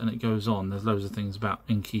planet? And it goes on. There's loads of things about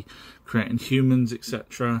Enki creating humans,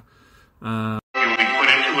 etc. You'll be put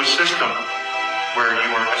into a system where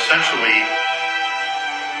you are essentially...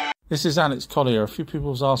 This is Alex Collier. A few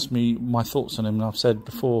people have asked me my thoughts on him, and I've said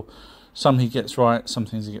before, some he gets right, some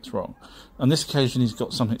things he gets wrong. On this occasion, he's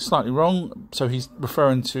got something slightly wrong, so he's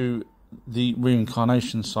referring to the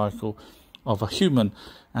reincarnation cycle of a human,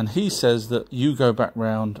 and he says that you go back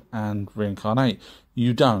round and reincarnate.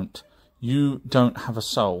 You don't. You don't have a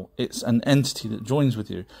soul. It's an entity that joins with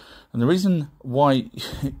you. And the reason why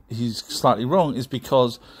he's slightly wrong is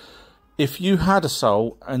because if you had a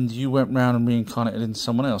soul and you went round and reincarnated into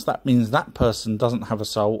someone else, that means that person doesn't have a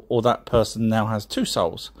soul, or that person now has 2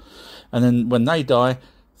 souls. And then when they die,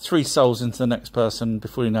 3 souls into the next person,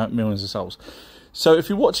 before you know it, millions of souls. So if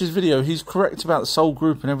you watch his video, he's correct about the soul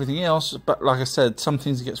group and everything else, but like I said, some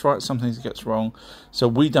things he gets right, some things he gets wrong. So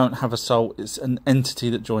we don't have a soul, it's an entity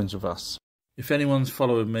that joins with us. If anyone's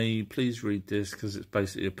following me, please read this, because it's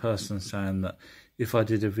basically a person saying that if I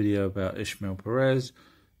did a video about Ishmael Perez,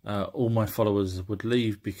 all my followers would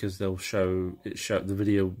leave because they'll the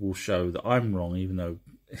video will show that I'm wrong, even though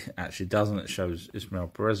it actually doesn't. It shows Ishmael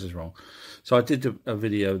Perez is wrong. So I did a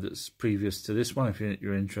video that's previous to this one. If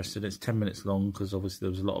you're interested, it's 10 minutes long, because obviously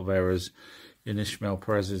there was a lot of errors in Ishmael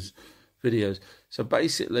Perez's videos. So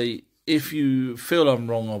basically, if you feel I'm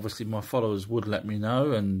wrong, obviously my followers would let me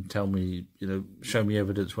know and tell me, show me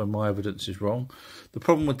evidence when my evidence is wrong. The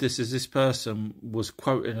problem with this is this person was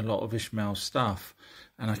quoting a lot of Ishmael's stuff,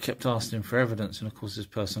 and I kept asking for evidence, and of course this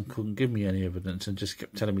person couldn't give me any evidence and just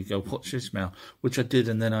kept telling me, go watch Ishmael, which I did,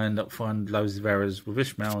 and then I ended up finding loads of errors with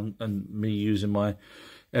Ishmael, and me using my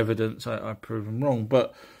evidence, I prove them wrong.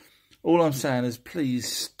 But all I'm saying is,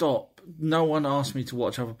 please stop. No one asked me to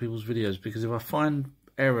watch other people's videos, because if I find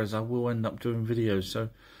errors, I will end up doing videos. So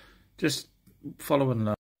just follow and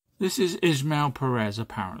learn. This is Ismail Perez,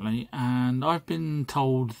 apparently, and I've been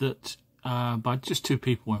told that by just 2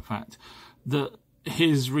 people, in fact, that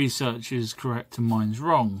his research is correct and mine's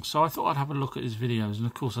wrong. So I thought I'd have a look at his videos, and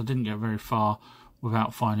of course I didn't get very far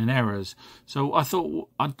without finding errors. So I thought,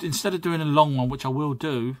 instead of doing a long one, which I will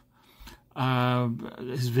do,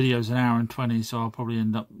 his video's 1 hour and 20, so I'll probably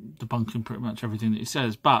end up debunking pretty much everything that he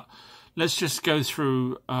says. But let's just go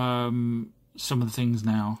through some of the things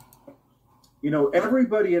now.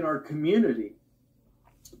 Everybody in our community,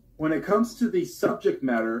 when it comes to the subject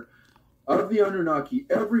matter of the Anunnaki,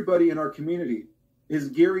 everybody in our community is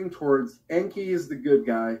gearing towards Enki is the good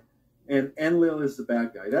guy and Enlil is the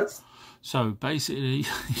bad guy. So basically,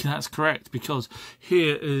 that's correct, because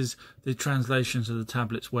here is the translations of the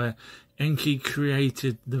tablets where Enki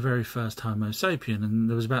created the very first Homo sapien, and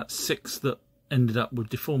there was about 6 that ended up with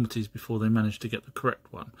deformities before they managed to get the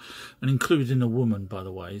correct one, and including a woman, by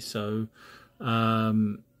the way. So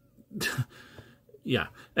yeah,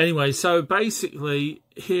 anyway, so basically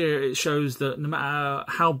here it shows that no matter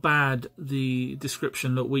how bad the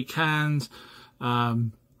description looked, weak hands, a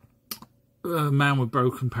man with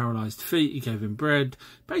broken paralysed feet, he gave him bread.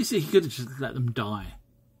 Basically he could have just let them die.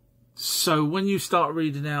 So when you start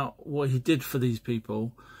reading out what he did for these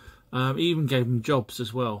people, he even gave them jobs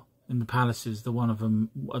as well in the palaces. The one of them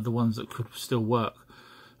are the ones that could still work,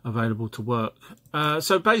 available to work.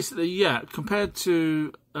 So basically, yeah, compared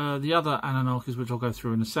to the other Anunnakis, which I'll go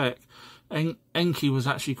through in a sec, Enki was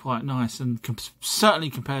actually quite nice, and certainly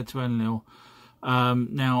compared to Enlil.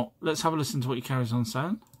 Now, let's have a listen to what he carries on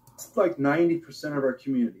saying. It's like 90% of our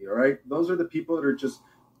community, all right? Those are the people that are just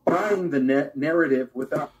buying the narrative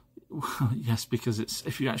without... Yes, because it's,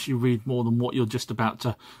 if you actually read more than what you're just about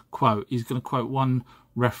to quote, he's going to quote one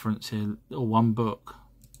reference here, or one book.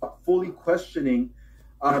 Fully questioning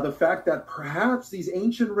the fact that perhaps these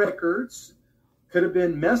ancient records could have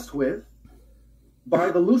been messed with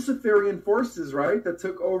by the Luciferian forces, right, that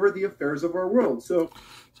took over the affairs of our world. So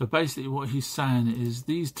basically what he's saying is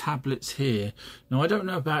these tablets here, now I don't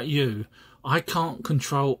know about you, I can't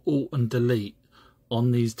control Alt and Delete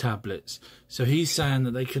on these tablets. So he's saying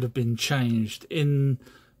that they could have been changed in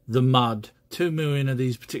the mud. 2 million of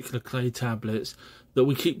these particular clay tablets that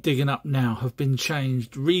we keep digging up now have been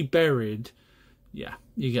changed, reburied. Yeah,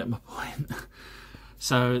 you get my point.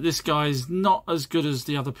 So this guy's not as good as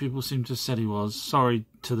the other people seem to have said he was. Sorry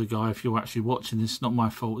to the guy if you're actually watching this. It's not my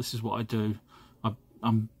fault. This is what I do.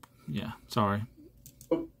 Yeah, sorry.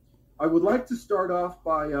 I would like to start off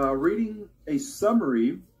by reading a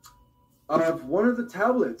summary of one of the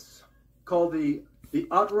tablets called the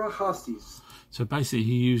Atrahasis. So basically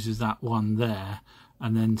he uses that one there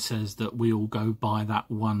and then says that we all go by that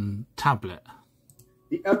one tablet.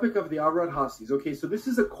 The Epic of the Atrahasis. Okay, so this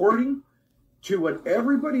is according to what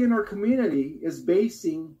everybody in our community is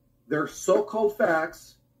basing their so-called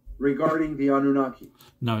facts regarding the Anunnaki.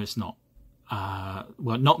 No, it's not.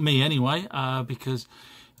 Well, not me anyway, because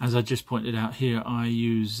as I just pointed out here, I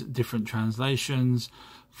use different translations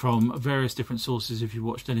from various different sources. If you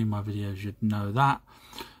watched any of my videos, you'd know that.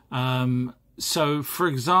 So, for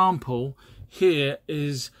example, here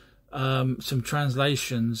is some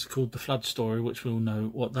translations called the Flood Story, which we'll know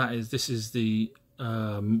what that is. This is the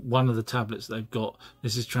one of the tablets they've got.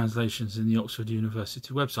 This is translations in the Oxford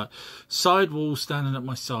University website. Side wall standing at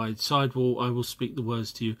my side. Side wall, I will speak the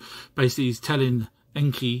words to you. Basically, he's telling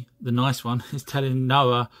Enki, the nice one, is telling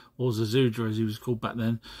Noah, or Zazudra as he was called back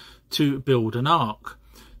then, to build an ark.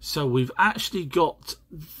 So we've actually got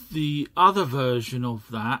the other version of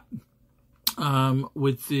that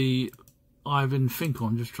with the Ivan Finkel.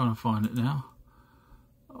 I'm just trying to find it now.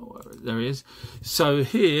 Oh, there he is. So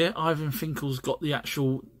here, Ivan Finkel's got the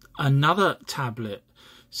actual, another tablet.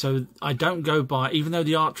 So I don't go by, even though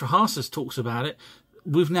the Atrahasis talks about it,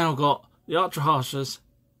 we've now got the Atrahasis,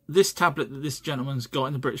 this tablet that this gentleman's got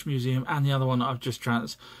in the British Museum, and the other one that I've just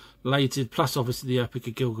translated, plus obviously the Epic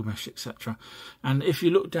of Gilgamesh, etc. And if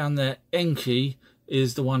you look down there, Enki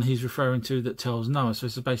is the one he's referring to that tells Noah. So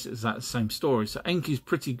it's basically the same story. So Enki's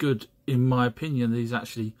pretty good, in my opinion. He's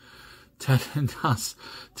actually telling us,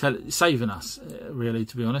 saving us, really,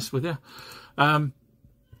 to be honest with you.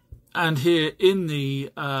 And here in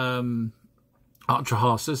the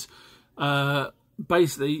Atrahasis,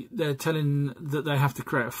 basically they're telling that they have to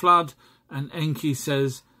create a flood, and Enki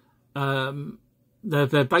says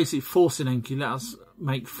they're basically forcing Enki, let us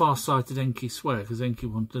make far-sighted Enki swear, because Enki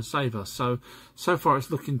wanted to save us. So far it's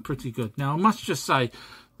looking pretty good. Now I must just say,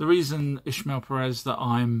 the reason, Ishmael Perez, that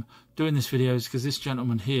I'm doing this video is because this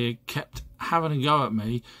gentleman here kept having a go at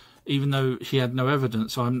me, even though he had no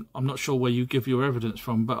evidence. So I'm not sure where you give your evidence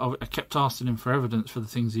from, but I kept asking him for evidence for the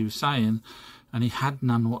things he was saying, and he had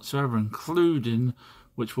none whatsoever, including,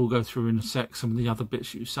 which we'll go through in a sec, some of the other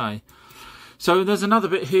bits you say. So there's another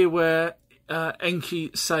bit here where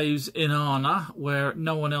Enki saves Inanna, where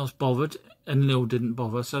no one else bothered, and Lil didn't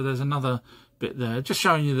bother. So there's another bit there, just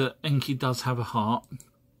showing you that Enki does have a heart.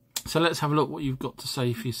 So let's have a look what you've got to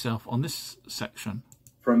say for yourself on this section.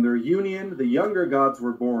 From their union, the younger gods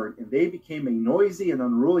were born, and they became a noisy and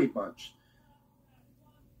unruly bunch.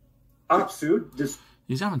 Apsu...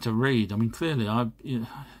 He's having to read. I mean, clearly,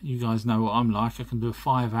 you guys know what I'm like. I can do a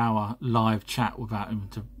 5-hour live chat without him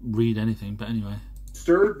to read anything. But anyway.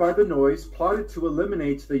 Stirred by the noise, plotted to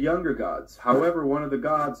eliminate the younger gods. However, one of the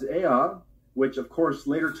gods, Ea, which, of course,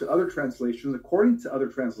 later to other translations, according to other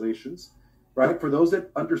translations, right, for those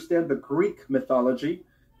that understand the Greek mythology,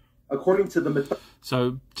 according to the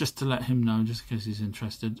So, just to let him know, just in case he's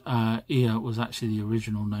interested, Ea was actually the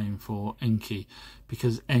original name for Enki,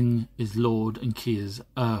 because Eng is Lord and Ki is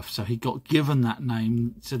Earth. So he got given that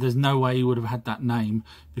name, so there's no way he would have had that name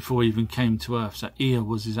before he even came to Earth. So Ea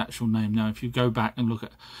was his actual name. Now, if you go back and look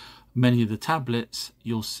at many of the tablets,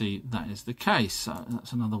 you'll see that is the case. So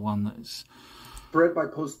that's another one that is... Bred by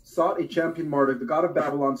post sought a champion Marduk, the god of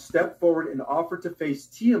Babylon, stepped forward and offered to face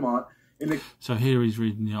Tiamat. So here he's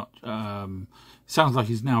reading the... sounds like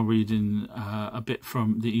he's now reading a bit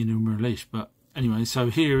from the Enuma Elish. But anyway, so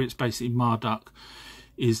here it's basically Marduk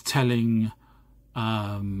is telling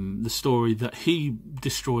the story that he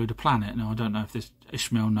destroyed a planet. Now, I don't know if this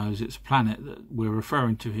Ishmael knows it's a planet that we're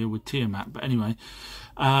referring to here with Tiamat. But anyway,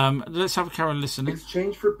 let's have a carry on listening. In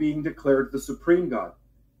exchange for being declared the supreme god.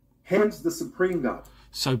 Hence the supreme god.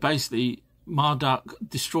 So basically... Marduk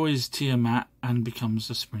destroys Tiamat and becomes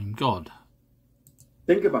the supreme god.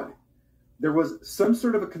 Think about it. There was some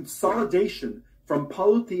sort of a consolidation from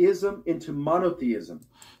polytheism into monotheism.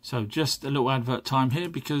 So just a little advert time here,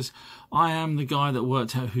 because I am the guy that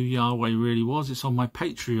worked out who Yahweh really was. It's on my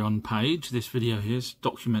Patreon page. This video here is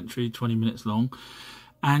documentary, 20 minutes long.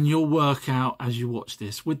 And you'll work out as you watch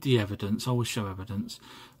this with the evidence, I will show evidence,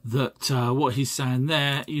 that what he's saying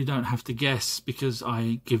there, you don't have to guess, because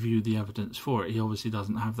I give you the evidence for it. He obviously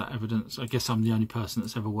doesn't have that evidence. I guess I'm the only person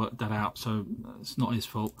that's ever worked that out, so it's not his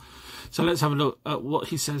fault. So let's have a look at what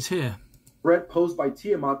he says here. Threat posed by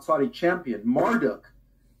Tiamat sought a champion, Marduk,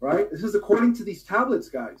 right? This is according to these tablets,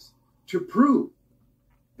 guys, to prove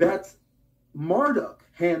that Marduk,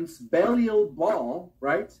 hence Belial Baal,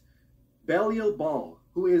 right? Belial Baal,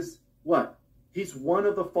 who is what? He's one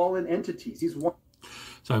of the fallen entities. He's one.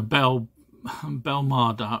 So Bel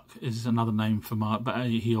Marduk is another name for Marduk, but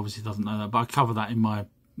he obviously doesn't know that. But I cover that in my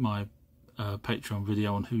Patreon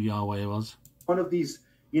video on who Yahweh was. One of these,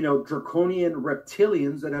 draconian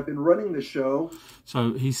reptilians that have been running the show.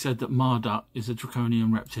 So he said that Marduk is a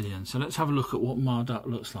draconian reptilian. So let's have a look at what Marduk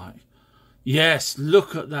looks like. Yes,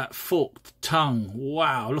 look at that forked tongue.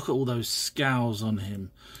 Wow, look at all those scowls on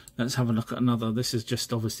him. Let's have a look at another. This is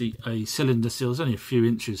just obviously a cylinder seal. It's only a few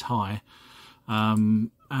inches high.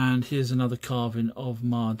 And here's another carving of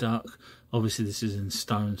Marduk. Obviously this is in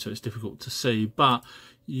stone, so it's difficult to see, but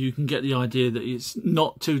you can get the idea that it's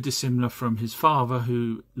not too dissimilar from his father,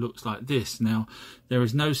 who looks like this. Now, there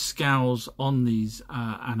is no scowls on these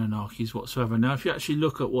Anunnakis whatsoever. Now, if you actually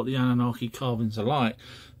look at what the Anunnaki carvings are like,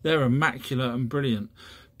 they're immaculate and brilliant,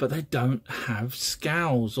 but they don't have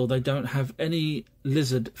scowls, or they don't have any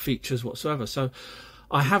lizard features whatsoever. So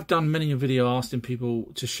I have done many a video asking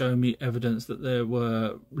people to show me evidence that there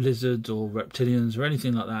were lizards or reptilians or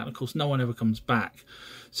anything like that. And of course, no one ever comes back.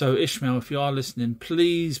 So Ishmael, if you are listening,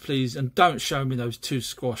 please, please, and don't show me those two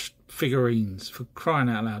squashed figurines. For crying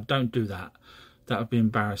out loud, don't do that. That would be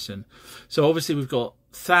embarrassing. So obviously we've got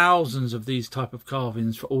thousands of these type of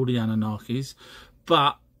carvings for all the Anunnakis,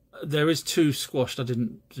 but there is two squashed. I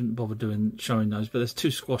didn't bother showing those, but there's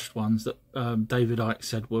two squashed ones that David Icke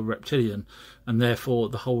said were reptilian, and therefore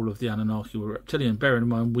the whole of the Anunnaki were reptilian. Bearing in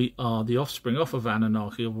mind we are the offspring off of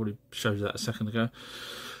Anunnaki. I've already showed you that a second ago.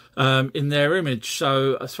 In their image.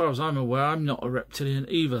 So as far as I'm aware, I'm not a reptilian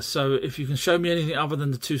either. So if you can show me anything other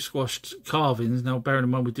than the two squashed carvings, now bearing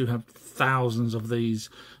in mind we do have thousands of these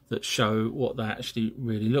that show what they actually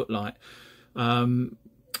really look like.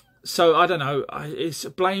 So I don't know. It's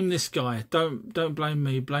blame this guy. Don't blame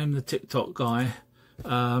me. Blame the TikTok guy.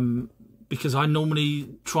 Because I normally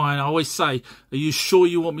try and I always say, are you sure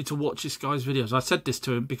you want me to watch this guy's videos? I said this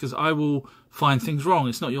to him because I will find things wrong.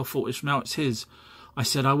 It's not your fault, Ishmael, it's his. I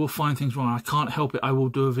said, I will find things wrong. I can't help it. I will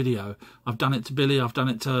do a video. I've done it to Billy. I've done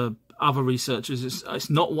it to other researchers. It's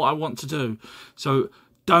not what I want to do. So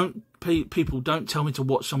people don't tell me to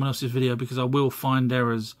watch someone else's video, because I will find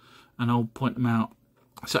errors and I'll point them out.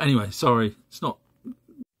 So anyway, sorry. It's not.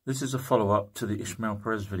 This is a follow-up to the Ishmael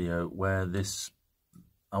Perez video where this,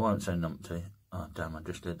 I won't say numpty. Oh, damn, I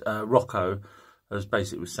just did. Rocco was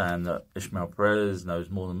basically saying that Ishmael Perez knows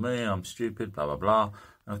more than me. I'm stupid, blah, blah, blah.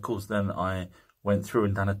 And of course, then I went through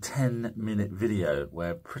and done a 10-minute video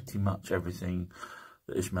where pretty much everything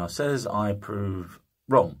that Ishmael says, I prove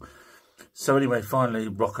wrong. So anyway, finally,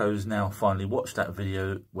 Rocco's now finally watched that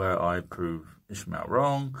video where I prove Ishmael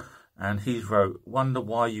wrong. And he wrote, wonder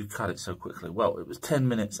why you cut it so quickly. Well, it was 10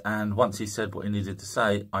 minutes. And once he said what he needed to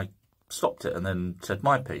say, I stopped it and then said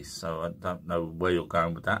my piece. So I don't know where you're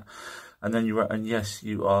going with that. And then you wrote, and yes,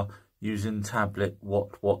 you are using tablet what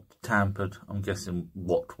tampered. I'm guessing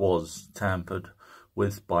what was tampered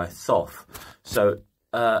with by Thoth. So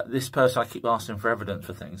this person, I keep asking for evidence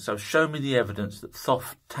for things. So show me the evidence that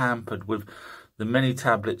Thoth tampered with the many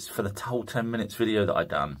tablets for the whole 10 minutes video that I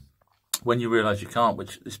done. When you realise you can't,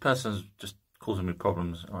 which this person's just causing me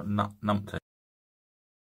problems. Numpty.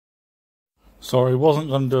 Sorry, wasn't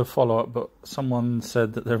going to do a follow-up, but someone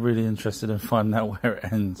said that they're really interested in finding out where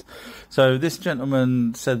it ends. So this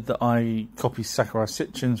gentleman said that I copied Sakurai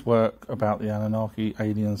Sitchin's work about the Anunnaki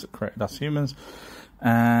aliens that created us humans.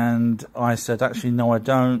 And I said, actually, no, I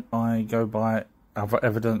don't. I go by other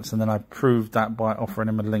evidence, and then I proved that by offering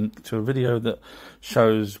him a link to a video that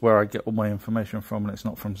shows where I get all my information from, and it's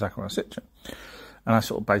not from Sakurai Sitchin. And I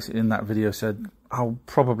sort of basically in that video said, I'll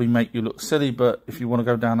probably make you look silly, but if you want to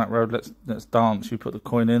go down that road, let's dance. You put the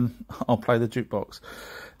coin in, I'll play the jukebox.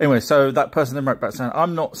 Anyway, so that person then wrote back saying,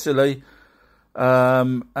 I'm not silly,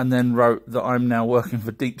 and then wrote that I'm now working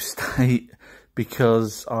for Deep State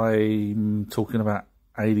because I'm talking about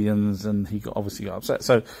aliens, and he obviously got upset.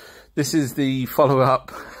 So this is the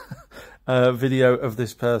follow-up video of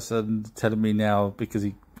this person telling me now, because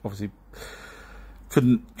he obviously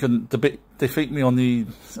couldn't defeat me on the,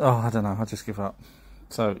 I don't know, I just give up.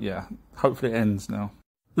 So yeah, hopefully it ends now.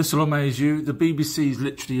 This will amaze you. The BBC's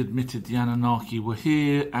literally admitted the Anunnaki were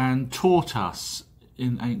here and taught us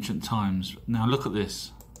in ancient times. Now look at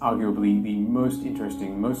this. Arguably the most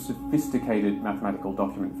interesting, most sophisticated mathematical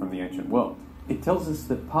document from the ancient world. It tells us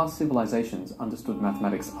that past civilizations understood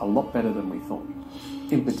mathematics a lot better than we thought.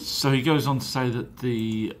 So he goes on to say that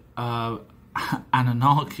the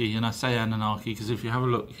Anunnaki, and I say Anunnaki because if you have a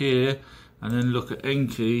look here and then look at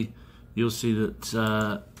Enki, you'll see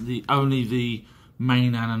that only the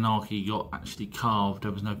main Anunnaki got actually carved.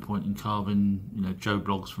 There was no point in carving, Joe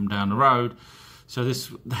Bloggs from down the road. So they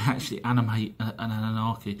actually animate an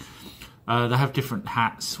Anunnaki. They have different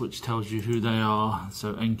hats, which tells you who they are.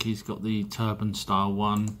 So Enki's got the turban style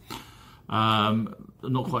one. I'm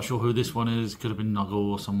not quite sure who this one is. Could have been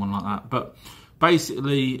Nuggle or someone like that. But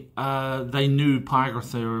basically, they knew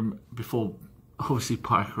Pythagoras theorem before, obviously,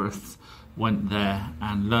 Pythagoras went there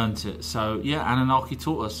and learnt it. So yeah, Anunnaki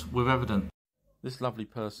taught us with evidence. This lovely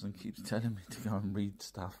person keeps telling me to go and read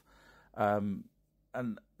stuff. And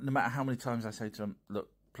no matter how many times I say to him, look,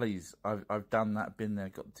 please, I've done that, been there,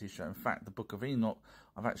 got the t-shirt. In fact, the Book of Enoch,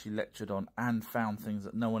 I've actually lectured on and found things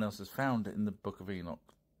that no one else has found in the Book of Enoch.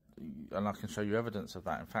 And I can show you evidence of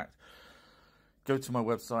that. In fact, go to my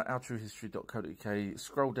website, ourtruehistory.co.uk,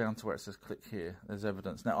 scroll down to where it says click here. There's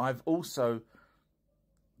evidence. Now, I've also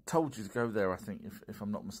told you to go there, I think, if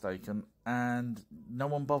I'm not mistaken, and no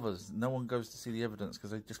one bothers. No one goes to see the evidence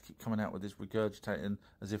because they just keep coming out with this regurgitating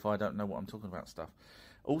as if I don't know what I'm talking about stuff.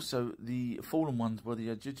 Also, the fallen ones were the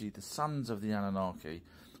Ajiji, the sons of the Anunnaki,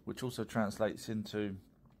 which also translates into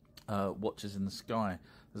watchers in the sky.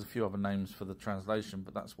 There's a few other names for the translation,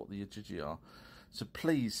 but that's what the Ajiji are. So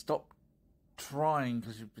please stop trying,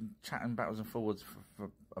 because you've been chatting backwards and forwards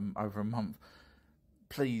for over a month.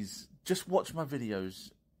 Please, just watch my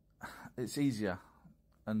videos. It's easier,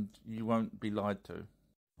 and you won't be lied to.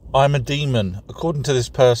 I'm a demon, according to this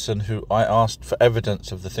person who I asked for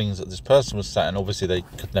evidence of the things that this person was saying. Obviously, they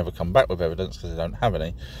could never come back with evidence because they don't have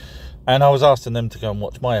any. And I was asking them to go and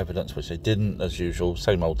watch my evidence, which they didn't, as usual.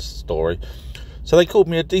 Same old story. So they called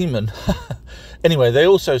me a demon. Anyway, they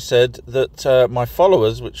also said that my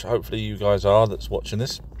followers, which hopefully you guys are that's watching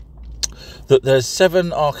this, that there's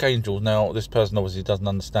 7 archangels. Now, this person obviously doesn't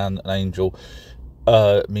understand an angel.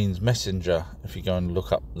 means messenger, if you go and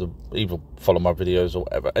look up either follow my videos or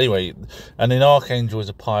whatever. Anyway, and an archangel is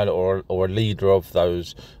a pilot or a leader of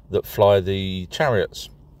those that fly the chariots,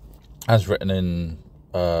 as written in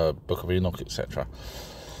Book of Enoch, etc.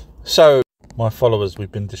 So my followers,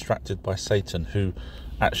 we've been distracted by Satan, who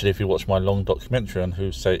actually, if you watch my long documentary on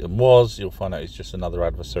who Satan was, you'll find out he's just another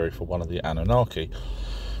adversary for one of the Anunnaki.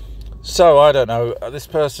 So I don't know, this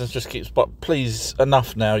person just keeps, but please,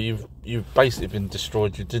 enough now. You've basically been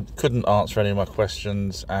destroyed. You couldn't answer any of my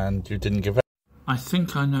questions, and you didn't give. I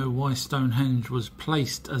think I know why Stonehenge was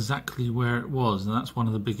placed exactly where it was, and that's one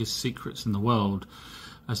of the biggest secrets in the world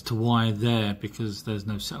as to why there, because there's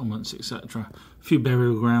no settlements, etc. A few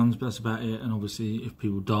burial grounds, but that's about it. And obviously, if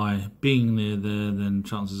people die being near there, then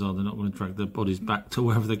chances are they're not going to drag their bodies back to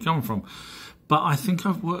wherever they come from. But I think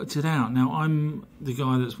I've worked it out. Now, I'm the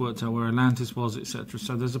guy that's worked out where Atlantis was, etc.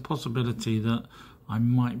 So there's a possibility that I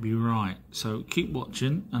might be right. So keep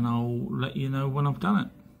watching, and I'll let you know when I've done it.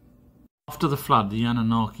 After the flood, the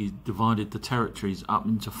Anunnaki divided the territories up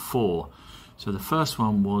into 4. So the first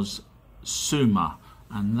one was Sumer,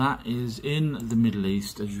 and that is in the Middle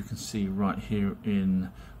East, as you can see right here in,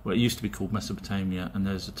 well, it used to be called Mesopotamia, and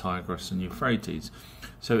there's the Tigris and Euphrates.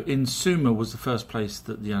 So in Sumer was the first place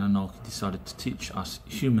that the Anunnaki decided to teach us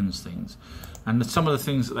humans things. And some of the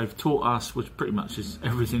things that they've taught us, which pretty much is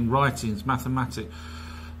everything: writings, mathematics,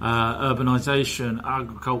 urbanization,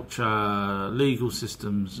 agriculture, legal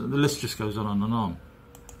systems, the list just goes on and on.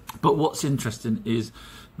 But what's interesting is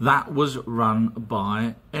that was run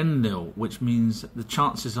by Enlil, which means the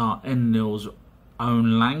chances are Enlil's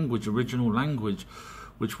own language, original language,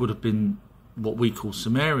 which would have been what we call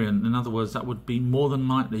Sumerian. In other words, that would be more than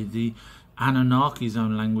likely the Anunnaki's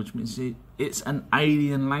own language. Means it's an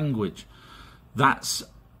alien language. That's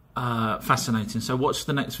fascinating. So watch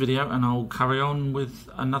the next video and I'll carry on with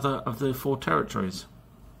another of the 4 territories.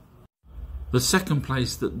 The second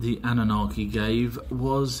place that the Anunnaki gave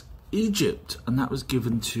was Egypt, and that was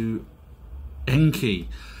given to Enki.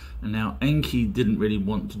 And now Enki didn't really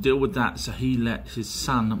want to deal with that, so he let his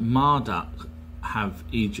son Marduk have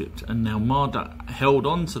Egypt. And now Marduk held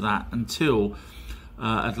on to that until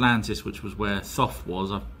Atlantis, which was where Thoth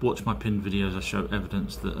was. I've watched my pinned videos, I show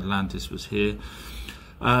evidence that Atlantis was here.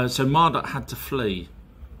 So Marduk had to flee.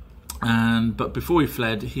 But before he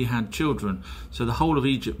fled, he had children. So the whole of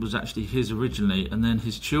Egypt was actually his originally, and then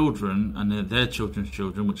his children and their children's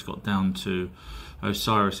children, which got down to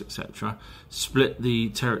Osiris, etc., split the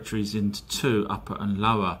territories into 2, upper and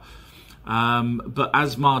lower. But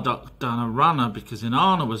as Marduk done a runner, because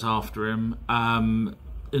Inanna was after him,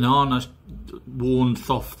 Inanna warned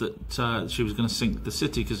Thoth that she was going to sink the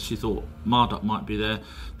city because she thought Marduk might be there.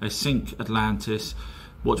 They sink Atlantis.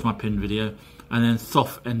 Watch my pinned video. And then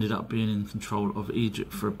Thoth ended up being in control of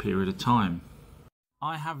Egypt for a period of time.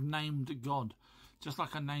 I have named God, just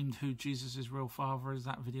like I named who Jesus' real father is.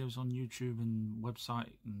 That video's on YouTube and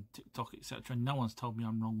website and TikTok, etc. No one's told me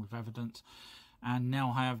I'm wrong with evidence. And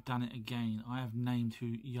now I have done it again. I have named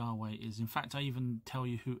who Yahweh is. In fact, I even tell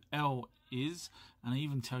you who El is. And I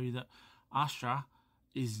even tell you that Asha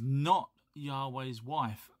is not Yahweh's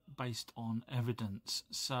wife, based on evidence.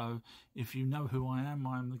 So if you know who I am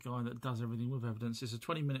the guy that does everything with evidence. It's a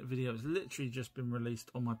 20-minute video. It's literally just been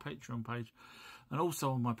released on my Patreon page, and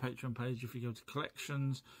also on my Patreon page, if you go to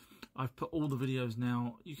collections, I've put all the videos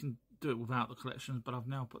now. You can do it without the collections, but I've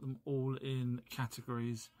now put them all in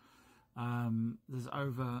categories. There's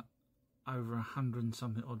over 100 and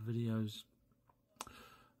something odd videos,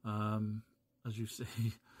 as you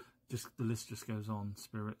see. Just the list just goes on,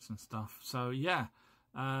 spirits and stuff. So yeah,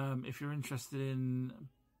 if you're interested in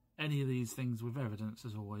any of these things with evidence,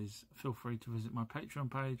 as always, feel free to visit my Patreon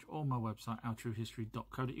page or my website,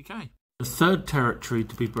 ourtruehistory.co.uk. The third territory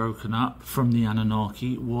to be broken up from the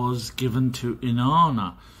Anunnaki was given to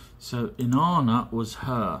Inanna. So Inanna was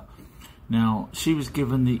her. Now, she was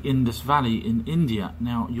given the Indus Valley in India.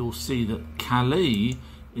 Now, you'll see that Kali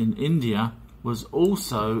in India was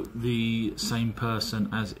also the same person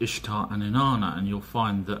as Ishtar and Inanna, and you'll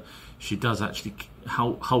find that she does actually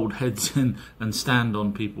hold heads in and stand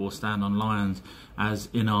on people or stand on lions as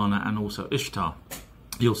Inanna and also Ishtar.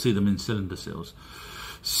 You'll see them in cylinder seals.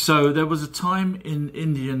 So there was a time in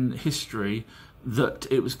Indian history that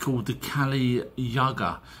it was called the Kali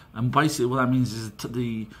Yuga, and basically what that means is that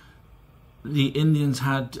the Indians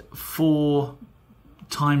had 4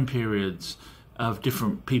 time periods of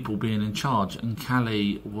different people being in charge, and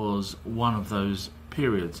Kali was one of those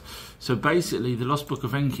periods. So basically the Lost Book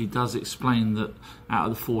of Enki does explain that out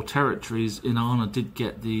of the 4 territories, Inanna did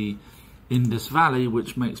get the Indus Valley,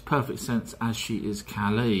 which makes perfect sense as she is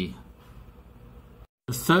Kali.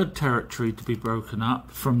 The third territory to be broken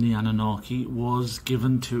up from the Anunnaki was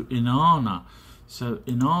given to Inanna. So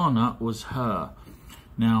Inanna was her.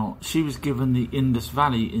 Now, she was given the Indus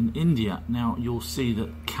Valley in India. Now, you'll see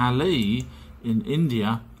that Kali in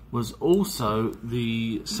India was also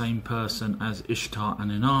the same person as Ishtar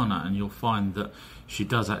and Inanna, and you'll find that she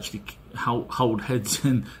does actually hold heads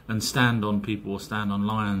in and stand on people or stand on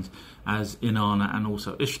lions as Inanna and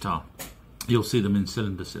also Ishtar. You'll see them in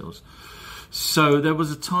cylinder seals. So there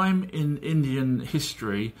was a time in Indian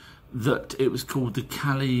history that it was called the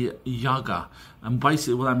Kali Yuga, and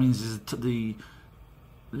basically what that means is that the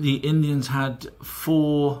Indians had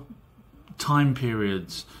 4 time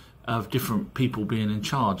periods of different people being in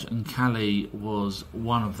charge, and Kali was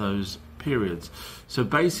one of those periods. So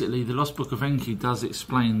basically the Lost Book of Enki does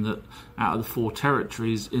explain that out of the 4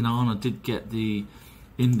 territories, Inanna did get the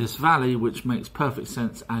Indus Valley, which makes perfect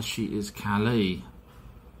sense as she is Kali.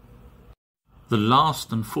 The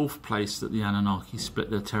last and 4th place that the Anunnaki split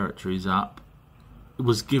their territories up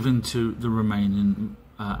was given to the remaining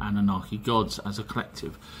Anunnaki gods as a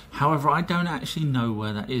collective. However, I don't actually know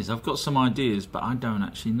where that is. I've got some ideas, but I don't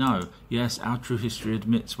actually know. Yes, Our True History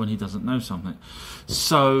admits when he doesn't know something.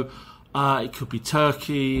 So it could be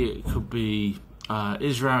Turkey, it could be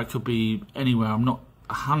Israel, it could be anywhere. I'm not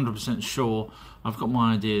 100% sure. I've got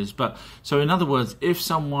my ideas. But so in other words, if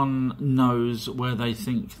someone knows where they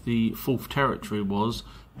think the 4th territory was,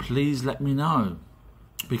 please let me know,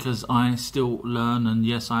 because I still learn, and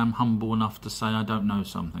yes, I am humble enough to say I don't know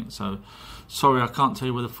something. So sorry, I can't tell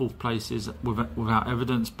you where the 4th place is without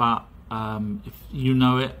evidence, but if you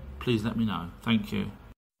know it, please let me know. Thank you.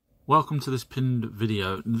 Welcome to this pinned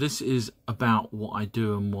video. This is about what I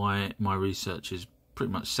do and why my research is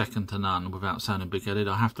pretty much second to none, without sounding big-headed.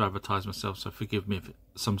 I have to advertise myself, so forgive me if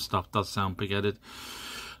some stuff does sound big-headed.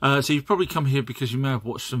 So you've probably come here because you may have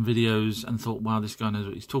watched some videos and thought, wow, this guy knows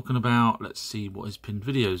what he's talking about. Let's see what his pinned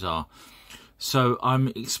videos are. So I'm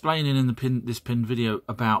explaining in this pinned video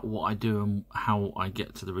about what I do and how I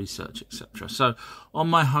get to the research, etc. So on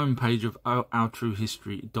my homepage of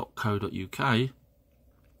ourtruehistory.co.uk,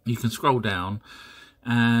 you can scroll down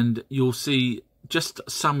and you'll see just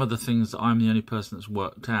some of the things that I'm the only person that's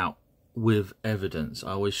worked out with evidence.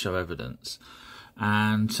 I always show evidence.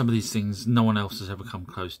 And some of these things no one else has ever come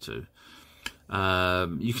close to.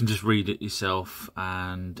 You can just read it yourself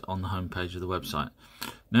and on the homepage of the website.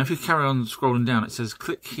 Now, if you carry on scrolling down, it says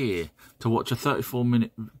click here to watch a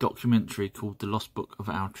 34-minute documentary called The Lost Book of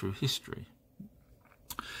Our True History.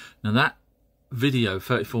 Now, that video,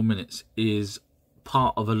 34 minutes, is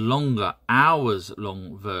part of a longer,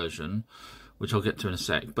 hours-long version, which I'll get to in a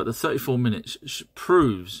sec. But the 34 minutes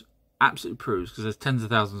absolutely proves, because there's tens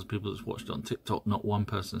of thousands of people that's watched it on TikTok, not one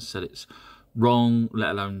person said it's wrong,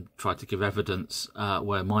 let alone try to give evidence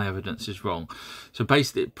where my evidence is wrong. So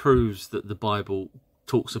basically it proves that the Bible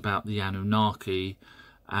talks about the Anunnaki,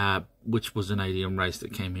 which was an alien race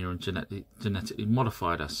that came here and genetically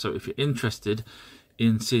modified us. So if you're interested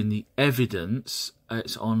in seeing the evidence,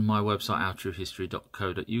 it's on my website,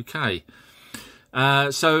 ourtruehistory.co.uk.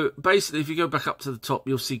 So basically, if you go back up to the top,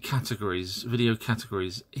 you'll see categories, video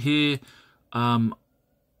categories. Here,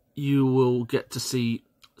 you will get to see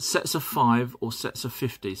sets of 5 or sets of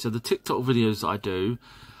 50. So the TikTok videos that I do,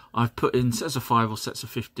 I've put in sets of 5 or sets of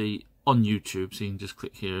 50 on YouTube. So you can just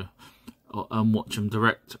click here and watch them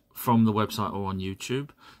direct from the website or on YouTube.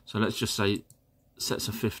 So let's just say sets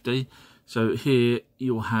of 50. So here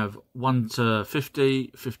you'll have 1 to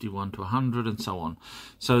 50, 51 to 100, and so on.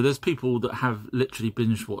 So there's people that have literally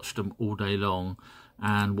binge watched them all day long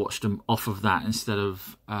and watched them off of that instead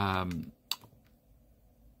of,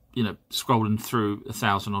 you know, scrolling through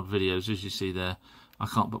 1,000 odd videos, as you see there. I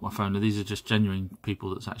can't put my phone there. These are just genuine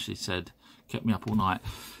people that's actually said, kept me up all night.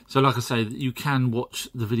 So like I say, you can watch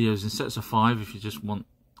the videos in sets of 5 if you just want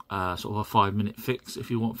sort of a 5-minute fix. If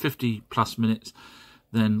you want 50 plus minutes,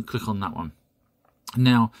 then click on that one.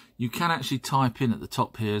 Now, you can actually type in at the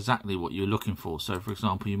top here exactly what you're looking for. So, for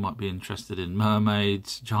example, you might be interested in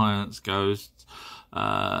mermaids, giants, ghosts,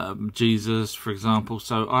 Jesus, for example.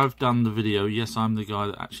 So I've done the video. Yes, I'm the guy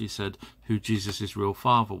that actually said who Jesus' real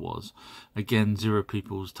father was. Again, 0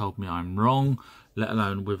 people has told me I'm wrong, let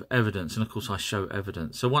alone with evidence. And, of course, I show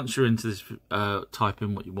evidence. So once you're into this, type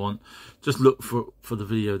in what you want. Just look for the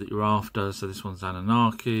video that you're after. So this one's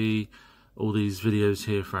Anunnaki. All these videos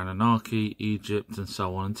here for Anunnaki, Egypt, and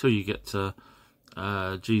so on, until you get to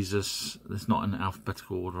Jesus. It's not in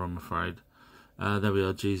alphabetical order, I'm afraid. There we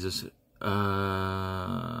are, Jesus.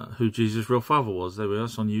 Who Jesus' real father was. There we are,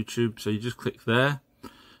 it's on YouTube. So you just click there,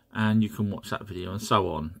 and you can watch that video, and so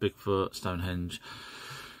on. Bigfoot, Stonehenge.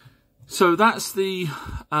 So that's the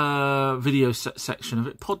video section of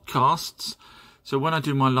it. Podcasts. So when I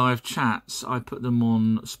do my live chats, I put them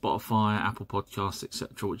on Spotify, Apple Podcasts,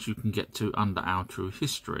 etc., which you can get to under Our True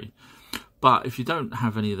History. But if you don't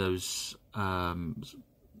have any of those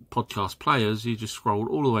podcast players, you just scroll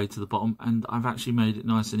all the way to the bottom, and I've actually made it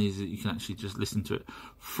nice and easy that you can actually just listen to it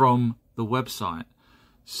from the website.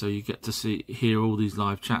 So you get to hear all these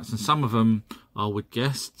live chats, and some of them are with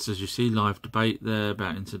guests, as you see, live debate there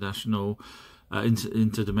about interdimensional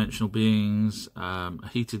beings, a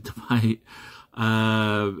heated debate,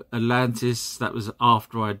 Atlantis. That was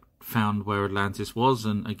after I'd found where Atlantis was,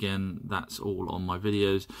 and again, that's all on my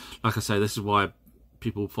videos. Like I say, this is why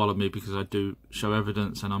people follow me, because I do show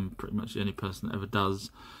evidence, and I'm pretty much the only person that ever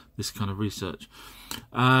does this kind of research.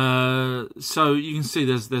 So you can see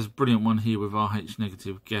there's a brilliant one here with RH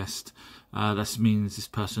negative guest. That means this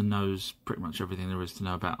person knows pretty much everything there is to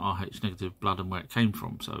know about RH negative blood and where it came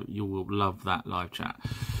from. So you will love that live chat.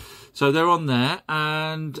 So they're on there,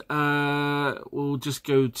 and we'll just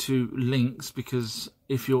go to links, because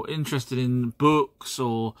if you're interested in books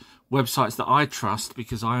or websites that I trust,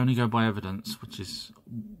 because I only go by evidence, which is,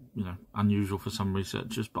 you know, unusual for some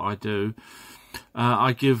researchers, but I do.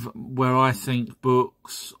 I give where I think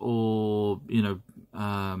books or, you know,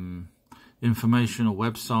 information or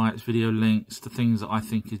websites, video links to things that I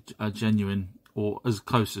think are genuine, or as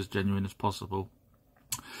close as genuine as possible.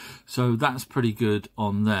 So that's pretty good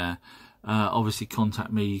on there. Obviously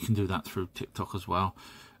contact me, you can do that through TikTok as well.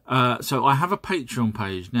 So I have a Patreon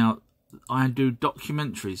page. Now I do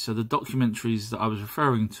documentaries. So the documentaries that I was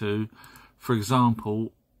referring to, for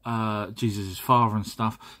example, Jesus' father and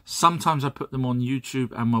stuff, sometimes I put them on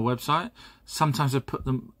YouTube and my website, sometimes I put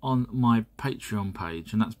them on my Patreon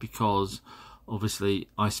page, and that's because obviously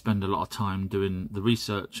I spend a lot of time doing the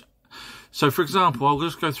research. So for example, I'll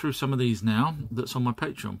just go through some of these now that's on my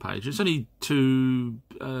Patreon page. It's only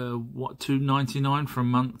 $2.99 for a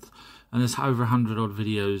month, and there's over 100 odd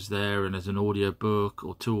videos there, and there's an audio book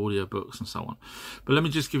or 2 audio books and so on. But let me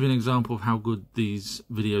just give you an example of how good these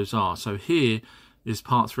videos are. So here is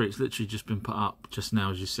part 3. It's literally just been put up just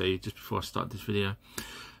now, as you see, just before I start this video.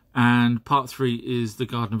 And part 3 is the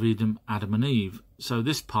Garden of Eden, Adam and Eve. So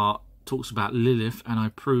this part talks about Lilith, and I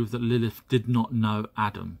prove that Lilith did not know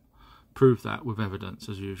Adam. Prove that with evidence,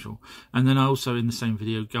 as usual. And then I also, in the same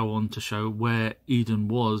video, go on to show where Eden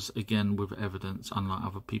was, again with evidence, unlike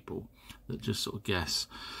other people that just sort of guess.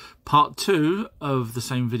 Part 2 of the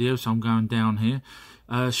same video, so I'm going down here,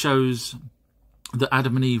 shows that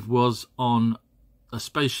Adam and Eve was on a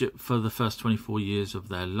spaceship for the first 24 years of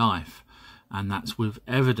their life, and that's with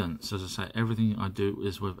evidence. As I say, everything I do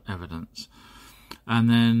is with evidence. And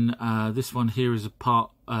then this one here is a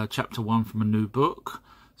chapter 1 from a new book.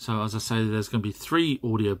 So as I say, there's going to be 3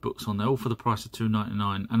 audio books on there, all for the price of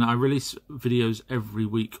 $2.99, and I release videos every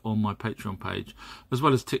week on my Patreon page as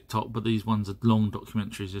well as TikTok, but these ones are long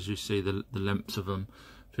documentaries, as you see the lengths of them,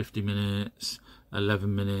 50 minutes,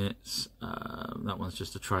 11 minutes, that one's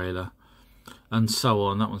just a trailer, and so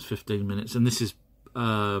on. That one's 15 minutes, and this is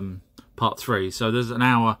part 3. So there's an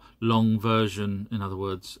hour long version, in other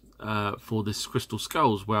words, for this Crystal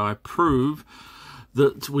Skulls, where I prove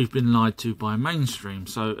that we've been lied to by mainstream.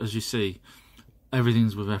 So as you see,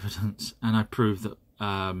 everything's with evidence, and I prove that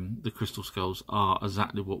the Crystal Skulls are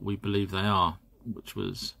exactly what we believe they are, which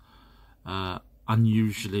was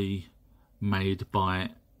unusually made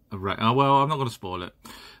by a well, I'm not going to spoil it.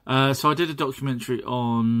 So I did a documentary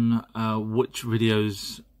on which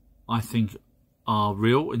videos I think are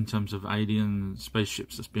real in terms of alien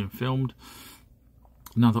spaceships that's been filmed.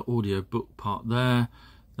 Another audio book part there.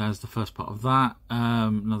 There's the first part of that.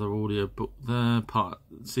 Another audio book there.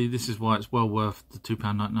 See, this is why it's well worth the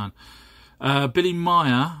 £2.99. Billy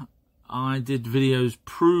Meyer, I did videos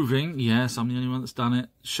proving, yes, I'm the only one that's done it,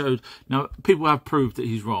 showed, now people have proved that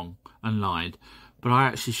he's wrong and lied, but I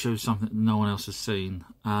actually showed something that no one else has seen,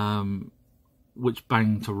 which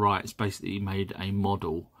banged to rights. Basically, he made a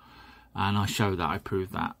model, and I showed that, I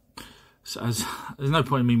proved that. So there's no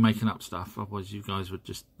point in me making up stuff, otherwise you guys would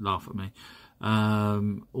just laugh at me.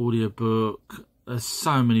 Audiobook, there's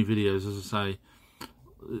so many videos, as I say,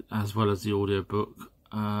 as well as the audiobook.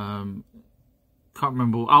 Can't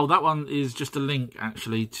remember. Oh, that one is just a link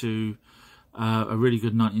actually to a really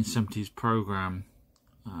good 1970s program.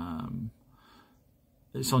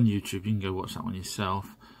 It's on YouTube, you can go watch that one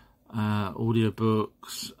yourself.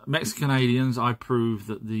 Audiobooks, Mexican aliens, I prove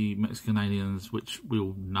that the Mexican aliens, which we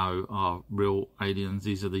all know are real aliens,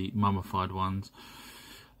 these are the mummified ones.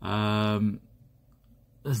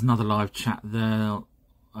 There's another live chat there.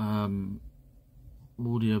 Audio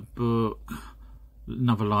book.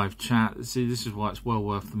 Another live chat. See, this is why it's well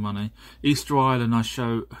worth the money. Easter Island, I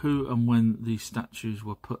show who and when these statues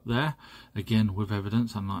were put there. Again, with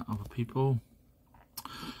evidence, unlike other people.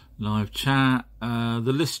 Live chat. The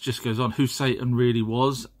list just goes on. Who Satan really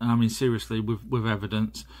was. I mean, seriously, with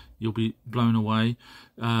evidence, you'll be blown away.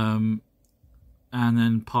 And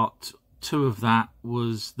then part 2 of that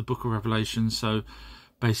was the Book of Revelation. So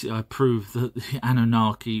basically, I proved that the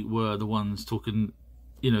Anunnaki were the ones talking,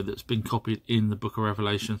 you know, that's been copied in the Book of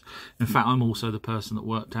Revelation. In fact, I'm also the person that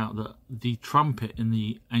worked out that the trumpet in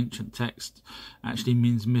the ancient text actually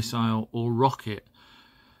means missile or rocket.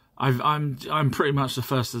 I'm pretty much the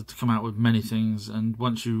first to come out with many things, and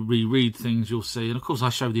once you reread things, you'll see. And of course, I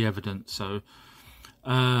show the evidence. So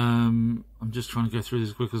I'm just trying to go through this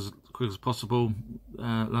as quick as possible.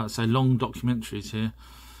 Like I say, long documentaries here,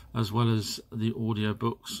 as well as the audio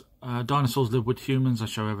books. Dinosaurs live with humans. I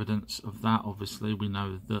show evidence of that. Obviously, we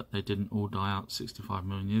know that they didn't all die out 65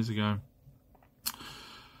 million years ago.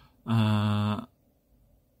 I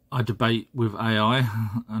debate with AI,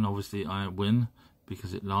 and obviously I win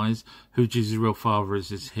because it lies. Who Jesus' real father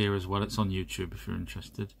is here as well. It's on YouTube if you're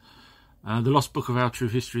interested. The Lost Book of Our True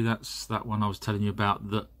History, that's that one I was telling you about,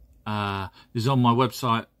 that is on my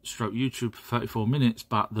website, stroke YouTube, for 34 minutes,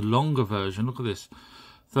 but the longer version, look at this,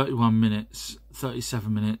 31 minutes,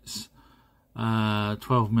 37 minutes,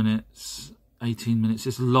 12 minutes, 18 minutes,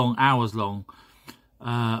 it's long, hours long,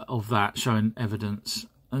 of that, showing evidence.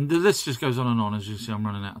 And the list just goes on and on. As you see, I'm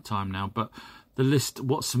running out of time now, but the list,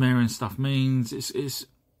 what Sumerian stuff means, it's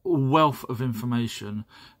a wealth of information,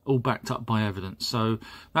 all backed up by evidence. So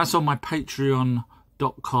that's on my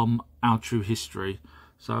patreon.com, Our True History.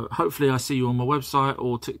 So hopefully I see you on my website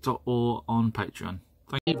or TikTok or on Patreon.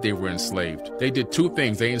 They were enslaved. They did 2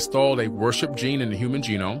 things. They installed a worship gene in the human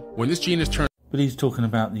genome. When this gene is turned... But he's talking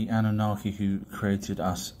about the Anunnaki who created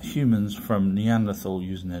us humans from Neanderthal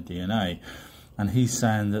using their DNA. And he's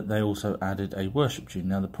saying that they also added a worship gene.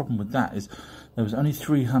 Now, the problem with that is there was only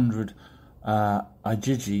 300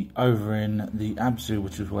 Igigi over in the Abzu,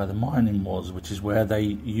 which is where the mining was, which is where they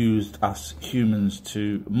used us humans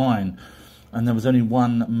to mine. And there was only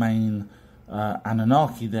one main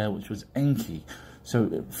Anunnaki there, which was Enki.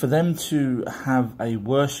 So for them to have a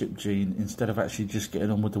worship gene instead of actually just getting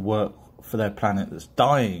on with the work for their planet that's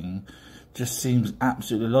dying just seems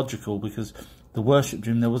absolutely logical, because the worship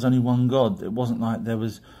gene, there was only one god. It wasn't like there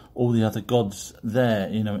was all the other gods there,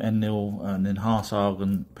 you know, Enlil and then Harsag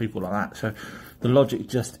and people like that. So the logic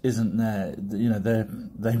just isn't there. You know,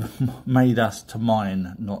 they made us to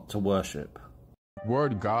mine, not to worship.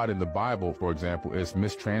 Word God in the Bible, for example, is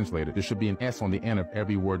mistranslated. There should be an S on the end of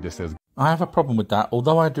every word that says... I have a problem with that.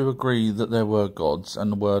 Although I do agree that there were gods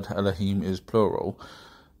and the word Elohim is plural,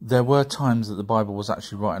 there were times that the Bible was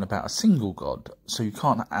actually writing about a single god. So you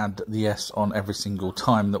can't add the S on every single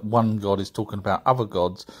time that one god is talking about other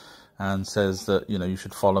gods and says that, you know, you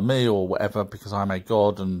should follow me or whatever because I'm a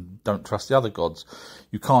god and don't trust the other gods.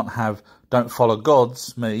 You can't have don't follow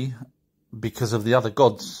gods, me, because of the other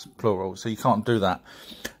gods, plural. So you can't do that.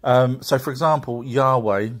 So, for example,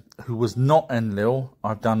 Yahweh, who was not Enlil,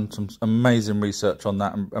 I've done some amazing research on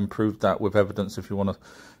that and proved that with evidence. If you want to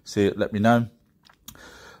see it, let me know.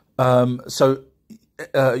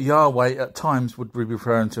 Yahweh at times would be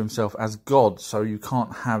referring to himself as God. So you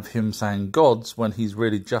can't have him saying gods when he's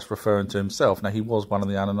really just referring to himself. Now, he was one of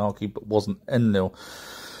the Anunnaki, but wasn't Enlil.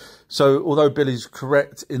 So, although Billy's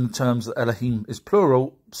correct in terms that Elohim is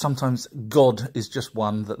plural, sometimes God is just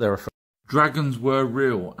one that they're referring to. Dragons were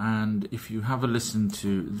real, and if you have a listen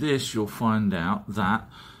to this, you'll find out that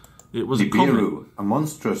it was Nibiru, a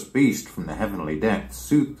monstrous beast from the heavenly depths,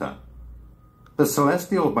 soothed her. The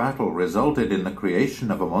celestial battle resulted in the creation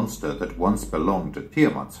of a monster that once belonged to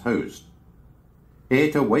Tiamat's host.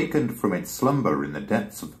 It awakened from its slumber in the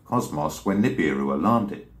depths of the cosmos when Nibiru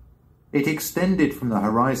alarmed it. It extended from the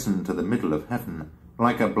horizon to the middle of heaven,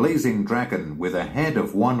 like a blazing dragon with a head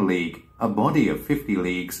of 1 league, a body of 50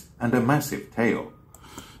 leagues, and a massive tail.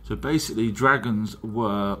 So basically, dragons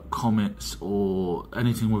were comets or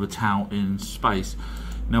anything with a tail in space.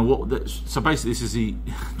 Now, so basically, this is the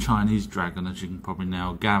Chinese dragon, as you can probably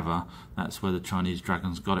now gather. That's where the Chinese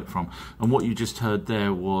dragons got it from. And what you just heard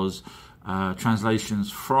there was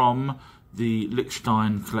translations from the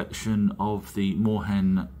Liechtenstein collection of the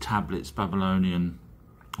Morhen tablets, Babylonian,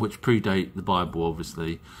 which predate the Bible,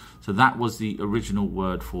 obviously. So that was the original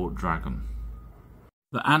word for dragon.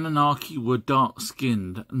 The Anunnaki were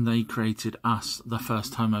dark-skinned and they created us, the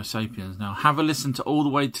first Homo sapiens. Now, have a listen to all the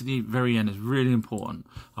way to the very end. It's really important.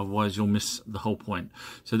 Otherwise, you'll miss the whole point.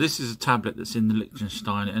 So this is a tablet that's in the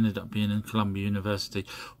Liechtenstein. It ended up being in Columbia University,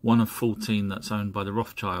 one of 14 that's owned by the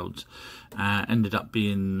Rothschilds. Ended up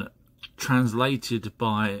being translated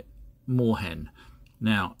by Moorhen.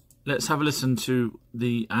 Now, let's have a listen to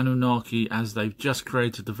the Anunnaki as they've just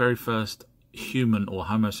created the very first human or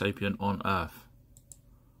Homo sapien on Earth.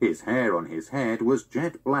 His hair on his head was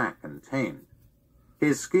jet black and tamed.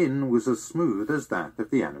 His skin was as smooth as that of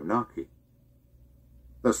the Anunnaki.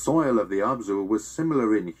 The soil of the Abzu was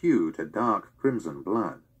similar in hue to dark crimson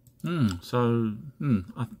blood. Well,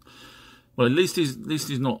 at least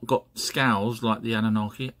he's not got scowls like the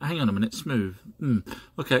Anunnaki. Hang on a minute, smooth.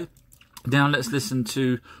 Okay, now let's listen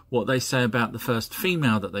to what they say about the first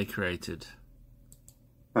female that they created.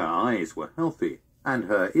 Her eyes were healthy, and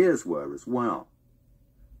her ears were as well.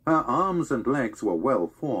 Her arms and legs were well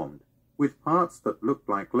formed, with parts that looked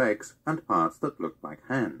like legs and parts that looked like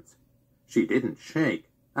hands. She didn't shake,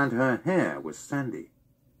 and her hair was sandy.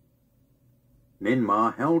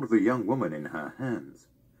 Ninmah held the young woman in her hands.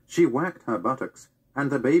 She whacked her buttocks, and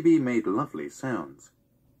the baby made lovely sounds.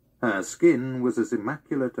 Her skin was as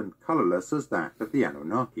immaculate and colourless as that of the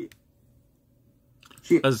Anunnaki.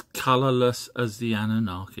 As colourless as the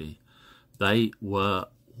Anunnaki. They were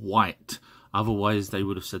white. Otherwise, they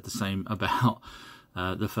would have said the same about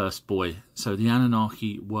the first boy. So the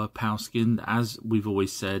Anunnaki were pale-skinned. As we've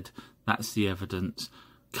always said, that's the evidence.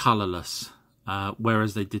 Colourless.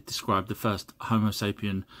 Whereas they did describe the first Homo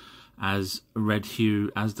sapien as red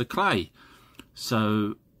hue as the clay.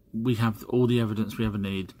 So we have all the evidence we ever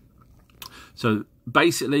need. So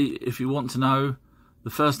basically, if you want to know, the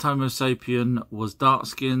first Homo sapien was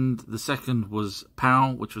dark-skinned. The second was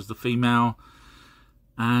pale, which was the female.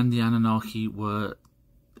 And the Anunnaki were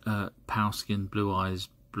pale-skinned, blue eyes,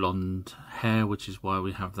 blonde hair, which is why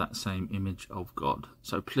we have that same image of God.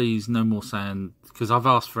 So please, no more saying, because I've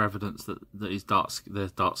asked for evidence that they're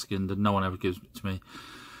dark-skinned, and no one ever gives it to me.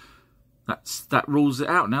 That rules it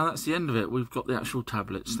out now. That's the end of it. We've got the actual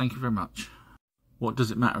tablets. Thank you very much. What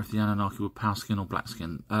does it matter if the Anunnaki were pale-skinned or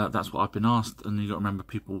black-skinned? That's what I've been asked, and you've got to remember,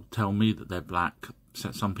 people tell me that they're black.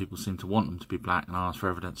 Some people seem to want them to be black, and I ask for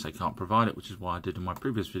evidence. They can't provide it, which is why I did in my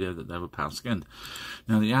previous video that they were pale-skinned.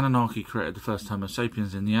 Now, the Anunnaki created the first Homo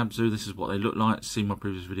sapiens in the Abzu. This is what they look like. See my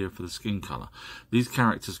previous video for the skin colour. These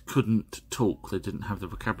characters couldn't talk. They didn't have the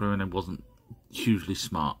vocabulary, and they wasn't hugely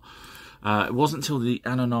smart. It wasn't until the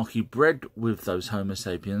Anunnaki bred with those Homo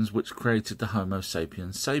sapiens which created the Homo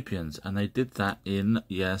sapiens sapiens, and they did that in,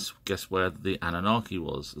 yes, guess where the Anunnaki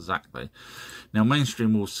was, exactly. Now,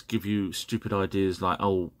 mainstream will give you stupid ideas like,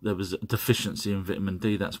 oh, there was a deficiency in vitamin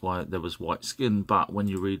D, that's why there was white skin, but when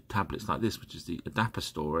you read tablets like this, which is the Adapa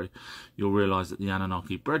story, you'll realise that the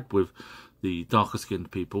Anunnaki bred with the darker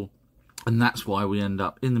skinned people, and that's why we end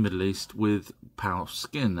up in the Middle East with pale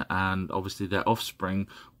skin, and obviously their offspring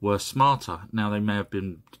were smarter. Now, they may have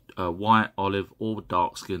been white, olive, or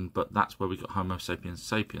dark skinned, but that's where we got Homo sapiens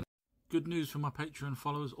sapiens. Good news for my Patreon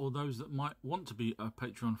followers, or those that might want to be a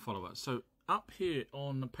Patreon follower. So up here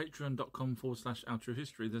on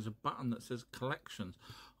patreon.com/OurTrueHistory, there's a button that says collections.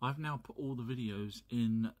 I've now put all the videos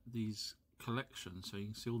in these collections, so you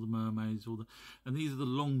can see all the mermaids, and these are the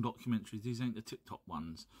long documentaries. These ain't the TikTok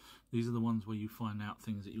ones. These are the ones where you find out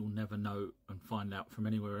things that you'll never know and find out from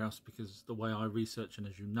anywhere else, because the way I research, and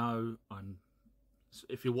as you know,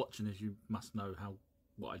 if you're watching this, you must know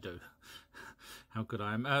what I do, how good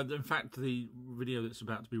I am. In fact, the video that's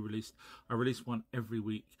about to be released, I release one every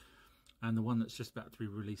week, and the one that's just about to be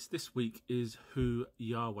released this week is who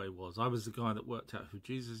Yahweh was. I was the guy that worked out who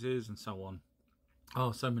Jesus is, and so on.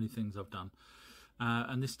 Oh, so many things I've done.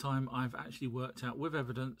 And this time I've actually worked out with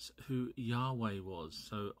evidence who Yahweh was.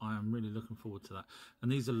 So I am really looking forward to that.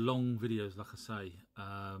 And these are long videos, like I say.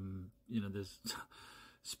 You know, there's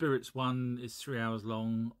Spirits one is 3 hours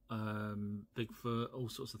long, Bigfoot, all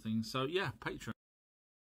sorts of things. So yeah, Patreon.